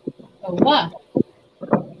 Oh wow.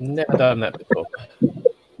 Never done that before.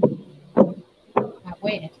 How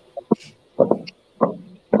weird.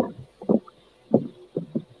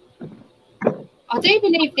 I do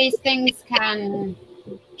believe these things can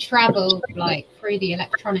travel like through the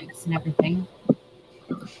electronics and everything,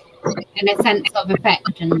 in a sense of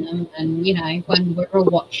affecting them. And you know, when we're all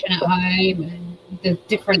watching at home and the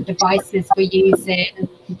different devices we're using,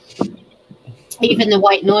 even the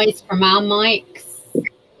white noise from our mics,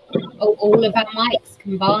 all of our mics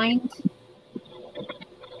combined.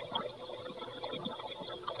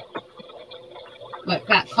 Like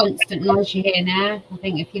that constant noise you hear now. I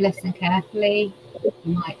think if you listen carefully,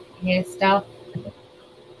 you might hear stuff.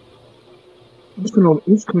 I'm just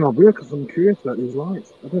coming over here because I'm curious about these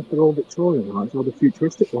lights. I don't know if they're all Victorian lights or the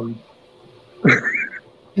futuristic ones.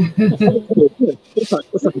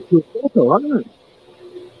 That's like a cool photo, isn't it?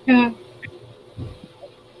 Yeah.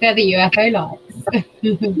 They're the UFO lights.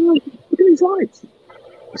 Look at these lights.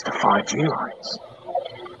 It's the 5G lights.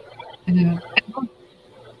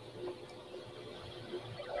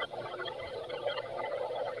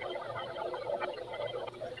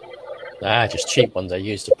 Just cheap ones I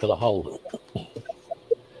used to fill a hole.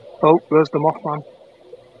 Oh, there's the Mothman.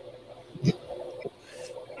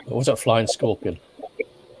 Or was that flying scorpion?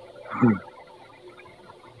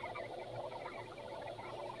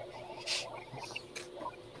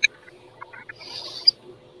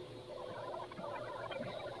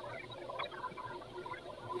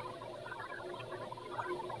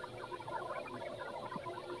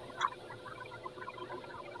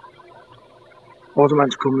 I wasn't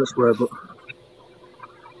meant to come this way, but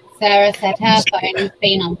Sarah said her phone's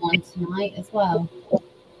been on one tonight as well.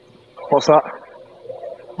 what's that?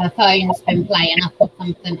 Her phone's been playing up or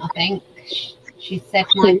something, I think. She said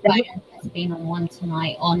my phone has been on one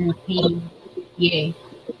tonight on PU.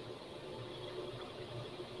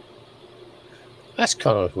 That's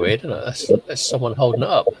kind of weird, isn't it? That's someone holding it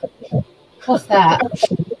up. What's that?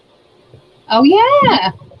 Oh,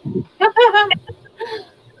 yeah.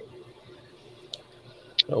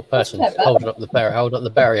 Little person holding up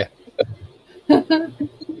the barrier.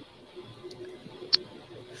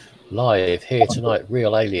 Live here tonight,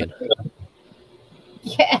 real alien.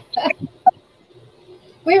 Yeah.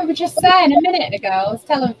 We were just saying a minute ago, I was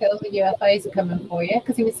telling Phil the UFOs are coming for you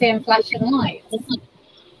because he was seeing flashing lights.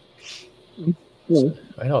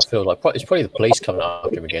 I know, I feel like it's probably the police coming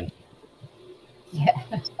after him again. Yeah.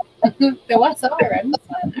 There were sirens,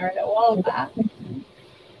 weren't there, a little while back?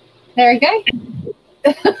 There we go.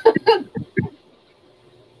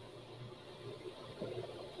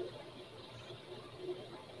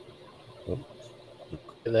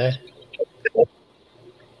 There.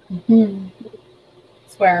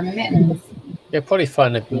 Swear I'm mittens. Yeah, probably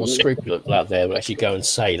find a more scrupulous out there will actually go and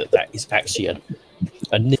say that is actually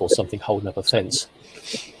a nip or something holding up a fence.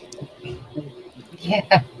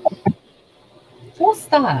 Yeah. What's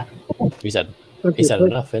that? He's had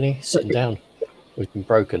enough, isn't he? Sitting down. He's been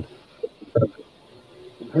broken.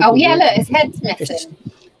 Oh yeah, look, his head's missing.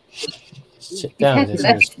 Sit down. His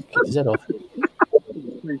head off.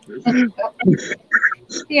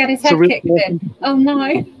 He had his head kicked in. Oh no.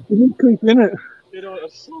 He's creepy, isn't it? You know, I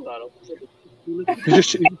saw that.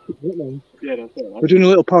 We're doing a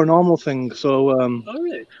little paranormal thing, so Oh,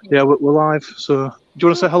 really? yeah, we're live. So, do you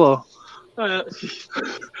want to say hello? Hi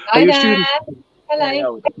you a there. student?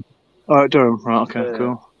 Hello. All right, Durham. Right, okay,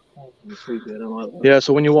 cool. Yeah,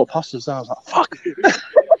 so when you walk past us, I was like, "Fuck."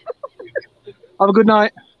 Have a good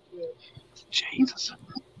night. Jesus.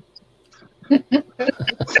 Back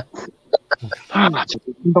I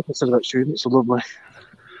said about students, are lovely.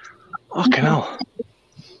 Fucking hell.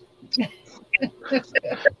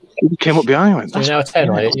 You came up behind me. So you're now a 10,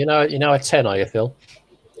 are you? You're now a 10, are you, Phil?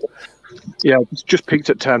 Yeah, just peaked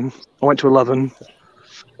at 10. I went to 11.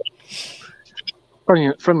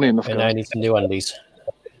 Friendly enough, And now guy. you need some new undies.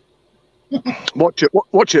 Watch it.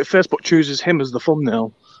 Facebook chooses him as the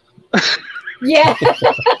thumbnail. Yeah.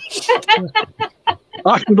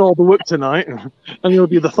 I did all the work tonight, and he'll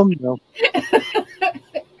be the thumbnail.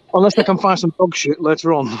 Unless I can find some dog shit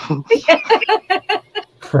later on.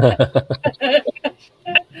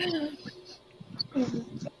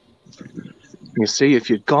 You see, if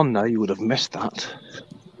you'd gone now, you would have missed that.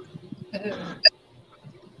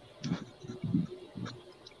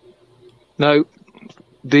 Now,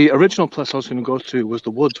 the original place I was going to go to was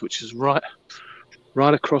the woods, which is right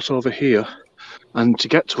across over here. And to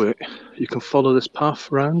get to it, you can follow this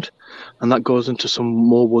path around, and that goes into some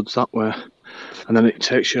more woods that way. And then it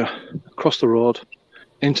takes you across the road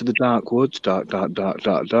into the dark woods, dark,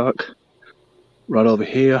 right over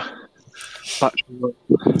here. Back to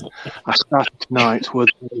I started tonight where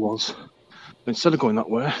the wall was. But instead of going that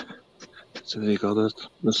way, so there you go, there's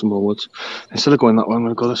some more woods. Instead of going that way, I'm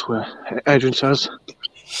going to go this way. Adrian says,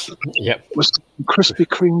 Yep. Krispy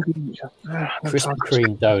Kreme. Krispy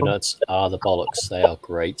Kreme donuts are the bollocks. They are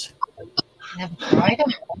great. Never tried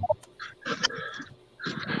them.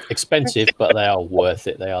 Expensive, but they are worth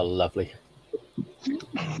it. They are lovely.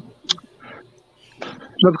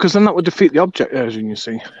 No, because then that would defeat the object, Adrian, you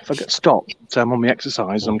see. If I get stopped, say I'm on my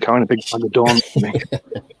exercise, I'm carrying a big bag of donuts with me.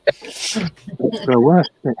 It's going to work,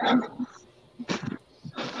 isn't it?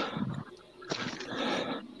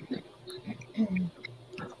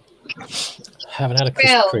 Haven't had a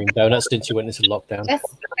Krispy Kreme donut since you went into lockdown.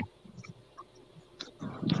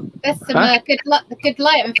 There's some good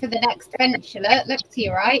lighting for the next venture. Look to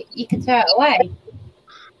your right. You can throw it away.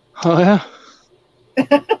 Oh, yeah?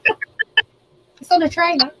 It's on a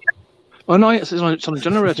trailer. Oh, no, it's on a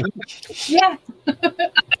generator. Yeah.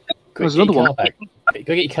 There's another one. Back.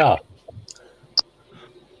 Go get your car.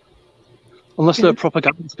 Unless they're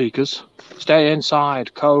propaganda speakers. Stay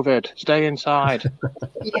inside, COVID. Stay inside.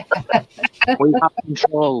 Yeah. We have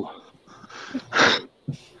control.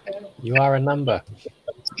 You are a number.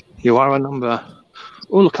 You are a number.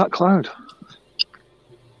 Oh, look at that cloud.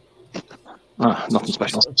 Ah, nothing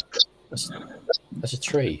special. That's a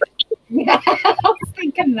tree. Yeah, I was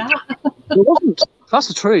thinking that. It wasn't. That's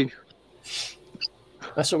a tree.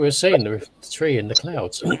 That's what we were seeing, the tree in the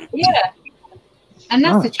clouds. Yeah. And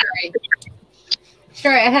that's a tree.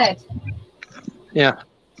 Straight ahead. Yeah.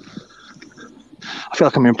 I feel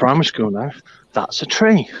like I'm in primary school now. That's a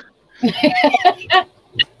tree.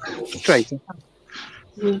 Tree.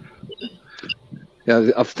 Yeah,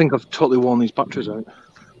 I think I've totally worn these batteries out.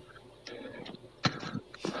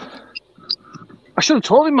 I should have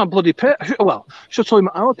told him my bloody page. Well, I should have told him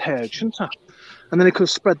our page, shouldn't I? And then he could have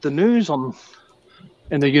spread the news on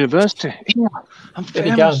in the university. Yeah, I'm If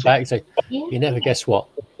you're going back and say, you never guess what?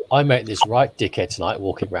 I met this right dickhead tonight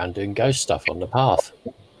walking around doing ghost stuff on the path.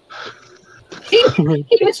 He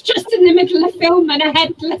was just in the middle of filming a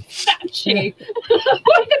headless statue.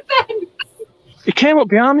 What a fence. He came up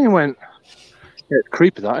behind me and went, yeah, it's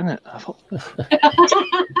creepy that, isn't it? I thought,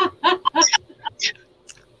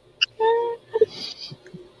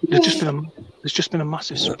 there's just been a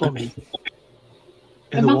massive splash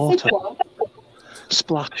in the water.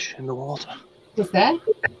 Splash in the water. Was there?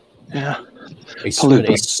 Yeah. He's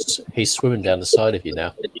swimming down the side of you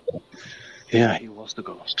now. Yeah, he was the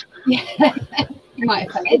ghost. Yeah. You might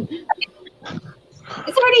have fell in.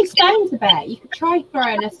 Is there any stones about? You could try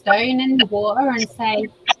throwing a stone in the water and say,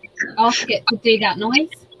 ask it to do that noise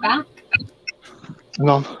back. Hang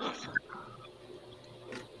on.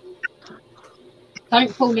 Don't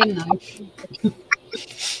fall in though.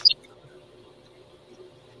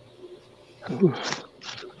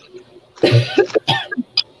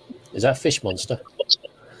 Is that a fish monster?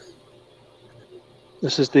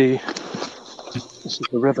 This is the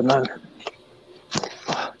river now.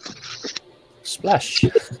 Splash.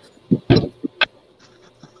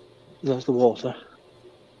 There's the water.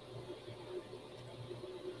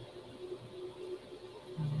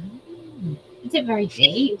 Is it very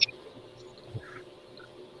deep?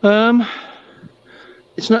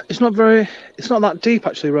 It's not that deep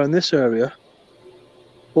actually around this area.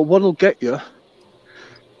 But what'll get you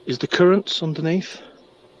is the currents underneath.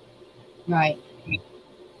 Right.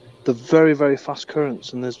 The very, very fast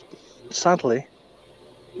currents, and there's sadly,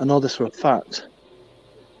 I know this for a fact,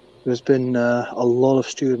 there's been a lot of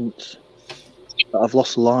students that have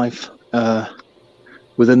lost life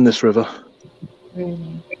within this river.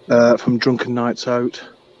 Really? From drunken nights out.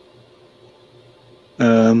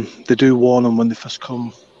 They do warn them when they first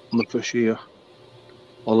come on the first year,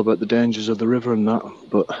 all about the dangers of the river and that,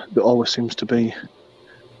 but there always seems to be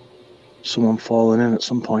someone falling in at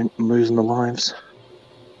some point and losing their lives.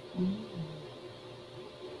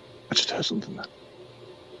 I just heard something there.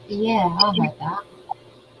 Yeah, I heard that.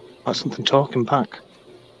 Like something talking back.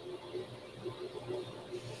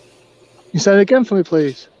 You say it again for me,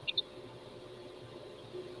 please.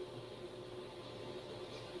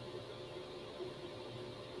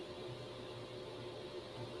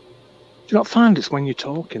 Do you not find it's when you're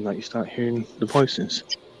talking that you start hearing the voices?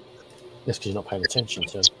 That's because you're not paying attention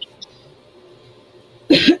to them.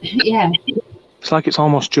 Yeah. It's like it's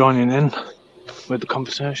almost joining in with the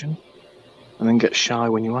conversation and then gets shy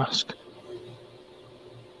when you ask.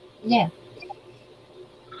 Yeah.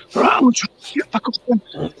 Right, I'm trying to get back up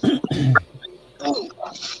again.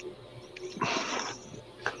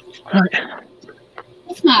 Right.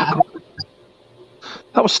 What's the matter?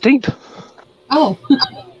 That was steep. Oh.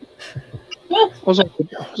 I was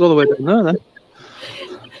all the way down there then.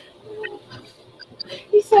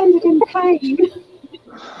 You sounded in pain.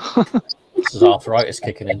 This is arthritis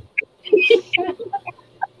kicking in.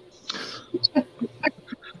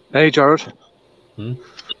 Hey, Jared. Hmm?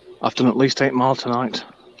 I've done at least 8 miles tonight.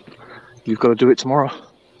 You've got to do it tomorrow.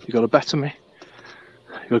 You've got to better me.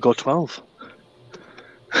 You've got to go 12.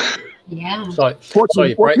 Yeah. Sorry,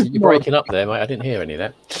 you're breaking up there, mate. I didn't hear any of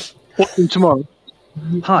that. What's in tomorrow?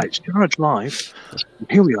 Hi, it's Jared Live.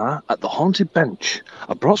 Here we are at the Haunted Bench.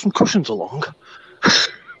 I brought some cushions along.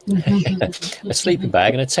 A sleeping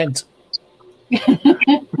bag and a tent.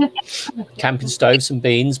 Camping stove, some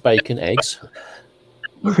beans, bacon, eggs.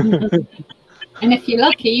 And if you're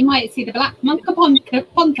lucky, you might see the black monk upon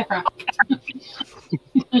Pontefract.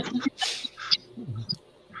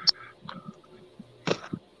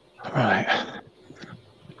 Right.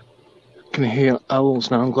 Can you hear owls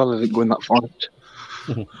now? I'm glad I didn't go in that forest.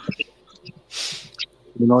 The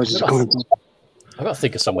noises are coming. I've got to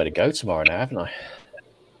think of somewhere to go tomorrow now, haven't I?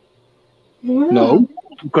 No,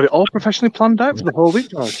 you've got it all professionally planned out for the whole week,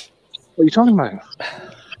 George. What are you talking about?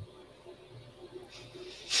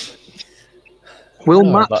 Will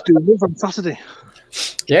Matt do live on Saturday?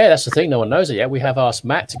 Yeah, that's the thing. No one knows it yet. We have asked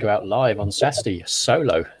Matt to go out live on Saturday,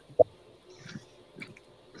 solo.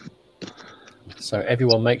 So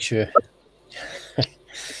everyone make sure.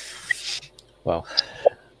 Well,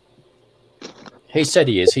 he said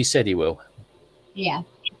he is. He said he will. Yeah.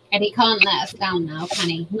 And he can't let us down now, can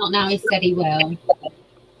he? Not now he said he will.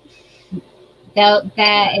 There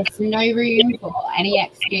is no room for any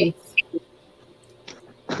excuse.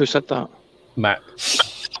 Who said that? Matt.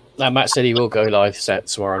 Now, Matt said he will go live set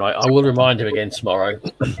tomorrow night. I will remind him again tomorrow.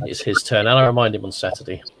 It's his turn, and I'll remind him on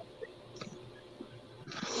Saturday.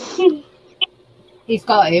 He's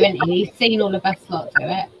got to, hasn't he? He's seen all of us lot do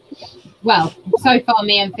it. Well, so far,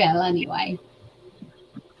 me and Phil, anyway.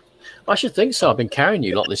 I should think so. I've been carrying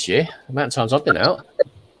you lot this year. The amount of times I've been out.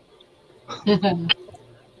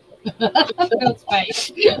 Phil's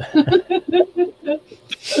face.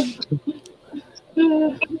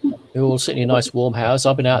 You're all sitting in a nice warm house.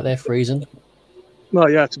 I've been out there freezing. Well,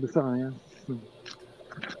 yeah, to be fair, yeah.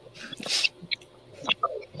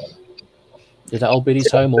 Did that old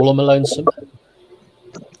biddy's home all on my lonesome?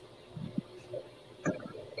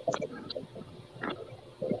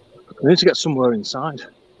 We need to get somewhere inside.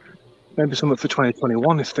 Maybe something for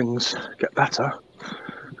 2021 if things get better.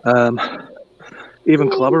 Even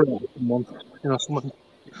collaborate with someone,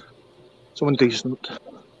 someone decent.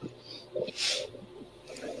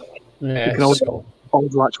 Yeah, you can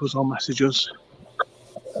always write to us or message us.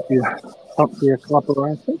 Yeah, fancy a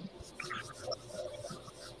collaboration.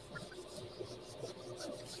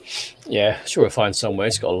 Yeah, sure we'll find somewhere.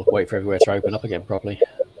 It's got to wait for everywhere to open up again properly.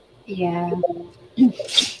 Yeah.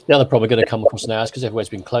 The other problem we're going to come across now is because everywhere's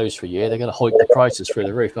been closed for a year, they're going to hike the prices through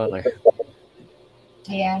the roof, aren't they?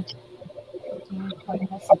 Yeah.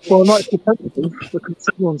 Well, not competitive, because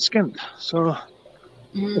everyone's skint. So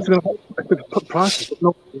if they're going to put prices, but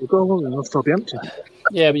not go well, they'll still be empty.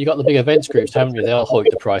 Yeah, but you've got the big events groups, haven't you? They'll hike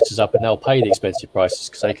the prices up and they'll pay the expensive prices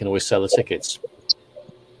because they can always sell the tickets.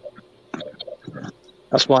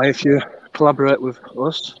 That's why if you collaborate with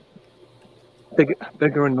us,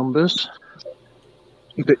 bigger in numbers,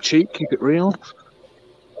 Keep it cheap, keep it real.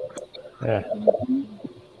 Yeah.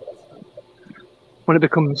 When it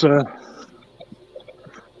becomes I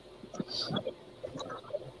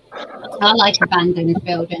like abandoned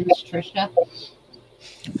buildings, Trisha.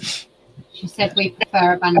 She said we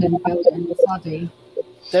prefer abandoned buildings. I do.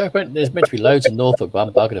 There's meant to be loads in Norfolk, but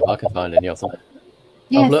I'm buggered if I can find any of them.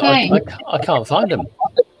 Yeah, same. I can't find them.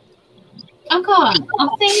 I can't. I've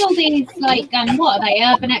seen all these, like, what are they,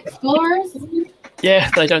 urban explorers? Yeah,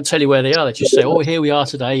 they don't tell you where they are. They just say, "Oh, here we are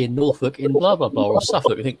today in Norfolk, in blah blah blah, or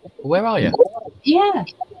Suffolk." You think, "Where are you?" Yeah.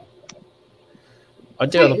 I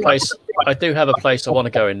do have a place. I do have a place I want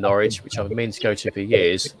to go in Norwich, which I've been meaning to go to for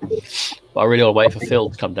years. But I really want to wait for Phil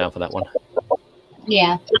to come down for that one.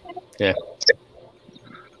 Yeah. Yeah.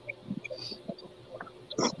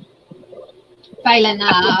 Failing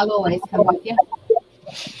that, I'll always come with you.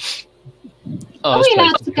 Oh, Are we this place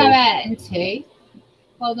allowed is to go cool. out into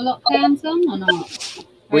while the lockdown's on or not?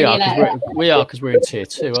 We are allowed? because we're in tier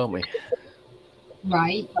 2, aren't we?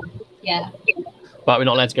 Right. Yeah. But we're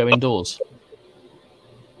not allowed to go indoors.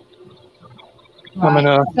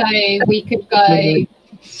 Right. So we could go.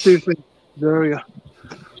 seriously area.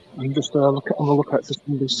 I'm just on the lookout for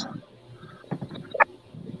zombies.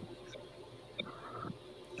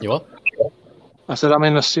 You are? I said I'm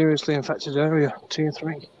in a seriously infected area, tier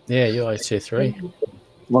 3. Yeah, you are tier 3.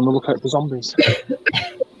 I'm on the lookout for zombies.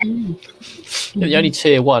 The only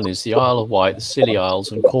tier 1 is the Isle of Wight, the Scilly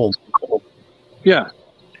Isles, and Cornwall. Yeah.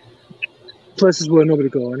 Places where nobody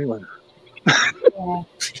go anyway. Yeah.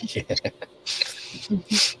 Yeah.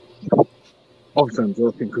 Obviously I'm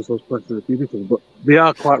joking because those places are beautiful, but they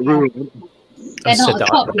are quite rural. They're not as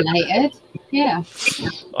populated. Yeah.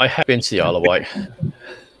 I have been to the Isle of Wight.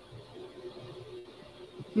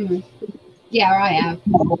 Yeah, I have.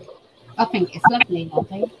 I think it's lovely,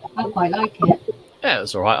 I quite like it. Yeah, it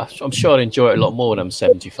was all right. I'm sure I'd enjoy it a lot more when I'm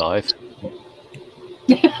 75.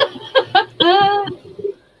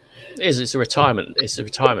 It's a retirement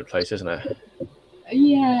place, isn't it?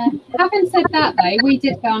 Yeah. Having said that, though, we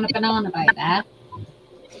did go on a banana boat there.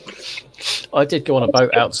 I did go on a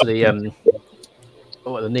boat out to the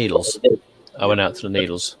the Needles. I went out to the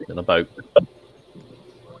Needles in a boat.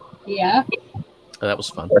 Yeah. And that was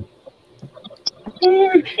fun.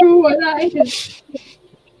 Oh, sure what that is.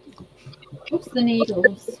 What's the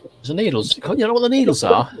Needles? The Needles. You know what the Needles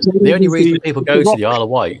are? The only reason people go to the Isle of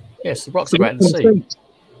Wight. Yes, the rocks are out in the sea.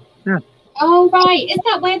 Yeah. Oh, right. Is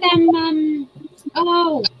that where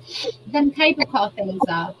them cable car things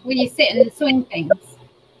are? Where you sit and swing things?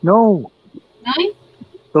 No. No?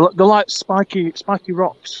 They're like spiky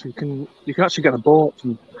rocks. You can actually get a boat.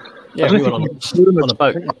 And yeah, we went on a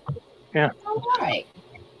boat. Yeah. Oh, right.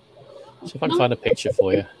 So if I can find a picture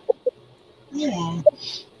for you. Yeah.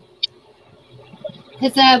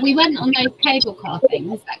 Because we went on those cable car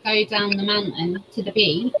things that go down the mountain to the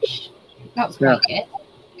beach. That was quite good.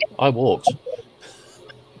 I walked.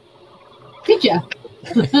 Did you?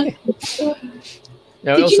 No,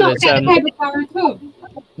 Did also you not get the cable car at all?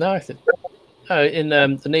 No, in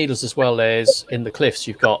the Needles as well. There's in the cliffs.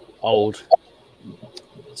 You've got old.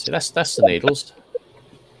 See, that's the Needles.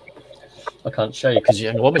 I can't show you because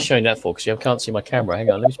what am I showing that for? Because you can't see my camera. Hang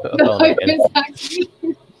on, let me just put it on again. Exactly.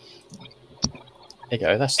 There you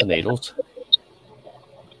go. That's the Needles.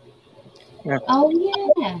 Yeah. Oh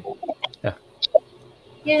yeah. Yeah.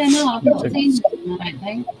 Yeah, no, I've not seen them, I don't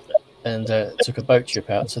think. And took a boat trip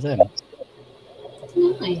out to them.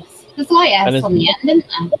 Nice. There's lighthouse on the end, isn't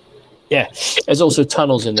there? Yeah. There's also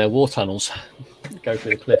tunnels in there, war tunnels. Go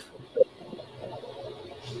through the cliff.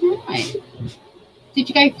 Right. Did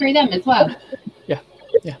you go through them as well? Yeah.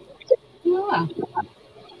 Yeah. Oh, wow.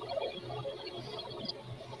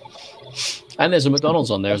 And there's a McDonald's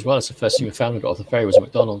on there as well. It's the first thing we found. We got off the ferry was a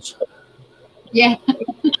McDonald's. Yeah.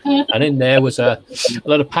 And in there was a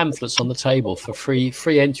lot of pamphlets on the table for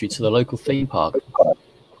free entry to the local theme park.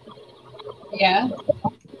 Yeah.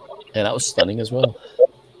 Yeah, that was stunning as well.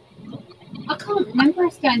 I can't remember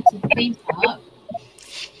us going to the theme park.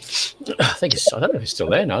 I don't know if it's still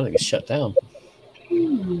there now. I think it's shut down.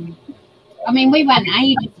 I mean, we went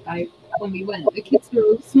ages ago when we went. The kids were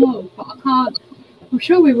all small, but I'm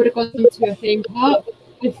sure we would have gone to a theme park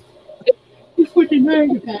if we'd have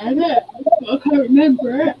known about it. But I can't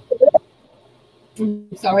remember it.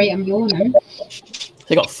 I'm sorry, I'm yawning.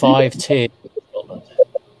 They got 5 tiers in Scotland.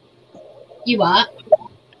 You are?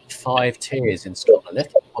 5 tiers in Scotland.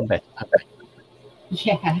 They've got one better, haven't they?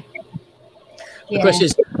 Yeah. The question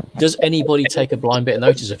is, does anybody take a blind bit of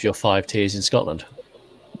notice of your 5 tiers in Scotland?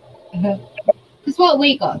 Because what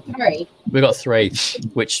we got 3. We got 3,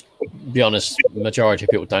 which, to be honest, the majority of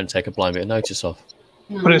people don't take a blind bit of notice of.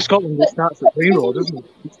 But in Scotland, it starts at 0, doesn't it?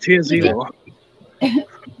 It's tier 0. I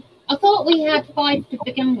thought we had 5 to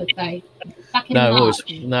begin with, though. Back in March.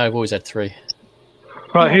 I've always had 3.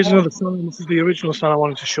 Right, here's another sign. This is the original sign I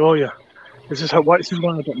wanted to show you. This is why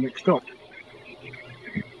I got mixed up.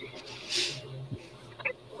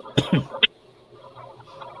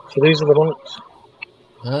 So these are the monks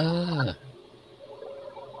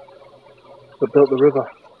that built the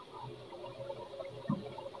river.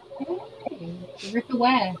 The river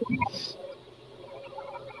where?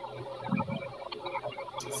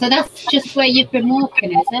 So that's just where you've been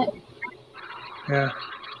walking, is it? Yeah.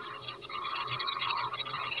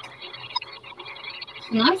 It's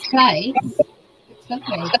a nice place. It's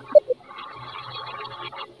lovely.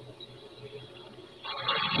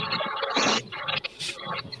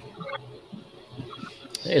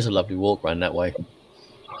 It is a lovely walk round that way.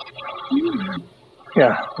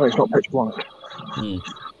 Yeah, well, it's not pitch black. Yeah,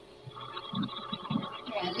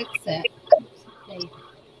 it looks it.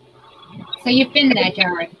 So you've been there,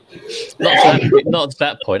 Jared? Not to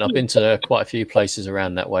that point. I've been to quite a few places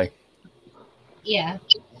around that way. Yeah.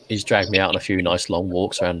 He's dragged me out on a few nice long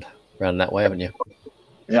walks around that way, haven't you?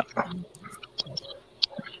 Yeah.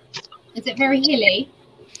 Is it very hilly?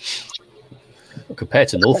 Well, compared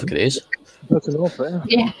to Norfolk, it is. That's an offer,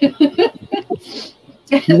 Yeah.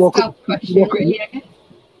 You walk up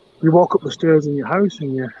the stairs in your house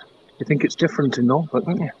and you think it's different in Norfolk,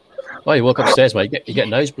 don't you? Oh, you walk upstairs, mate. You get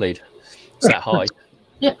nosebleed. It's that high.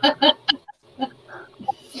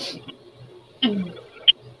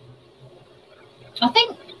 I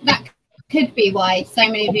think that could be why so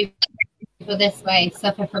many people this way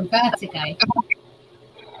suffer from vertigo.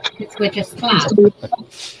 Because we're just flat. Do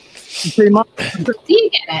you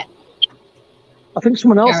get it? I think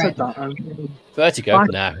someone else Jared. said that. Vertigo?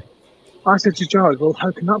 No. I said to Jared, well,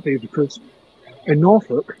 how can that be? Because in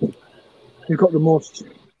Norfolk, you've got the most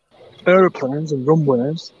aeroplanes and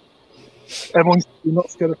runways. Everyone's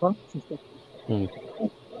not scared of heights and stuff.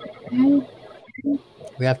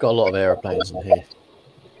 We have got a lot of aeroplanes in here.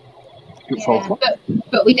 Yeah,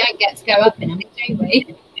 but we don't get to go up in them, do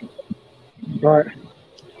we? Right.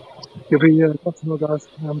 You'll be watching guys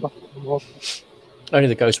back at the wall. Only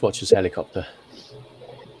the Ghost Watcher's helicopter.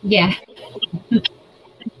 Yeah. And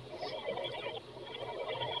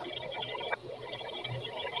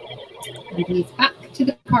he's back to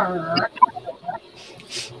the car.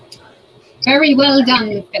 Very well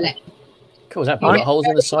done, Philip. Cool. Is that bullet holes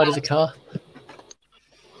in the side of the car?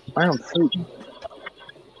 I am fruit.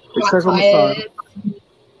 It says on the side.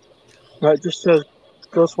 Right, it just says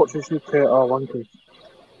Ghost Watchers UK are wankers.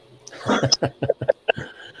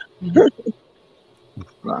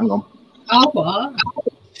 Right, hang on. Oh, what?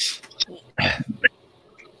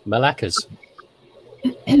 Malaccas.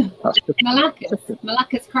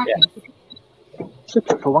 Malaccas crackers.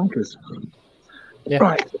 Ticket for wankers. Yeah.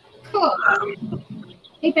 Right. Cool.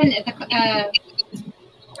 You've been at the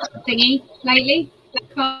thingy lately?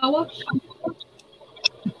 Car wash?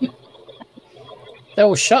 They're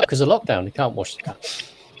all shut because of lockdown. You can't wash the car.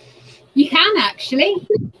 You can actually.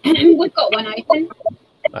 We've got one open.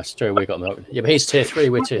 That's true. We got them open. Yeah, but he's tier 3.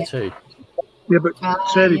 We're tier 2. Yeah, but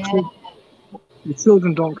Sadie, your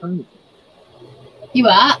children don't count. You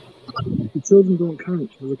are? Your children don't count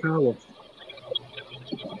for the car wash.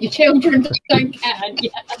 Your children don't count.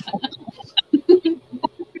 Yeah.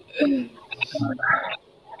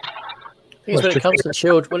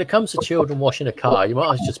 When it comes to children washing a car, you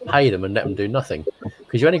might as well just pay them and let them do nothing,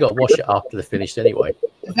 because you only got to wash it after they're finished anyway.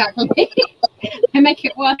 Exactly. They make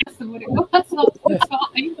it worse than what it was half the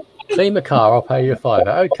time. Clean the car, I'll pay you a £5.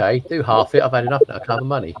 Okay, do half it. I've had enough now. I can't have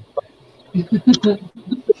money.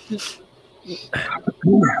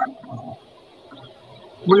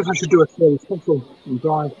 What if I should do a fairly special and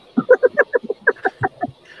drive?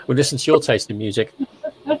 We'll listen to your taste in music.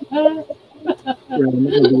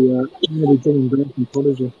 Yeah, maybe doing American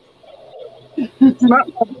Prodigy.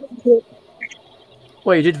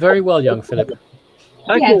 Well, you did very well, young Philip.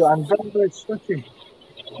 Thank you. I'm very, very sweaty.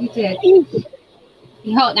 You did.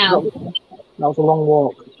 You're hot now. That was a long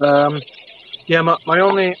walk. Yeah, my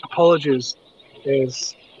only apologies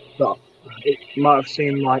is that it might have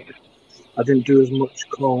seemed like I didn't do as much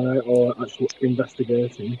calling out or actual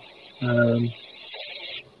investigating. I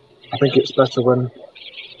think it's better when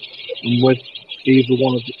I'm with either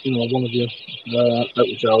one of you, out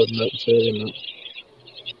with Jared and out with Sadie, and that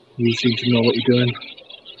you seem to know what you're doing.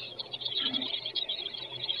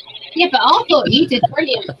 Yeah, but I thought you did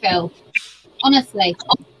brilliant, Phil. Honestly.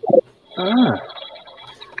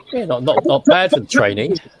 Yeah, not bad for the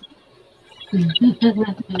training.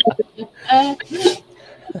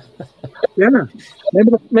 Yeah,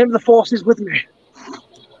 maybe the force is with me.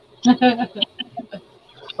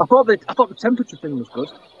 I thought the temperature thing was good.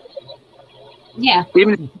 Yeah.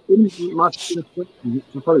 Even if my skin was good,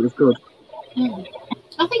 I thought it was good.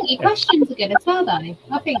 I think your questions are good as well, though.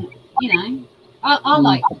 I think, you know, I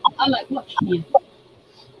like watching you.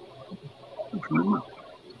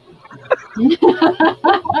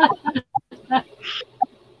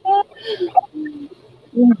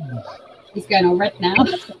 He's going all red now.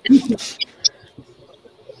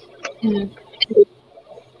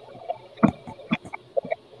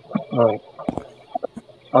 Alright.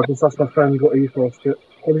 I'll just ask my friend what he thought of it.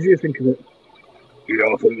 What did you think of it? Yeah,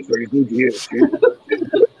 I thought it was very good, yes.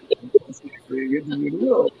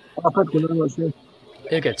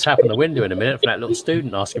 He'll get a tap on the window in a minute from that little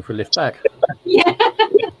student asking for a lift back. Yeah.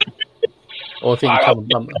 Or if he can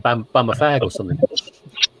come and bum a fag or something.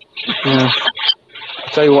 Yeah.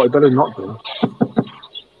 Tell you what, I better not do.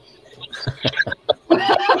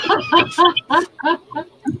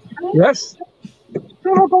 Yes.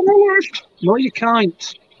 No, you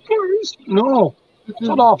can't. Please. No.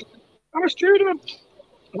 Shut off. I'm a student.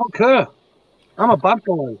 I don't care. I'm a bad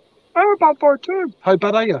boy. I'm a bad boy too. How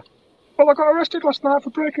bad are you? Well, I got arrested last night for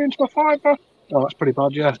breaking into my fiver. Oh, that's pretty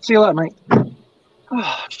bad, yeah. See you later, mate.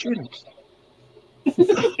 Ah, students.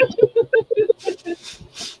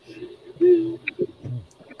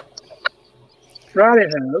 Righty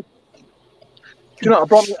ho. Do you know, I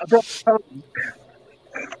brought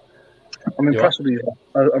I'm impressed with these.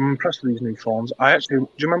 I'm impressed with these new phones. I actually, do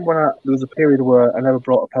you remember when there was a period where I never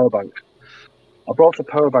brought a power bank? I brought a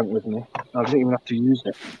power bank with me. I didn't even have to use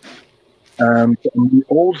it. But on the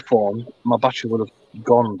old phone, my battery would have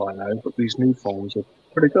gone by now. But these new phones are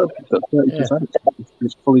pretty good. It's at 30%. Yeah.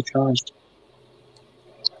 It's fully charged.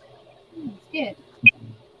 Good.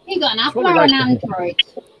 You got an Apple or an Android?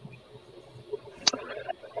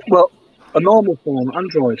 Well, a normal phone,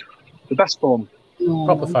 Android, the best phone.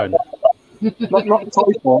 Proper phone. not a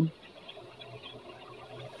toy phone.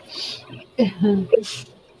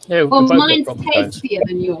 Yeah, well, mine's tastier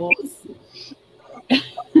than yours.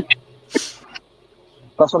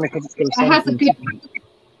 That's only because it's got a Samsung. It has a good...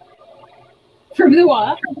 From the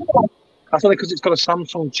what? That's only because it's got a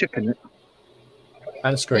Samsung chip in it.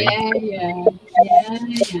 And screen. Yeah.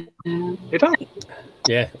 It does?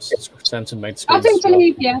 Yeah, Samsung made screen. I do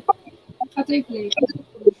believe you. I do believe you.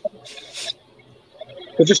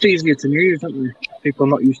 They're just easier to use, aren't they? People are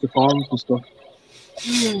not used to phones and stuff.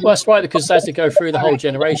 Well, that's right, because as they go through the whole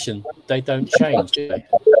generation, they don't change, do they?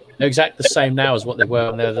 They're exactly the same now as what they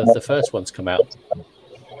were when the first ones come out.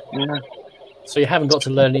 Yeah. So you haven't got to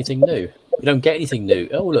learn anything new. You don't get anything new.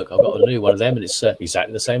 Oh, look, I've got a new one of them, and it's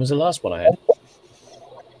exactly the same as the last one I had.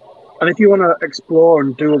 And if you want to explore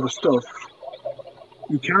and do other stuff,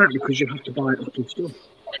 you can't because you have to buy Apple stuff.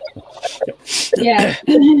 Yeah.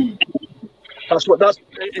 That's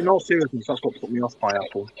in all seriousness, that's what put me off by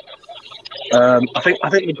Apple. I think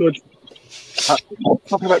the good.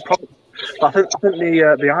 Talking about products, I think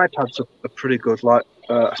the iPads are pretty good, like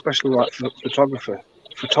especially like for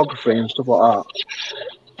photography and stuff like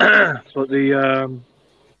that. But the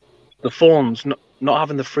phones not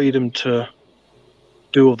having the freedom to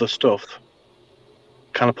do other stuff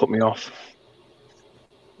kind of put me off.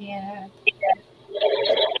 Yeah.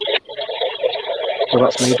 Well,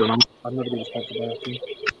 that's me done. I've never been sponsored by Apple.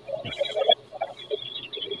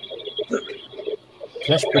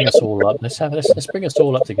 Let's bring us all up. Let's bring us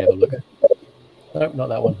all up together. Look. Nope, not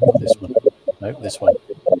that one. Not this one. Nope, this one.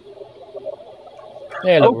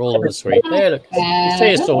 Yeah, look, we're all on the screen. There, look. You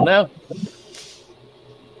see us all now.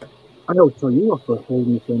 I know, tell you off for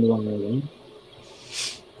holding me the wrong way around.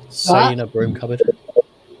 Say in a broom cupboard.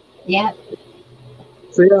 Yeah.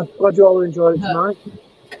 So yeah, glad you all enjoyed it tonight.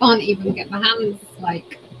 Can't even get my hands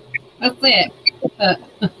like. That's it.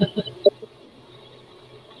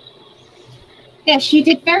 Yes, you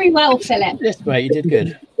did very well, Philip. Yes, mate, you did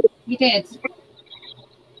good. You did.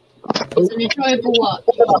 It's an enjoyable watch.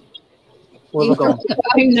 Where's I gone? The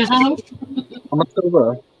phone now. Am I still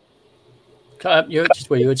there?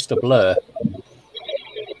 You're just a blur.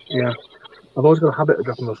 Yeah. I've always got a habit of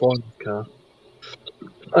dropping my phone in the car.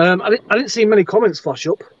 I didn't see many comments flash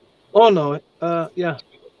up. Oh no, yeah,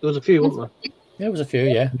 there was a few, wasn't there? Yeah, there was a few,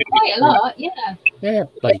 yeah. Quite a lot, yeah. Yeah,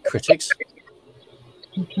 bloody critics.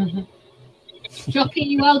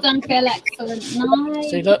 Jockey, well done, Phil. Excellent. Nice.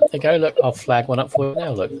 See, look, there you go. Look, I'll flag one up for you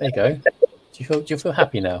now. Look, there you go. Do you feel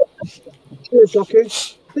happy now? Cheers, Jockey.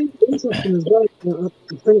 I think it's interesting as well.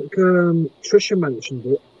 I think Trisha mentioned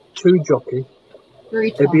it to Jockey.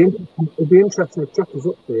 It'd be interesting if Jockey's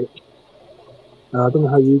up to it. I don't know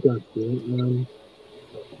how you guys feel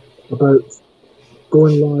about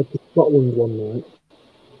going live to Scotland one night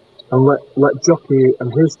and let Jockey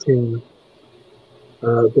and his team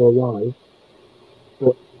go live,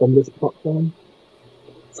 but on this platform,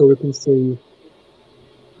 so we can see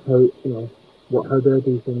how how they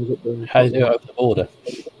do things at the How do you do it over the border?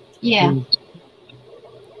 Yeah.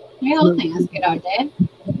 Yeah, I think that's a good idea.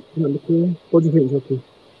 What do you think, Jockey?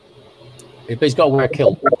 But he's got to wear a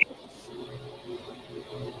kilt.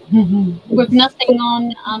 With nothing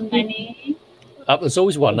on underneath. There's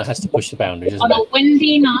always one that has to push the boundaries, isn't On a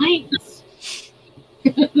windy night.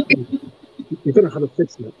 You're going to have a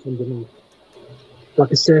fixed net underneath.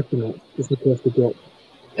 Like a safety net, just in case they drop.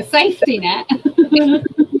 A safety net?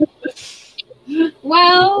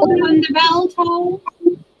 Well, when the bell tolls.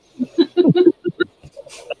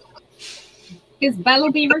 His bell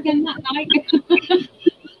will be ringing that night.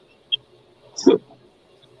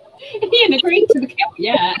 He didn't agree to the kill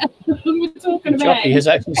yet. We're talking about Jockey has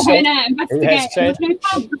actually said, no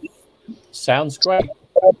sounds great.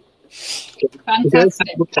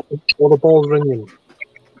 Fantastic. All the balls ringing.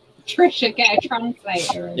 Trisha, get a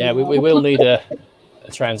translator. Yeah, we will need a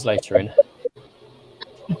translator in.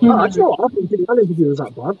 I didn't think he was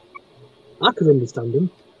that bad. I could understand him.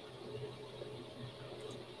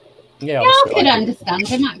 Yeah, I could understand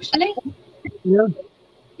him actually. Yeah.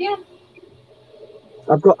 Yeah.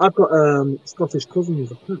 I've got Scottish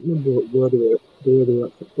cousins. I can't remember where they were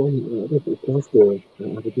from. I think it was Glasgow,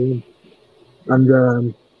 Aberdeen. And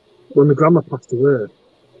when my grandma passed away,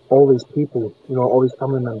 all these people, all these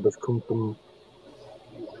family members come from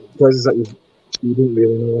places that you didn't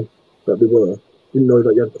really know that they were. Didn't know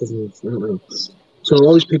that you had cousins. You know what I mean? So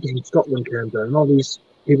all these people from Scotland came down, and all these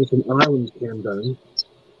people from Ireland came down,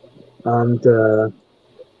 and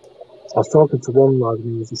I was talking to one lad,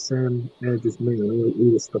 and he was the same age as me, and he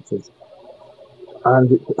was Scottish.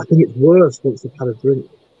 And I think it's worse once they've had a drink.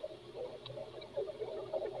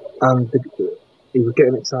 And he was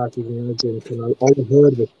getting excited and energy, and I all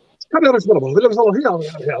heard was, I'm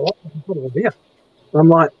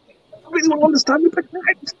like, I really want to understand you,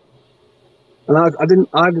 and I didn't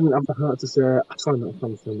have the heart to say, sorry, I'm not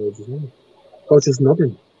understand words as well. I was just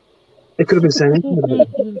nodding. It could have been saying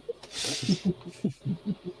anything.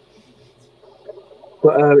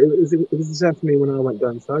 But it was the same for me when I went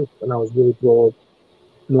down south, and I was really broad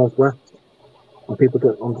northwest, and people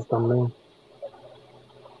don't understand me.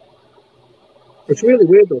 It's really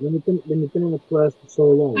weird though when you've been in a place for so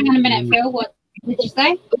long. Hang on a minute, Phil. What did you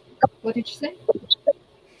say? What did you say?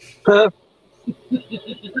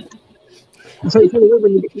 So it's really weird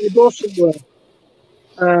when you go somewhere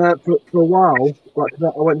for a while. Like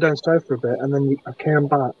that, I went down south for a bit, and then I came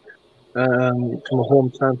back to my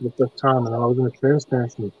hometown for the first time, and I was in a train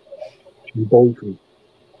station in Bolton,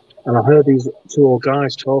 and I heard these two old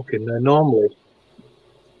guys talking. Now normally,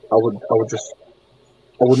 I wouldn't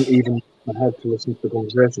even use my head to listen to the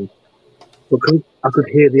conversation, but I could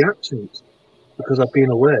hear the accent because I'd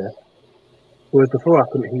been away, whereas before I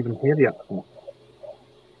couldn't even hear the accent.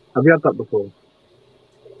 Have you had that before?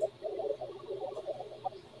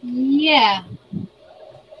 Yeah.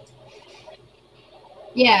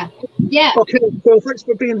 Yeah. Yeah. Okay, so thanks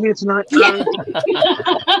for being here tonight. Yeah.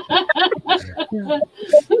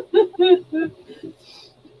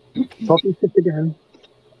 Talking shit again.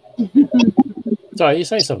 Sorry, you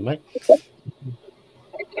say something, mate.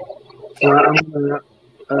 I'm going to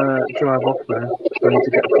drive off there. I need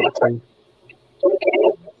to get a cup of tea.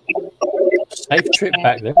 Safe trip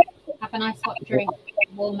back then. Have a nice hot drink.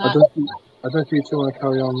 Warm I up. don't think you two want to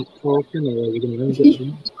carry on talking, or are we going to end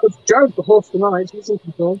it? It's Jared, the host tonight. He's in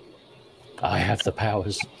control. I have the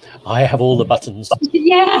powers. I have all the buttons.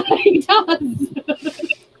 Yeah, he does.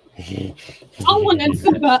 I wanted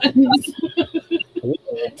some buttons.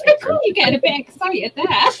 Tickle, you're getting a bit excited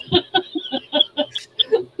there.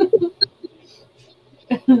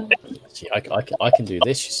 See, I can do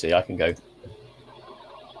this, you see. I can go,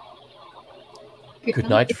 good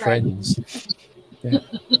night, friends. Yeah.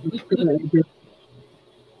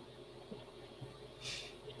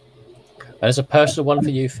 There's a personal one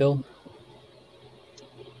for you, Phil.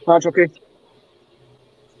 Hi, Chucky.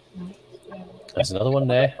 There's another one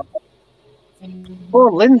there. Oh,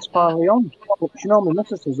 Lynn's finally on. But she normally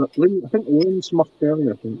misses us. I think Lynn's from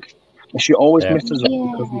Australia, I think. And she always misses us.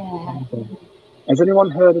 Because has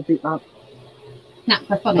anyone heard of the app?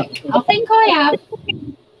 Necrophonic. I think I have.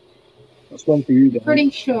 That's one for you guys.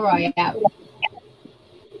 Pretty sure I have.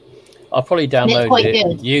 I probably downloaded it,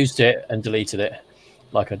 good. used it, and deleted it,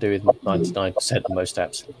 like I do with 99% of most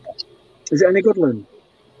apps. Is it any good, Lynn?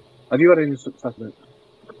 Have you had any success with it?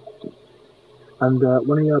 And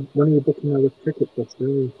when are you booking our tickets for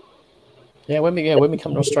Australia? Yeah, when we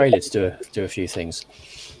come to Australia to do a few things.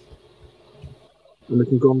 and we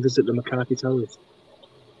can go and visit the McCarthy Towers.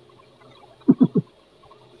 Go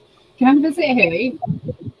and visit who?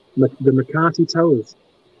 The McCarthy Towers.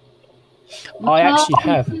 I actually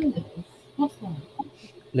have What's that?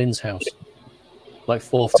 Lynn's house, like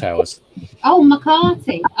Fourth Towers. Oh,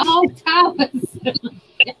 McCarthy. Oh, Towers.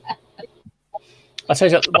 I tell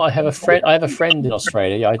you, I have a friend. I have a friend in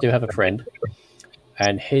Australia. Yeah, I do have a friend,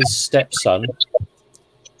 and his stepson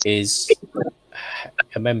is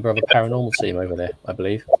a member of a paranormal team over there, I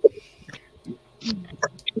believe.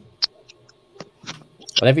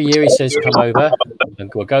 And every year he says, "Come over, and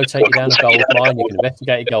we'll go take you down a gold mine. You can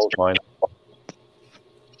investigate a gold mine."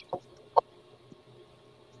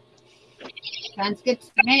 Sounds good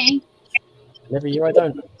to me. And every year I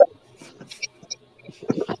don't.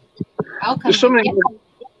 I'll come. There's so many. with you.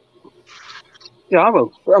 Yeah, I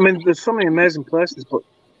will. I mean, there's so many amazing places, but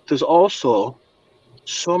there's also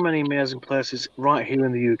so many amazing places right here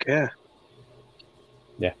in the UK.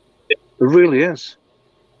 Yeah. There really is.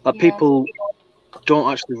 That Yeah. people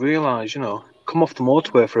don't actually realise, you know, come off the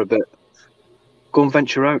motorway for a bit, go and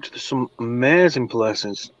venture out to some amazing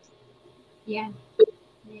places. Yeah.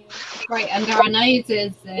 Right under our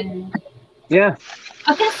noses, and Yeah.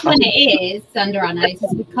 I guess when it is under our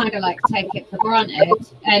noses, we kind of like take it for granted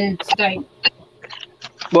and don't.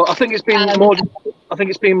 Well, I think it's been more. I think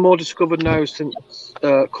it's been more discovered now since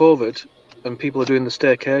COVID, and people are doing the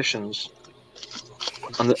staycations,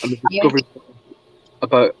 and the discovery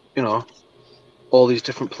about, you know, all these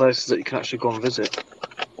different places that you can actually go and visit.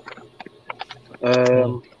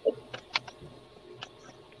 But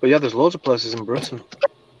yeah, there's loads of places in Britain.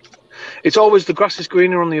 It's always the grass is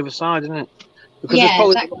greener on the other side, isn't it? Because Yeah,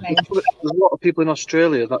 there's exactly. a lot of people in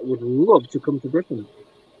Australia that would love to come to Britain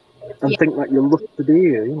and think that you're lucky to be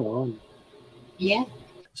here, you know. Yeah.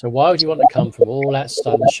 So why would you want to come from all that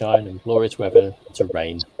sunshine and glorious weather to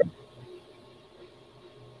rain?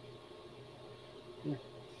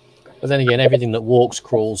 But then again, everything that walks,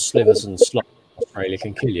 crawls, slithers, and slides in Australia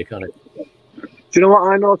can kill you, can't it? Do you know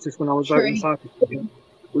what I noticed when I was out True. in Cyprus?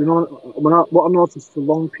 You know, what I noticed for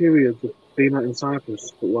long periods of being out in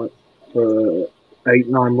Cyprus for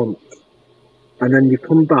 8-9 months, and then you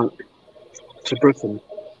come back to Britain,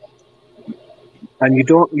 and you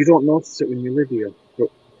don't notice it when you live here, but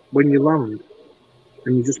when you land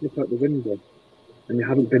and you just look out the window, and you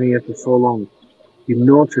haven't been here for so long, you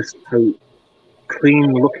notice how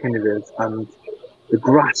clean looking it is, and the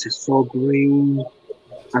grass is so green,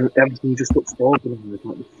 and everything just looks organised,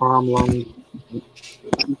 like the farmland. You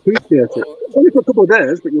appreciate it. Only for a couple of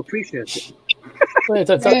days, but you appreciate it. Well,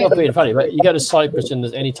 that's not being funny, but you go to Cyprus and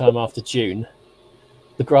any time after June,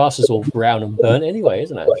 the grass is all brown and burnt anyway,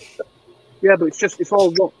 isn't it? Yeah, but it's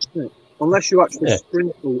all rock, isn't it? Unless you actually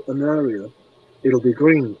sprinkle an area, it'll be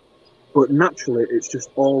green. But naturally, it's just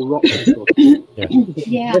all rock and stuff.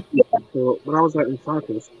 Yeah. So when I was out in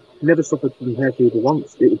Cyprus, I never suffered from hay fever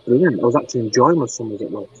once. It was brilliant. I was actually enjoying my summers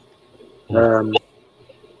at once. But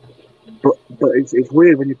it's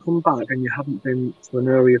weird when you come back and you haven't been to an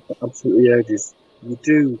area for absolutely ages. You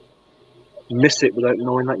do miss it without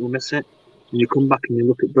knowing that you miss it. And you come back and you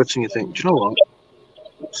look at Britain and you think, do you know what?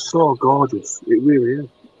 It's so gorgeous. It really is.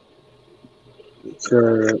 It's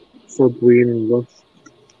so green and lush.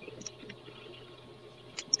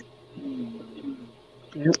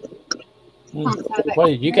 Yep. Well,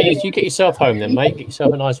 you get yourself home then, mate. Get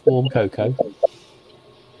yourself a nice warm cocoa.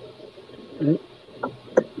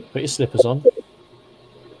 Put your slippers on.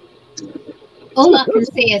 All I can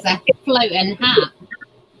see is a floating hat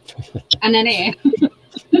and an ear.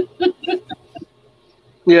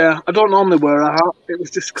 Yeah, I don't normally wear a hat. It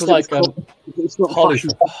was just because it's like it's not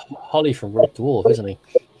Holly from Rock Dwarf, isn't he?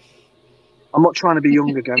 I'm not trying to be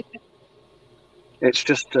young again. It's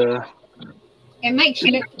just. It makes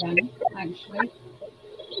you look young, actually.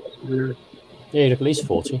 Yeah, you look at least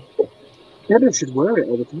 40. Maybe I should wear it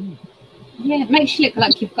all the time. Yeah, it makes you look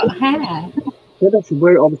like you've got hair. Maybe I should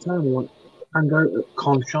wear it all the time and like hang out at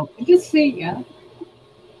con shop. I can see you.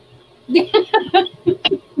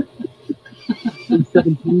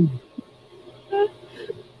 17.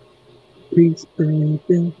 Peace, baby.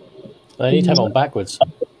 They need to have it on backwards.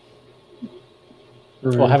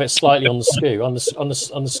 Or have it slightly on the skew, on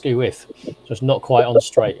the skew width, so it's not quite on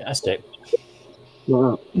straight. That's it.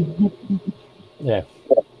 Like that. Yeah.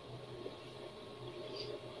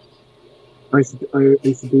 I used to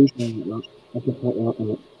do something like that. I just like that,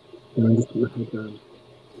 and then just put my head down.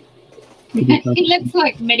 He looks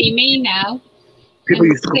like Mini-Me now. People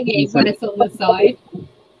used to singing when it's on the side.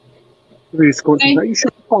 People used to go and say, "Are you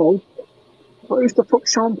Sean Paul? I used to fuck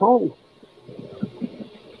Sean Paul."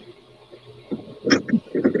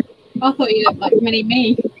 I thought you looked like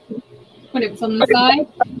Mini-Me. when it was on the side.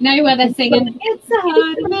 You know where they're singing, "It's a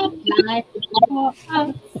hard enough life for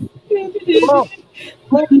us." Oh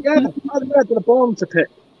yeah, I've got a bone to pick.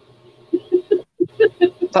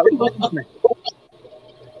 That reminds me.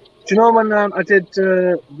 Do you know when I did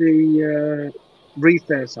the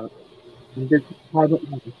reface app and did Hard Up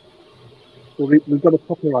Life? Well, we got a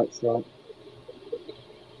copyright strike.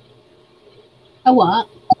 A what?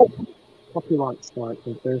 Copyright strike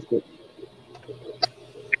on Facebook.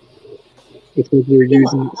 Because we were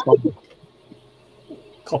using the song.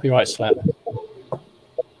 Copyright slap.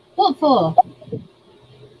 What for?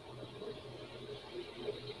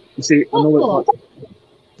 You see, I know What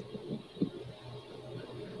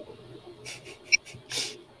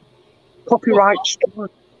it's copyright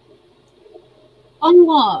strike On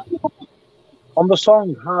what? on the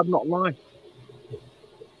song Hard Not Life.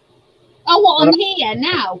 Oh, what, on here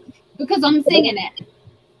now? Because I'm singing it.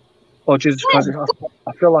 Oh, Jesus Christ,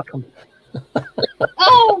 I feel like I'm...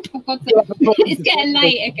 Oh, for God's sake. It's getting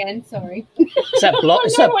late again, sorry. Is that blonde?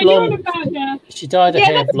 Is that blonde? She dyed her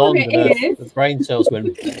hair blonde and her brain cells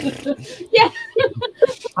went... Yeah.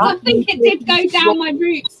 I think it did go down my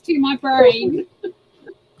roots to my brain.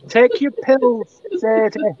 Take your pills,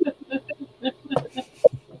 Sadie.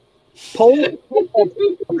 Pull.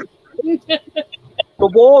 The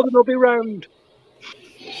warden will be round.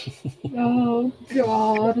 Oh,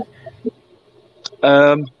 God.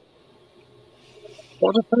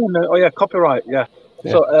 What was I saying? Oh, yeah, copyright, yeah.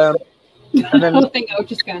 Yeah. So, and then, I think I'll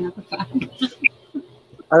just go and have a fag. and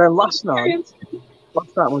then last night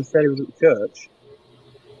when Sadie was at church,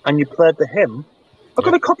 and you played the hymn, I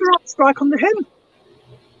got a copyright strike on the hymn.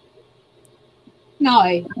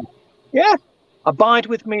 No. Yeah. Abide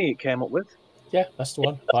with me, it came up with. Yeah, that's the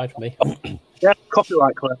one. Bide for me. Yeah,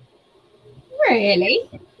 copyright claim. Really?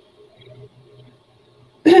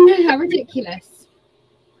 How ridiculous.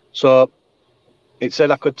 So it said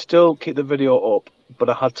I could still keep the video up, but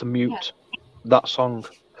I had to mute that song.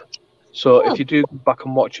 So if you do go back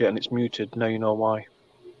and watch it and it's muted, now you know why.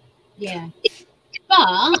 Yeah. But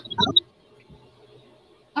I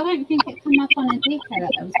don't think it came up on a detail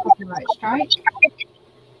that there was copyright strike.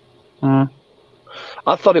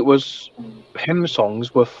 I thought it was hymn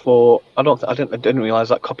songs were for. I didn't realize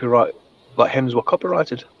that copyright, like hymns were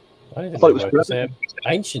copyrighted. I didn't thought it was because they're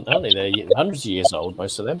ancient, aren't they? They're hundreds of years old,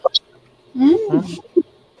 most of them.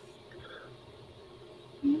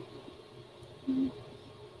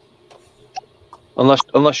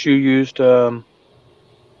 Unless you used. I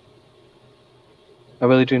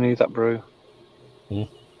really do need that brew.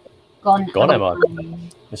 Gone am I?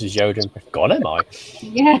 Mrs. Yoden. Gone am I?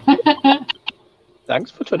 Yeah.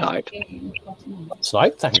 Thanks for tonight.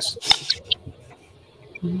 Tonight, thanks.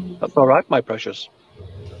 That's all right, my precious.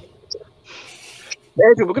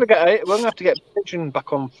 Adrian, we're gonna have to get Pigeon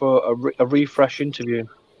back on for a refresh interview.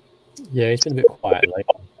 Yeah, it's been a bit quiet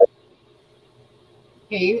lately.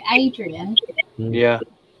 Who? Adrian? Yeah.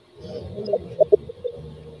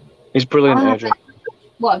 He's brilliant, Adrian.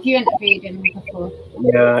 What, have you interviewed him before?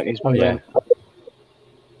 Yeah, he's brilliant.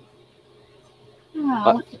 Oh,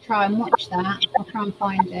 I'll have to try and watch that. I'll try and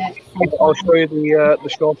find it. I'll show you the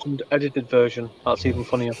shortened edited version. That's even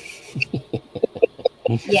funnier.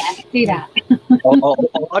 Yeah, do that.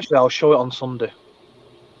 I'll show it on Sunday.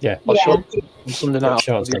 Yeah. I'll show it on Sunday night.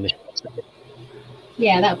 Sure, on Sunday.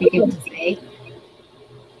 Yeah, that would be good to see.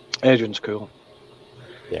 Adrian's cool.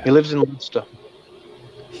 Yeah. He lives in Leicester.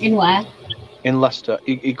 In where? In Leicester.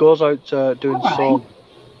 He goes out doing song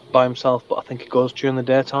by himself, but I think he goes during the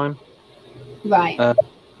daytime. Right. And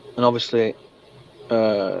obviously,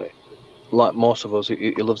 like most of us,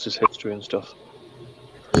 he loves his history and stuff.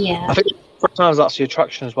 Yeah. I think sometimes that's the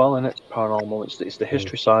attraction as well, isn't it? Paranormal. It's the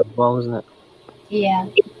history side as well, isn't it? Yeah.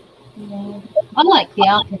 I like the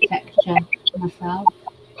architecture myself.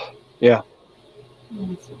 Yeah.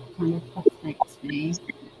 That's what kind of fascinates me.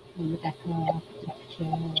 And the decor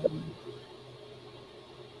architecture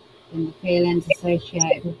and the feelings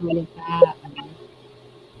associated with all of that and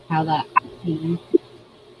how that,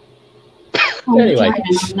 Anyway.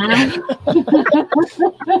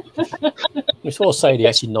 Before Sadie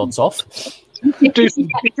actually nods off. You could do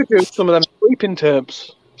some of them sleeping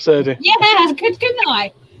tapes, Sadie. Yeah, couldn't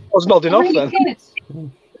I? I was nodding off then.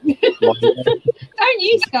 Don't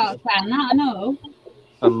you start saying that, I know.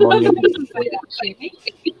 And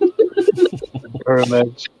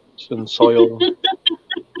pyramids and soil.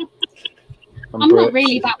 I'm not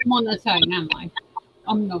really that monotone, am I?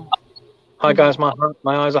 I'm not. Hi guys, my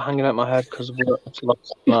eyes are hanging out my head because of the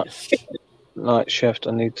last night shift.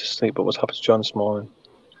 I need to sleep, but was happy to join this morning.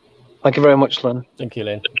 Thank you very much, Lynn. Thank you,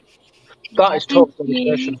 Lynn. That is total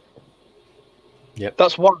dedication. Yep.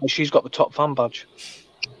 That's why she's got the top fan badge.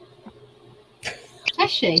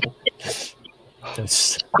 Has she? Yes.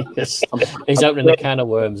 He's opening a can of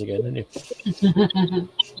worms again, isn't he?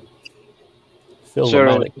 Phil, the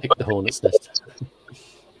man that picked the hornet's nest.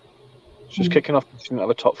 She's kicking off because she didn't have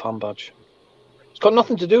a top fan badge. It's got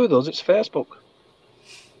nothing to do with us. It's Facebook.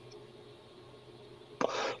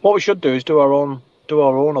 What we should do is do our own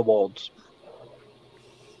awards.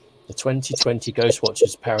 The 2020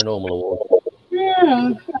 Ghostwatchers Paranormal Award.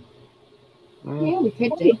 Yeah. Yeah, we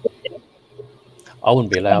could do. I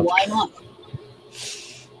wouldn't be allowed. Why not?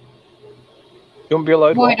 You wouldn't be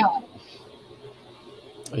allowed. Why not?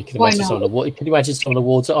 You can imagine some of the, can you imagine some of the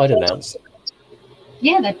awards that I'd announce?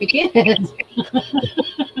 Yeah, that'd be good.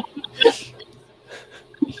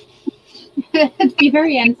 It'd be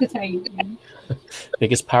very entertaining.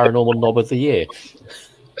 Biggest paranormal knob of the year.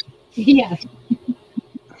 Yeah.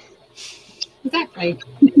 Exactly.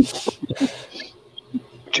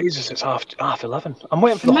 Jesus, it's half 11. I'm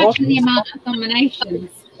waiting for the Imagine the amount of nominations.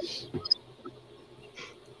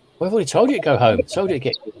 Well, I've already told you to go home. Told you to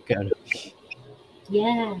get going.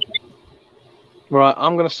 Yeah. Right,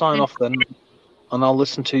 I'm going to sign off then, and I'll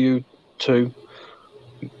listen to you too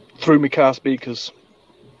through my car speakers.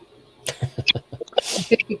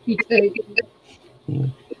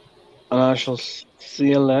 And I shall see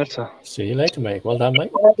you later. See you later, mate. Well done,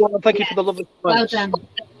 mate. Thank you for the lovely comments. Well done.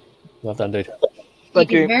 Well done, dude.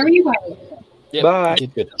 Thank you. Very well. Yep, Bye. you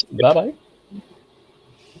did good. Bye-bye.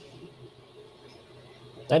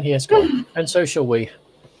 And he has gone. And so shall we.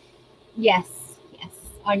 Yes. Yes.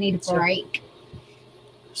 I need a break.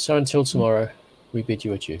 So until tomorrow, we bid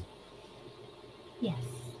you adieu. Yes.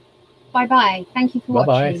 Bye-bye. Thank you for watching.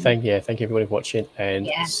 Bye-bye. Thank you everybody for watching, and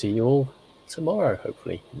see you all tomorrow,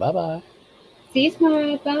 hopefully. Bye-bye. See you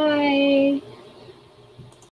tomorrow. Bye.